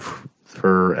driving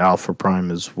for Alpha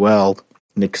Prime as well.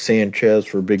 Nick Sanchez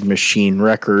for Big Machine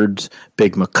Records.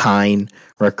 Big McKine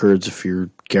Records if you're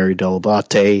Gary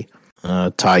Delabate.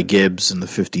 Ty Gibbs in the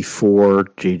 54,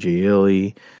 J.J.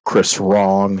 Illey, Chris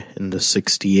Wrong in the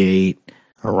 68,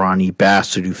 Ronnie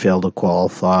Bassett, who failed to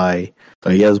qualify.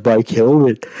 He has Mike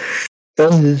Hillman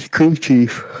as his crew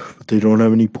chief, but they don't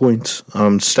have any points.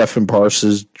 Stefan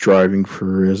Parsons driving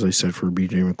for, as I said, for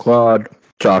BJ McLeod,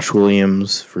 Josh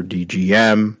Williams for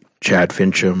DGM, Chad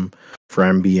Fincham for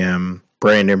MBM,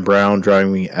 Brandon Brown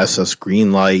driving SS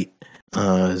Greenlight,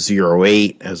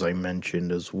 08, as I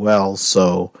mentioned as well.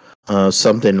 So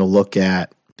something to look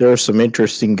at. There are some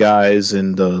interesting guys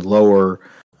in the lower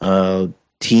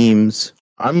teams.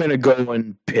 I'm going to go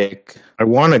and pick. I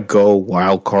want to go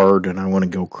wild card and I want to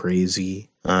go crazy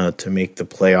to make the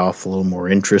playoff a little more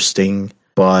interesting.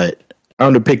 But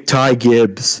I'm going to pick Ty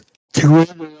Gibbs to win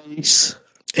the race.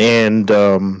 And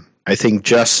I think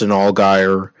Justin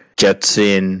Allgaier gets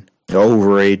in over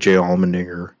AJ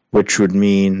Allmendinger, which would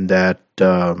mean that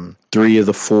 3 of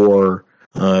the 4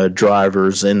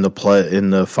 drivers in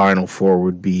the final 4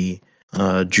 would be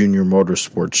junior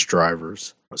motorsports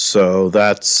drivers. So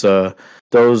that's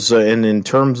those. And in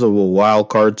terms of a wild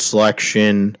card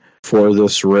selection for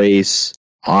this race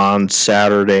on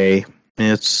Saturday,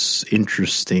 it's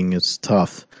interesting. It's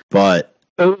tough, but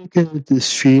I look at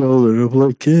this field and I'm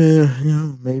like,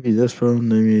 maybe this one,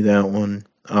 maybe that one.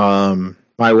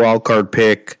 My wild card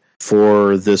pick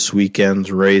for this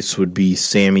weekend's race would be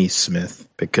Sammy Smith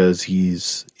because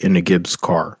he's in a Gibbs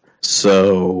car.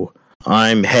 So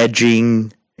I'm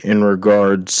hedging in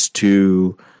regards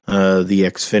to the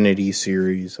Xfinity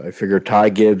series. I figure Ty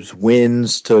Gibbs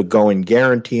wins to go and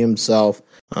guarantee himself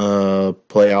a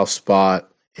playoff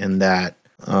spot, and that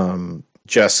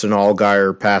Justin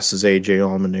Allgaier passes AJ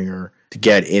Allmendinger to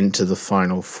get into the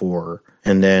final 4.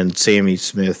 And then Sammy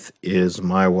Smith is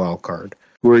my wild card.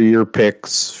 Who are your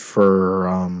picks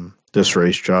for this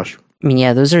race, Josh? I mean,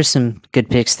 yeah, those are some good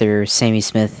picks there. Sammy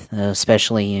Smith,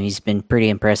 especially, he's been pretty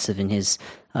impressive in his,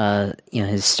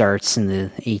 his starts in the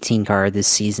 18 car this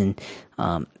season.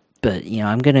 But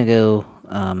I'm gonna go.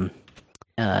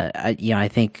 I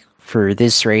think for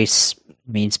this race,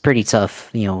 I mean, it's pretty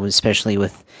tough. Especially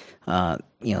with, I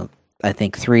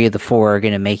think 3 of the 4 are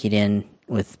gonna make it in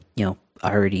with,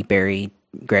 already Barry,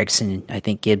 Gregson. I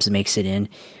think Gibbs makes it in.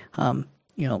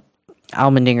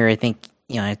 Allmendinger, I think,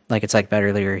 like I talked about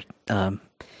earlier,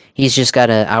 he's just got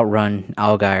to outrun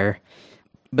Allgaier,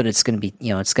 but it's going to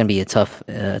be a tough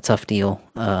deal.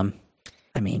 I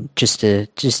mean, just to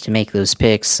make those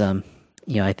picks,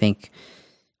 I think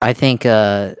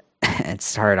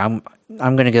it's hard. I'm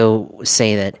going to go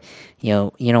say that,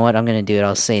 you know what I'm going to do it.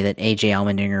 I'll say that AJ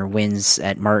Allmendinger wins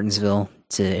at Martinsville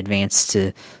to advance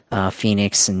to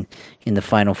Phoenix and in the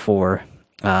final 4.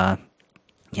 I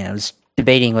was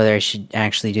debating whether I should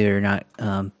actually do it or not,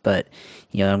 but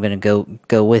I'm going to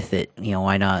go with it.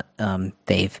 Why not?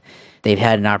 They've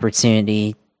had an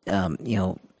opportunity,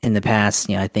 in the past.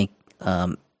 I think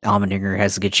Allmendinger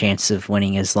has a good chance of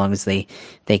winning as long as they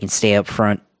can stay up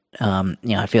front.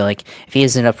 I feel like if he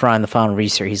isn't up front in the final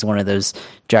restart, he's one of those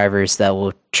drivers that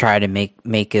will try to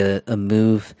make a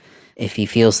move if he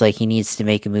feels like he needs to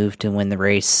make a move to win the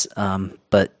race.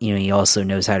 But he also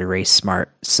knows how to race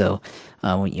smart. So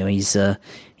he's a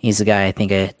guy I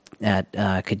think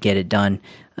that could get it done.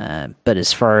 But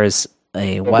as far as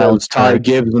a wild Ty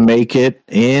Gibbs make it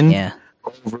in,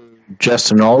 over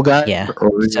Justin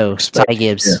Allgaier, so Ty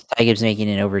Gibbs making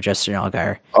it over Justin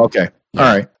Allgaier. Okay, all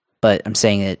right. But I'm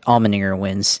saying that Allmendinger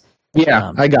wins.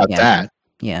 Yeah, I got that.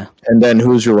 Yeah. And then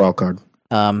who's your wild card?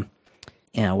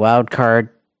 Wild card.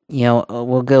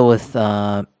 We'll go with.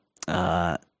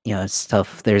 It's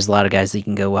tough. There's a lot of guys that you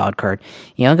can go wild card.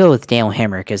 I'll go with Daniel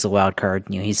Hemrick as a wild card.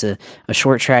 He's a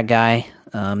short track guy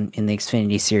in the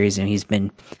Xfinity series, and he's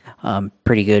been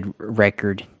pretty good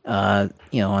record. On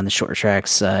the short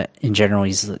tracks in general.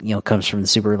 He's comes from the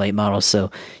super late model, so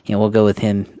we'll go with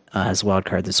him as a wild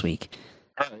card this week.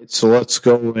 All right, so let's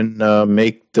go and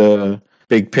make the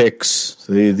big picks.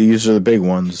 These are the big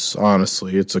ones,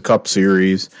 honestly. It's a Cup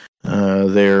Series.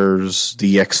 There's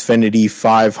the Xfinity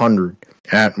 500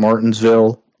 at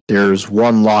Martinsville. There's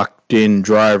one locked-in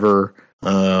driver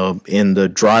in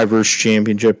the Drivers'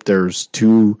 Championship. There's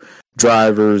 2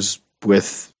 drivers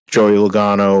with Joey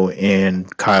Logano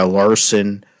and Kyle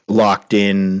Larson locked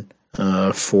in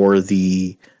for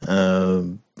the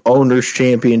Owners'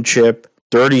 Championship.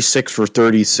 36 for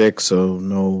 36, so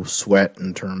no sweat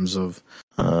in terms of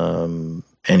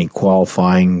any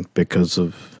qualifying because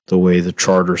of the way the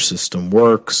charter system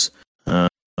works.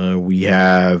 We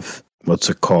have, what's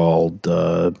it called?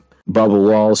 Bubba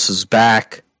Wallace is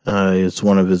back. It's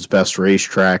one of his best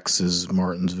racetracks is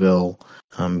Martinsville.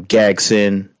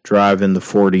 Gagson driving the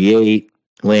 48.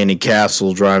 Lanny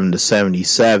Castle driving to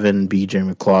 77.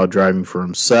 BJ McLeod driving for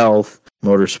himself.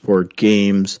 Motorsport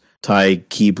Games, Ty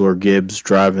Keebler Gibbs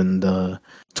driving the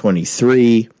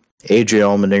 23. AJ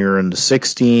Allmendinger in the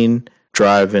 16,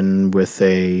 driving with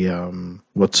a,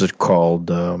 what's it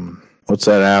called? What's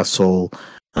that asshole?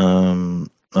 A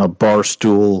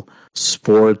Barstool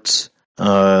Sports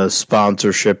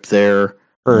sponsorship there.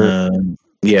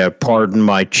 Yeah, Pardon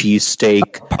My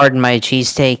Cheesesteak. Pardon My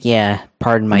Cheesesteak, yeah.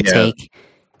 Pardon My Take.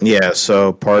 Yeah,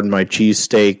 so Pardon My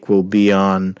Cheesesteak will be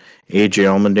on AJ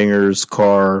Allmendinger's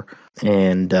car,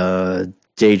 and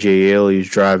DJ Ailey's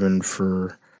driving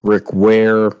for Rick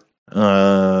Ware.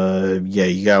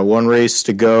 You got one race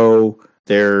to go.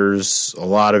 There's a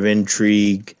lot of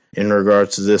intrigue in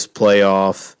regards to this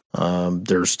playoff.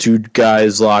 There's two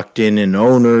guys locked in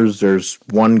owners. There's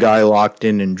one guy locked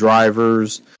in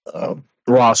drivers.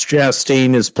 Ross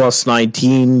Chastain is plus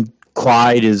 19.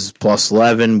 Clyde is plus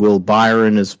 11. Will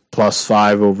Byron is plus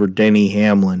 5 over Denny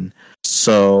Hamlin.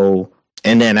 So,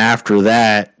 and then after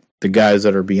that, the guys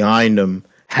that are behind him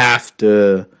have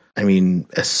to,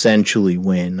 essentially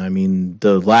win.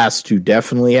 The last two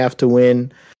definitely have to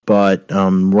win, but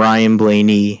Ryan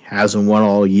Blaney hasn't won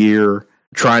all year.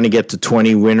 Trying to get to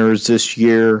 20 winners this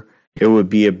year, it would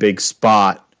be a big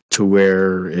spot to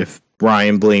where if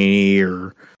Ryan Blaney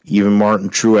or even Martin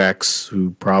Truex,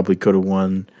 who probably could have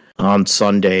won on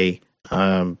Sunday,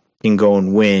 can go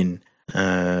and win.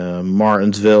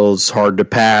 Martinsville is hard to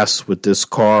pass with this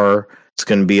car. It's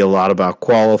going to be a lot about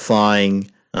qualifying.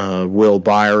 Will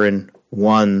Byron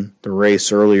won the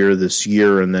race earlier this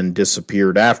year and then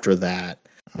disappeared after that.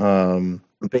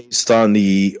 Based on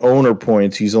the owner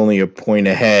points, he's only a point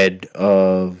ahead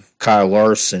of Kyle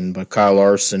Larson, but Kyle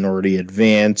Larson already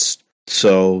advanced.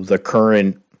 So the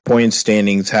current point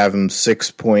standings have him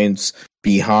 6 points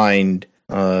behind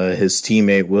his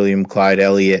teammate William Clyde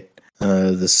Elliott,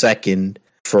 the second,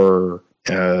 for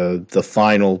the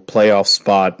final playoff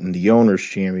spot in the Owners'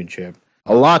 Championship.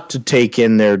 A lot to take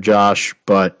in there, Josh,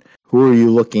 but who are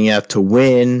you looking at to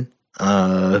win? Who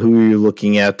are you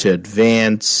looking at to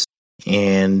advance?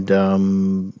 And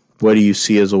what do you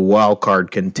see as a wild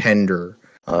card contender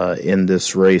in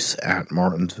this race at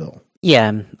Martinsville?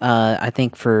 Yeah, I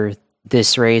think for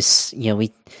this race,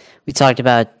 we talked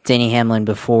about Denny Hamlin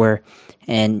before,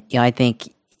 and I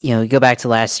think you go back to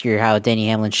last year how Denny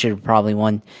Hamlin should have probably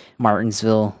won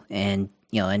Martinsville, and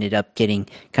ended up getting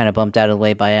kind of bumped out of the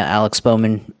way by Alex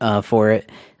Bowman for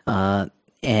it,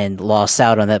 and lost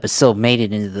out on that, but still made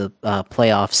it into the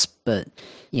playoffs. But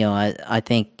I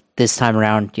think this time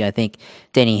around, I think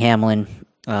Denny Hamlin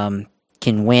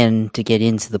can win to get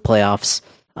into the playoffs.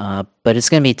 But it's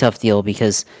going to be a tough deal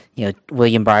because,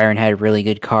 William Byron had a really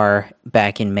good car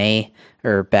back in May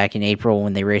or back in April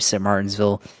when they raced at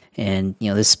Martinsville. And,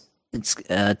 it's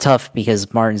tough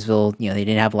because Martinsville, they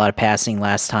didn't have a lot of passing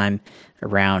last time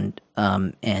around.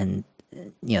 And,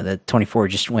 the 24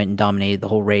 just went and dominated the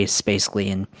whole race basically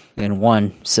and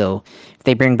won. So if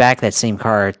they bring back that same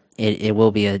car, it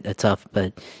will be a tough,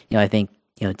 but, I think,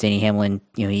 Denny Hamlin,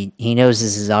 he knows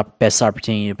this is his best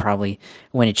opportunity to probably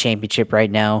win a championship right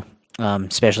now,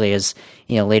 especially as,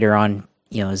 later on,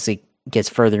 as it gets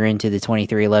further into the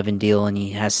 23-11 deal and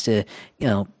he has to,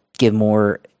 give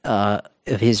more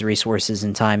of his resources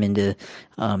and time into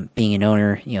being an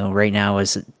owner. Right now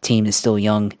as a team is still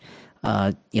young,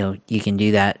 you can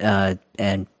do that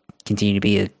and continue to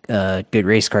be a good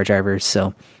race car driver.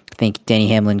 So I think Denny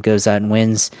Hamlin goes out and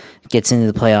wins, gets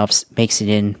into the playoffs, makes it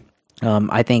in.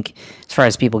 I think as far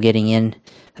as people getting in,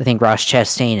 I think Ross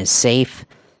Chastain is safe,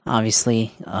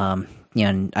 obviously.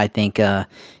 And I think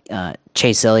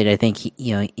Chase Elliott, I think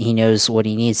he knows what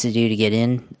he needs to do to get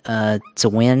in to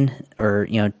win or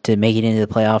to make it into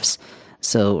the playoffs,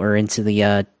 or into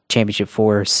the championship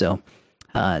 4. So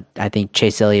I think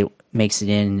Chase Elliott makes it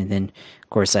in, and then of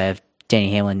course I have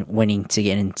Denny Hamlin winning to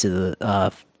get into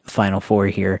the final 4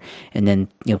 here, and then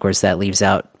of course that leaves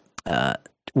out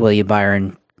William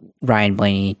Byron, Ryan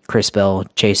Blaney, Chris Bell,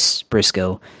 Chase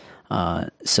Briscoe.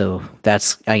 So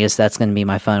I guess that's going to be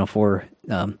my final 4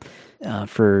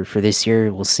 for this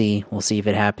year. We'll see if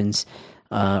it happens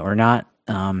or not.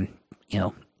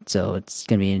 So it's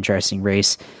going to be an interesting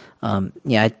race.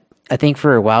 I think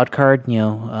for a wild card,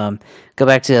 go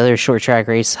back to the other short track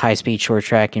race, high speed short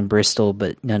track in Bristol,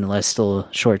 but nonetheless still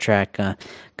a short track.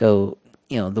 The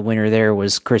winner there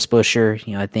was Chris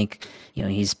Buescher. I think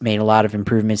he's made a lot of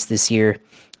improvements this year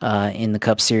in the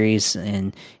Cup Series,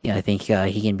 and I think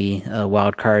he can be a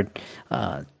wild card,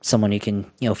 someone who can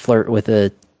flirt with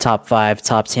a top 5,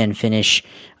 top 10 finish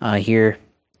here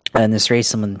in this race.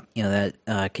 Someone that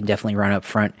can definitely run up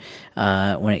front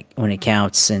when it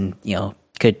counts, and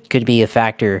could be a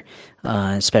factor,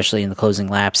 especially in the closing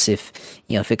laps. If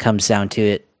it comes down to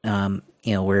it,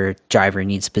 where a driver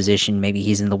needs position, maybe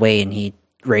he's in the way and he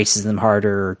races them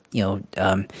harder,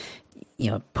 or,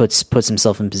 puts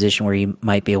himself in position where he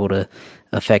might be able to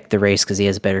affect the race because he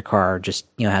has a better car, or just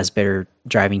has better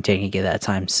driving technique at that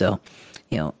time. So,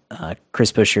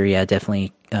 Chris Buescher,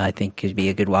 definitely, I think could be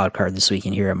a good wild card this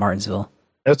weekend here at Martinsville.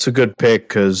 That's a good pick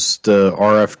because the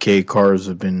RFK cars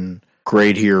have been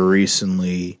great here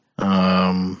recently.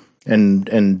 And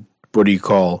what do you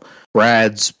call?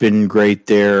 Brad's been great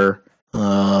there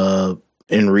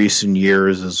in recent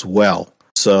years as well.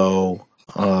 So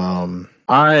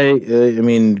I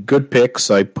mean, good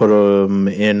picks. I put them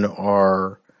in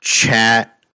our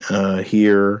chat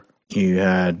here. You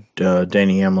had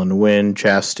Denny Hamlin to win,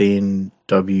 Chastain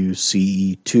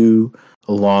WCE2,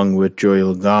 along with Joey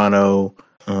Logano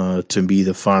to be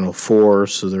the final four.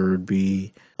 So there would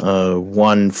be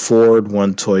one Ford,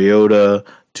 one Toyota,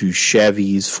 two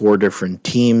Chevys, 4 different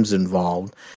teams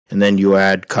involved. And then you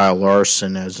add Kyle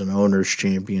Larson as an owner's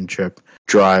championship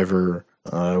driver,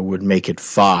 would make it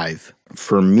 5.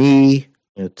 For me,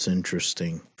 it's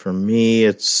interesting. For me,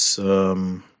 it's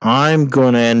I'm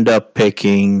going to end up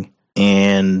picking,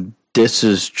 and this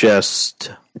is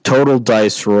just total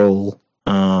dice roll.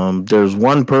 There's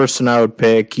one person I would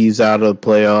pick. He's out of the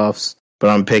playoffs, but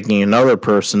I'm picking another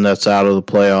person that's out of the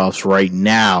playoffs right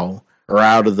now, or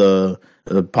out of the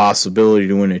possibility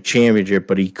to win a championship,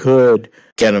 but he could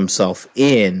get himself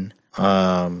in.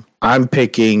 I'm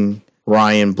picking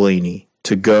Ryan Blaney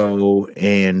to go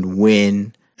and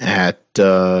win at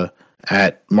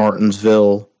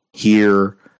Martinsville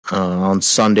here on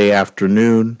Sunday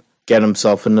afternoon. Get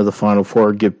himself into the Final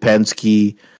Four. Give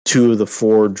Penske 2 of the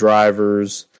 4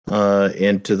 drivers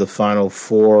into the Final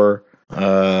Four.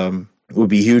 It would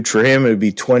be huge for him. It would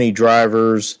be 20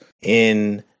 drivers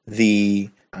in the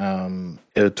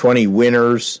 20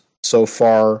 winners so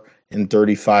far in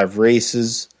 35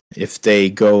 races. If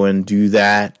they go and do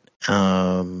that,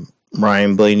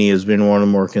 Ryan Blaney has been one of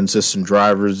the more consistent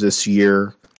drivers this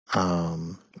year.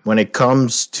 When it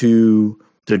comes to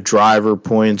the driver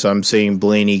points, I'm saying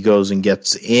Blaney goes and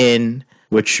gets in,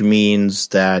 which means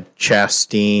that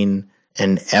Chastain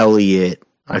and Elliott,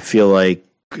 I feel like,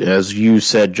 as you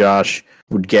said, Josh,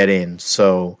 would get in.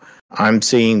 So I'm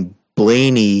saying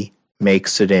Blaney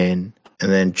makes it in,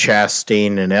 and then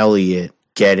Chastain and Elliott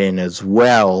get in as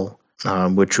well,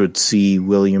 which would see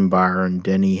William Byron,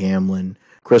 Denny Hamlin,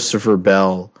 Christopher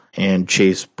Bell, and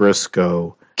Chase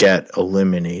Briscoe get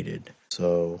eliminated.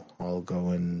 So I'll go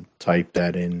and type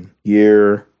that in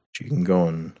here. You can go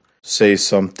and say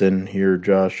something here,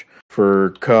 Josh.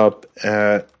 For Cup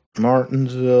at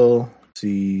Martinsville,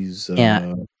 sees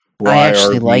I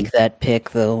actually like that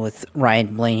pick, though, with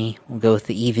Ryan Blaney. We'll go with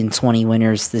the even 20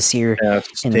 winners this year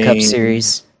in the Cup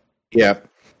Series. Yep.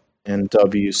 And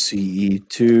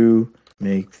WCE2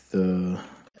 make the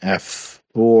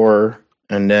F4.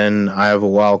 And then I have a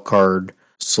wild card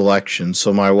selection.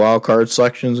 So my wild card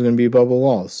selection is going to be Bubba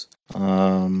Wallace.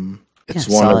 It's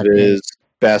one of his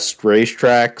best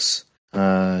racetracks.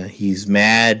 He's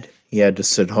mad. He had to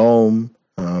sit home.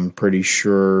 I'm pretty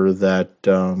sure that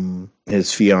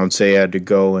his fiance had to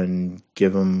go and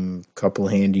give him a couple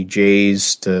handy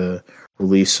J's to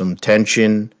release some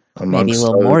tension. Maybe a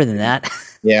little more than that.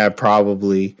 Yeah,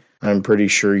 probably. I'm pretty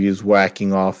sure he's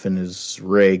whacking off in his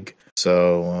rig.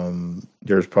 So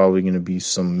there's probably going to be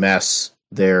some mess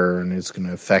there, and it's going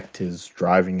to affect his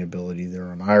driving ability there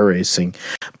on iRacing.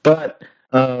 But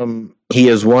he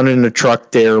has won in a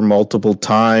truck there multiple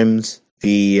times.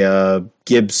 The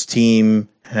Gibbs team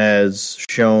has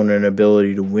shown an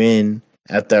ability to win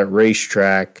at that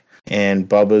racetrack, and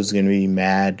Bubba's going to be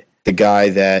mad. The guy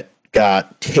that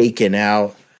got taken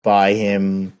out by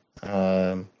him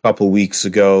a couple weeks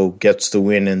ago gets the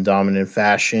win in dominant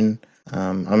fashion.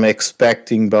 I'm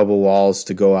expecting Bubba Wallace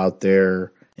to go out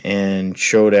there and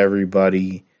show to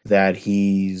everybody that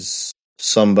he's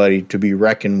somebody to be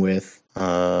reckoned with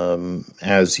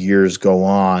as years go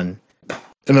on.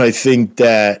 And I think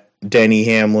that Denny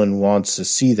Hamlin wants to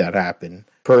see that happen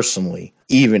personally,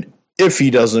 even if he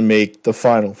doesn't make the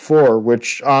Final Four,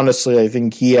 which honestly I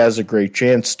think he has a great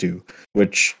chance to,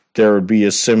 which there would be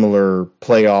a similar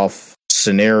playoff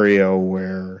scenario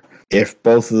where if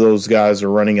both of those guys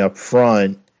are running up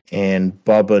front and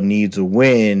Bubba needs a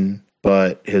win,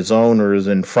 but his owner is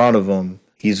in front of him,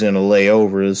 he's going to lay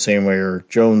over the same way Erik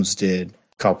Jones did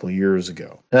a couple of years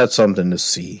ago. That's something to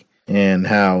see, and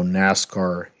how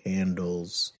NASCAR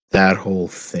handles that whole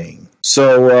thing.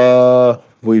 So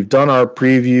we've done our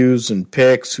previews and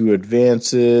picks, who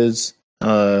advances.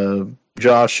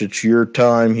 Josh, it's your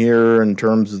time here in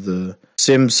terms of the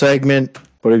sim segment.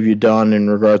 What have you done in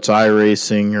regards to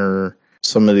iRacing or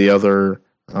some of the other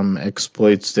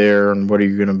exploits there, and what are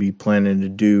you going to be planning to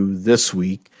do this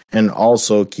week? And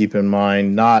also keep in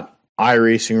mind, not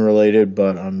iRacing related,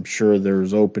 but I'm sure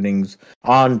there's openings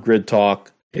on Grid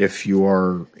Talk if you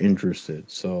are interested.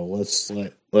 So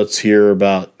let's hear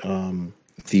about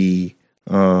the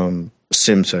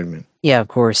sim segment. Yeah, of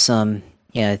course. I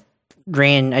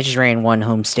just ran one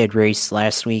Homestead race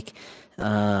last week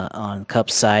on Cup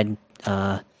side,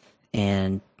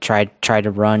 and tried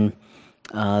to run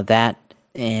that,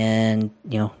 and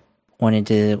wanted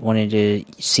to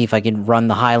see if I could run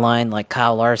the high line like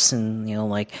Kyle Larson,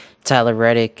 like Tyler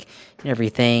Reddick and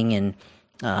everything, and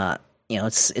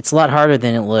it's a lot harder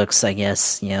than it looks, I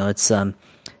guess. It's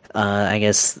I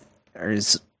guess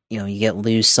there's you get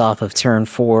loose off of turn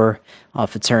 4,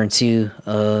 off of turn 2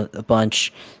 a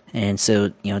bunch, and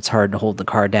so it's hard to hold the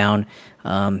car down.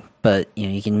 But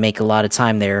you can make a lot of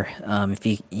time there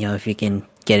if you can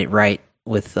get it right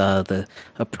with the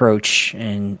approach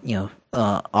and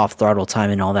off throttle time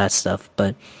and all that stuff.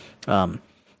 But and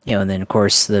then of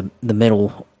course the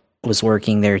middle was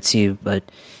working there too. But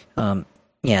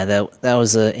that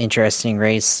was an interesting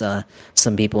race.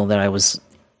 Some people that I was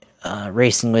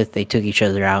racing with, they took each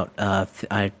other out.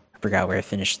 I forgot where I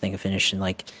finished. I think I finished in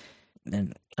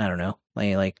I don't know,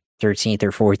 like 13th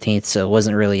or 14th. So it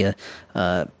wasn't really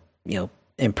a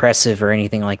impressive or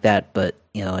anything like that. But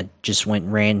I just went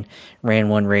and ran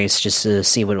one race just to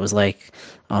see what it was like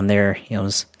on there. It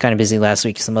was kind of busy last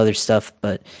week, some other stuff,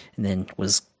 and then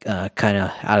was kind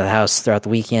of out of the house throughout the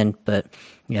weekend. But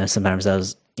sometimes that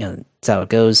was that's how it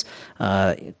goes.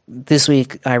 This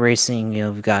week iRacing,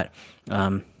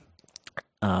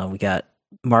 we got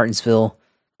Martinsville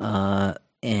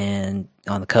and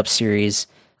on the Cup Series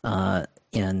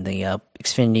and the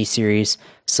Xfinity Series.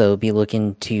 So be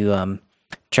looking to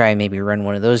try and maybe run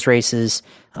one of those races.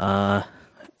 Martinsville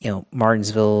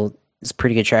is a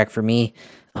pretty good track for me.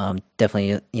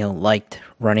 Definitely liked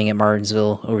running at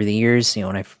Martinsville over the years.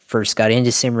 When I first got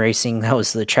into sim racing, that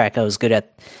was the track I was good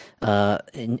at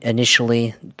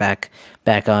initially back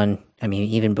on. I mean,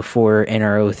 even before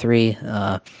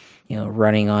NR03.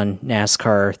 Running on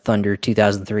NASCAR Thunder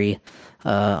 2003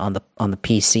 on the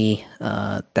PC.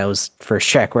 That was the first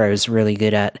track where I was really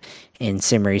good at in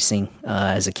sim racing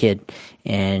as a kid.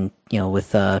 And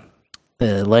with the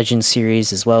Legends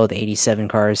series as well, the 87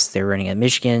 cars, they're running at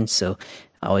Michigan, so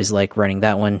I always like running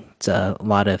that one. It's a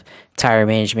lot of tire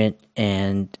management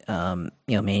and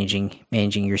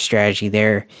managing your strategy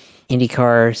there.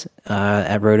 IndyCars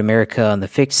at Road America on the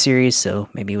Fixed Series, so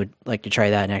maybe you would like to try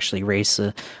that and actually race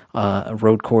a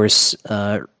road course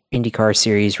IndyCar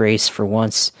Series race for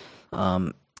once.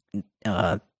 The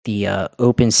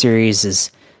Open Series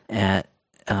is at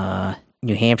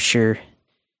New Hampshire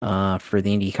for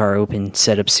the IndyCar Open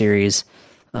Setup Series.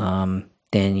 Then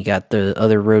you got the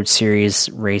other road series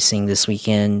racing this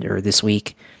weekend or this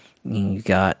week. You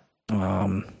got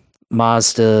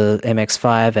Mazda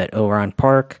MX-5 at Oran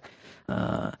Park.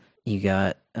 You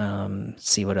got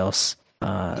see what else?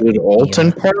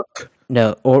 Alton Park?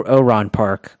 No, Oran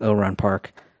Park. Oran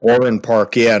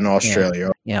Park, yeah, in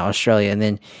Australia. Yeah, Australia,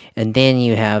 and then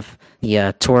you have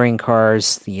the touring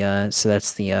cars. So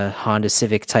that's the Honda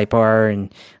Civic Type R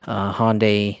and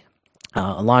Hyundai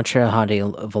Elantra, Hyundai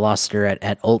Veloster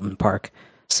at Alton Park.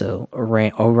 So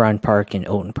Oran Park and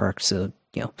Alton Park. So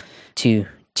two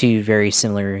very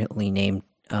similarly named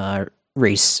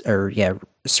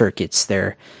circuits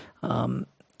there.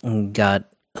 Got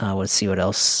let's see what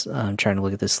else. I'm trying to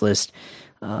look at this list.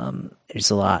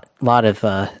 There's a lot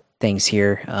of things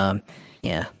here.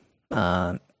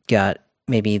 Got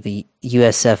maybe the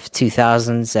USF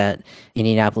 2000s at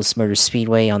Indianapolis Motor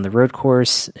Speedway on the road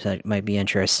course. That might be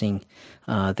interesting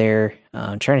there.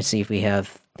 I'm trying to see if we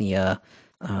have the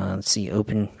let's see,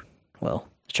 open. Well,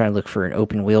 trying to look for an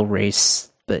open wheel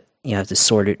race, but you have to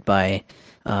sort it by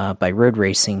road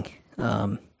racing.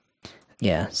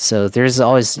 So there's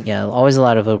always a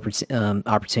lot of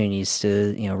opportunities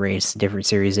to race different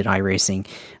series at iRacing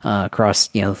across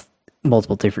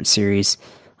multiple different series.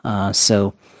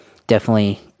 So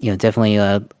definitely going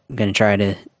to try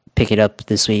to pick it up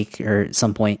this week or at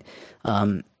some point,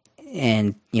 and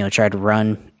try to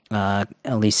run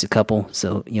at least a couple.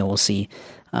 So we'll see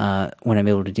when I'm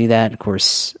able to do that. Of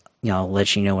course, I'll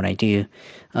let you know when I do.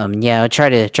 I'll try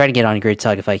to get on Grid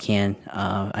Talk if I can.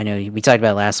 I know we talked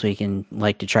about it last week and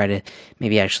like to try to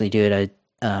maybe actually do it.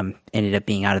 I ended up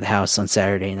being out of the house on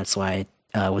Saturday, and that's why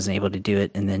I wasn't able to do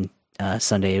it. And then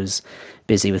Sunday I was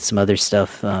busy with some other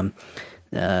stuff and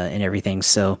everything.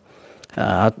 So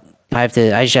I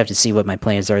just have to see what my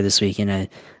plans are this weekend.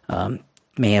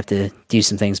 may have to do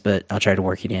some things, but I'll try to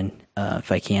work it in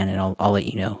if I can, and I'll let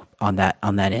you know on that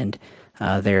end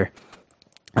there.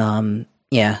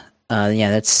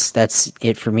 That's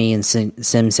it for me in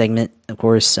sim segment. Of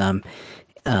course,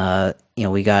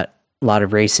 we got a lot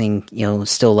of racing,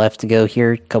 still left to go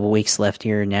here. A couple weeks left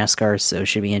here in NASCAR, so it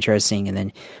should be interesting. And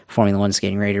then Formula One's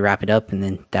getting ready to wrap it up, and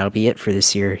then that'll be it for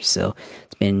this year. So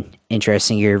it's been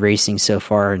interesting year of racing so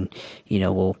far, and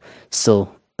we'll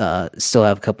still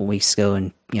have a couple weeks to go,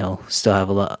 and still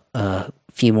have a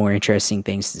few more interesting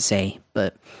things to say.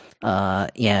 But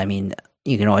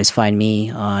you can always find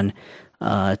me on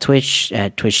Twitch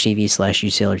at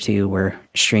twitch.tv/usailor2, where I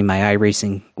stream my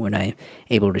iRacing when I'm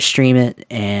able to stream it,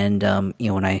 and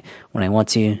when I want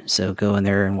to. So go in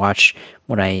there and watch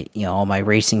what all my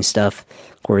racing stuff.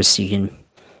 Of course, you can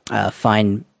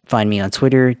find me on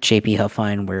Twitter, JP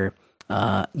Huffine, where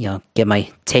get my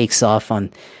takes off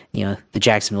on the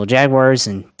Jacksonville Jaguars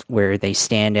and where they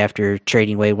stand after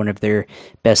trading away one of their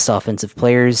best offensive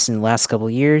players in the last couple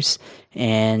of years,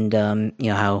 and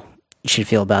how you should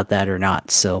feel about that or not.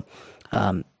 So,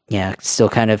 still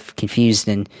kind of confused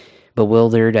and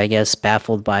bewildered, I guess,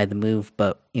 baffled by the move,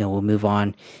 but, we'll move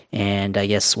on, and I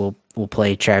guess we'll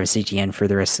play Travis Etienne for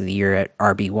the rest of the year at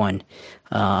RB1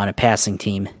 on a passing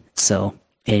team. So,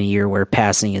 in a year where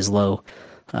passing is low,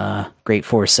 great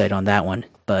foresight on that one.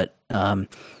 But,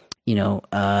 you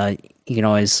can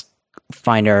always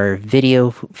find our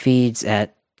video feeds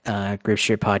at Grip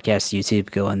Strip Podcast YouTube.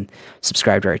 Go and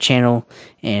subscribe to our channel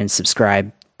and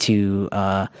subscribe to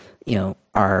our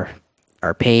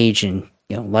page, and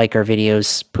like our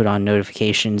videos, put on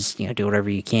notifications, do whatever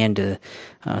you can to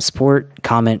support,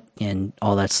 comment, and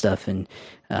all that stuff. And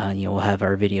we'll have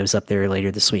our videos up there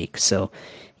later this week. So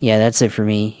that's it for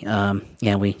me.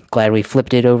 Glad we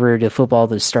flipped it over to football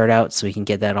to start out, so we can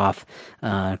get that off.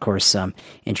 Of course,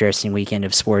 interesting weekend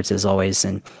of sports as always,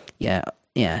 and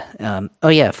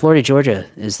Florida Georgia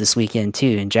is this weekend too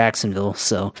in Jacksonville.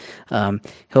 So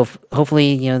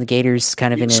hopefully the Gators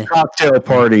kind of in a cocktail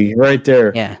party right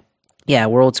there.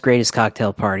 World's greatest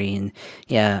cocktail party, and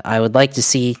I would like to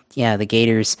see the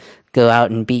Gators go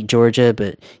out and beat Georgia,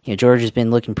 but Georgia's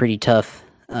been looking pretty tough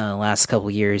last couple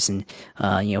of years, and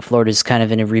Florida's kind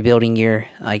of in a rebuilding year,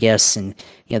 I guess, and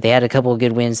they had a couple of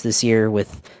good wins this year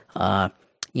with the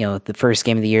first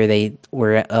game of the year they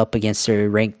were up against a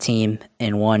ranked team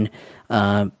and won,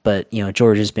 but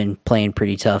Georgia's been playing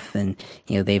pretty tough, and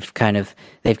they've kind of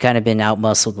been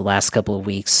outmuscled the last couple of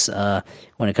weeks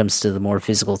when it comes to the more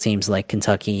physical teams like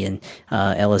Kentucky and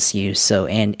LSU. So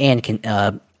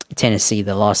and Tennessee,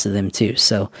 that lost to them too.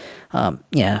 So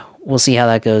we'll see how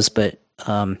that goes, but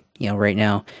right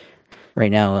now,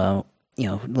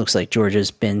 looks like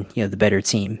Georgia's been the better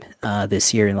team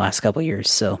this year in the last couple of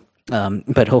years. So.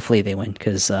 But hopefully they win,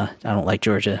 because I don't like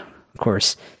Georgia, of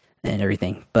course, and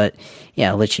everything. But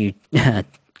I'll let you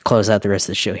close out the rest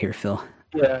of the show here, Phil.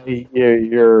 Yeah,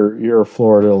 you're a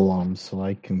Florida alum, so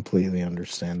I completely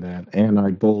understand that. And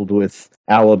I bowled with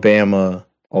Alabama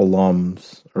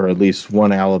alums, or at least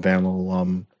one Alabama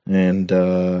alum, and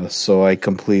so I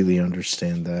completely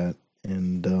understand that.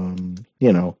 And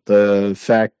the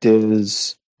fact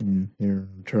is, here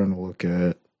I'm trying to look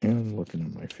at. I'm looking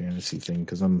at my fantasy thing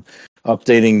because I'm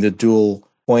updating the dual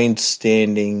point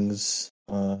standings.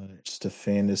 Just a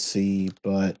fantasy,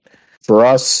 but for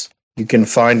us, you can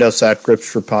find us at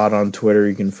Gripster Pod on Twitter.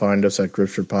 You can find us at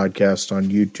Gripster Podcast on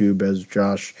YouTube, as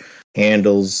Josh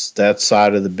handles that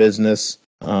side of the business.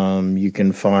 You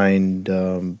can find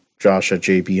Josh at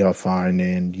JP Huffine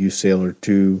and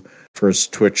uSailor2 for his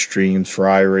Twitch streams for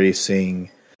iRacing.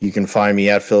 You can find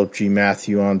me at Philip G.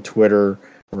 Matthew on Twitter,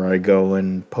 where I go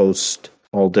and post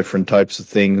all different types of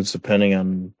things depending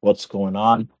on what's going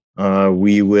on.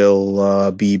 We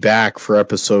will be back for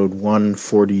episode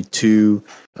 142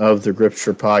 of the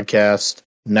Gripster Podcast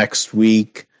next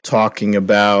week, talking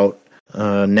about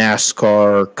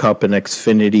NASCAR Cup and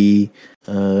Xfinity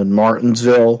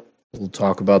Martinsville. We'll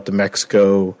talk about the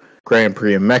Mexico Grand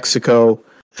Prix in Mexico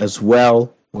as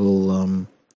well. We'll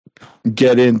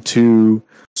get into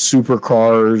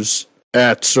supercars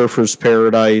at Surfers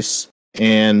Paradise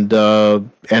and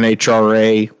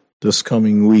NHRA this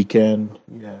coming weekend.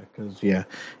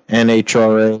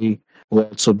 NHRA will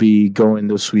also be going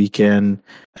this weekend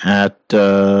at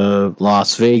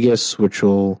Las Vegas, which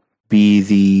will be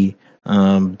the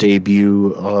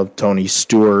debut of Tony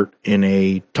Stewart in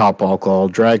a top alcohol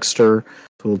dragster.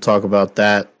 So we'll talk about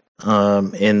that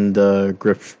in the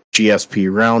Grip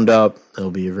GSP roundup.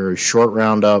 It'll be a very short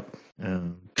roundup.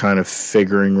 Kind of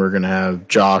figuring we're gonna have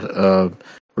Joe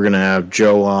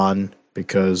on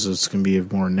because it's gonna be a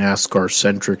more NASCAR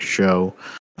centric show.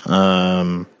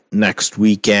 next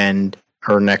weekend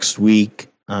or next week,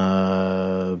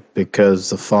 because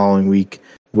the following week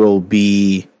will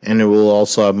be, and it will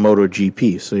also have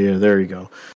MotoGP. So yeah, there you go.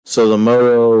 So the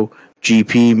MotoGP,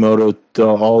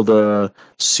 all the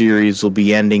series will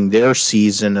be ending their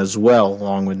season as well,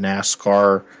 along with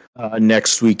NASCAR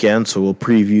next weekend. So we'll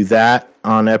preview that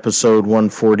on episode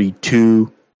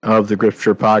 142 of the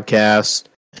Gripster podcast,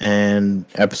 and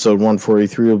episode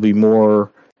 143 will be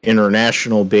more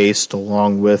international based,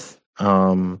 along with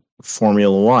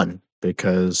Formula One,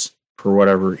 because for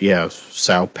whatever,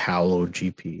 Sao Paulo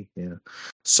GP, yeah.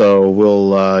 So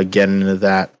we'll get into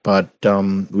that, but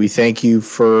we thank you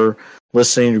for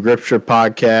listening to Gripster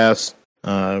podcast.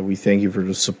 We thank you for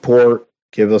the support.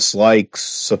 Give us likes,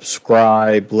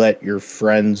 subscribe, let your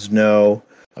friends know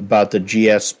about the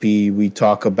GSP. We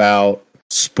talk about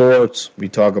sports. We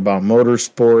talk about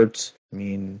motorsports. I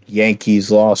mean,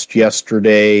 Yankees lost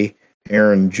yesterday.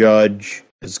 Aaron Judge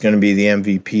is going to be the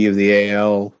MVP of the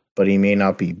AL, but he may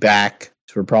not be back.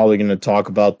 So we're probably going to talk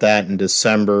about that in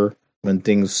December when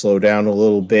things slow down a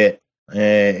little bit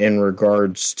in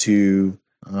regards to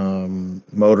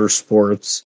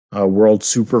motorsports. World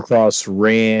Supercross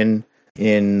ran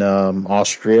in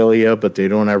Australia, but they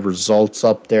don't have results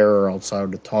up there, or else I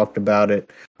would have talked about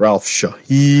it. Ralph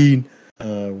Shaheen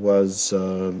was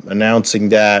announcing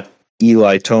that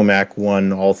Eli Tomac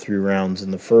won all 3 rounds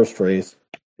in the first race,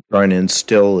 trying to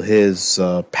instill his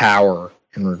power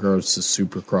in regards to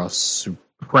Supercross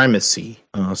supremacy,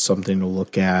 something to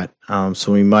look at.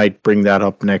 So we might bring that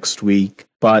up next week.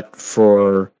 But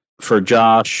for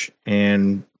Josh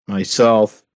and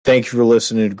myself, thank you for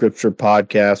listening to Gripster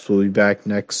Podcast. We'll be back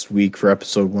next week for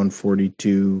episode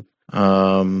 142.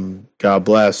 God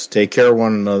bless. Take care of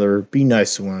one another. Be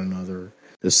nice to one another.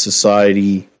 This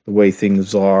society, the way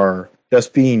things are,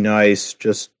 just being nice,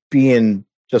 just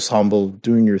humble,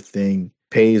 doing your thing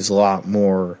pays a lot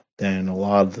more than a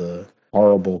lot of the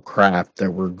horrible crap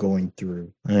that we're going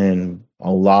through and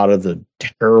a lot of the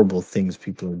terrible things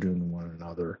people are doing to one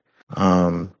another.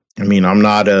 I mean, I'm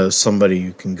not somebody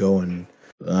who can go and,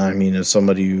 as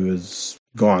somebody who has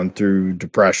gone through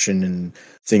depression and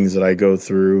things that I go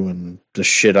through, and the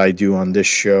shit I do on this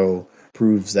show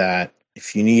proves that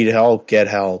if you need help, get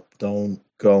help. Don't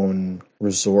go and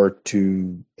resort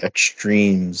to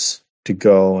extremes to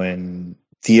go and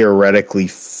theoretically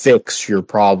fix your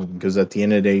problem, because at the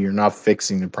end of the day, you're not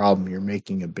fixing the problem, you're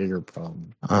making a bigger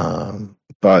problem.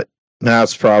 But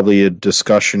that's probably a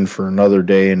discussion for another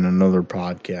day and another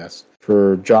podcast.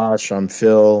 For Josh, I'm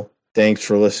Phil. Thanks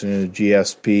for listening to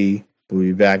GSP. We'll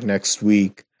be back next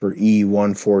week for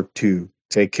E142.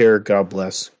 Take care. God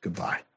bless. Goodbye.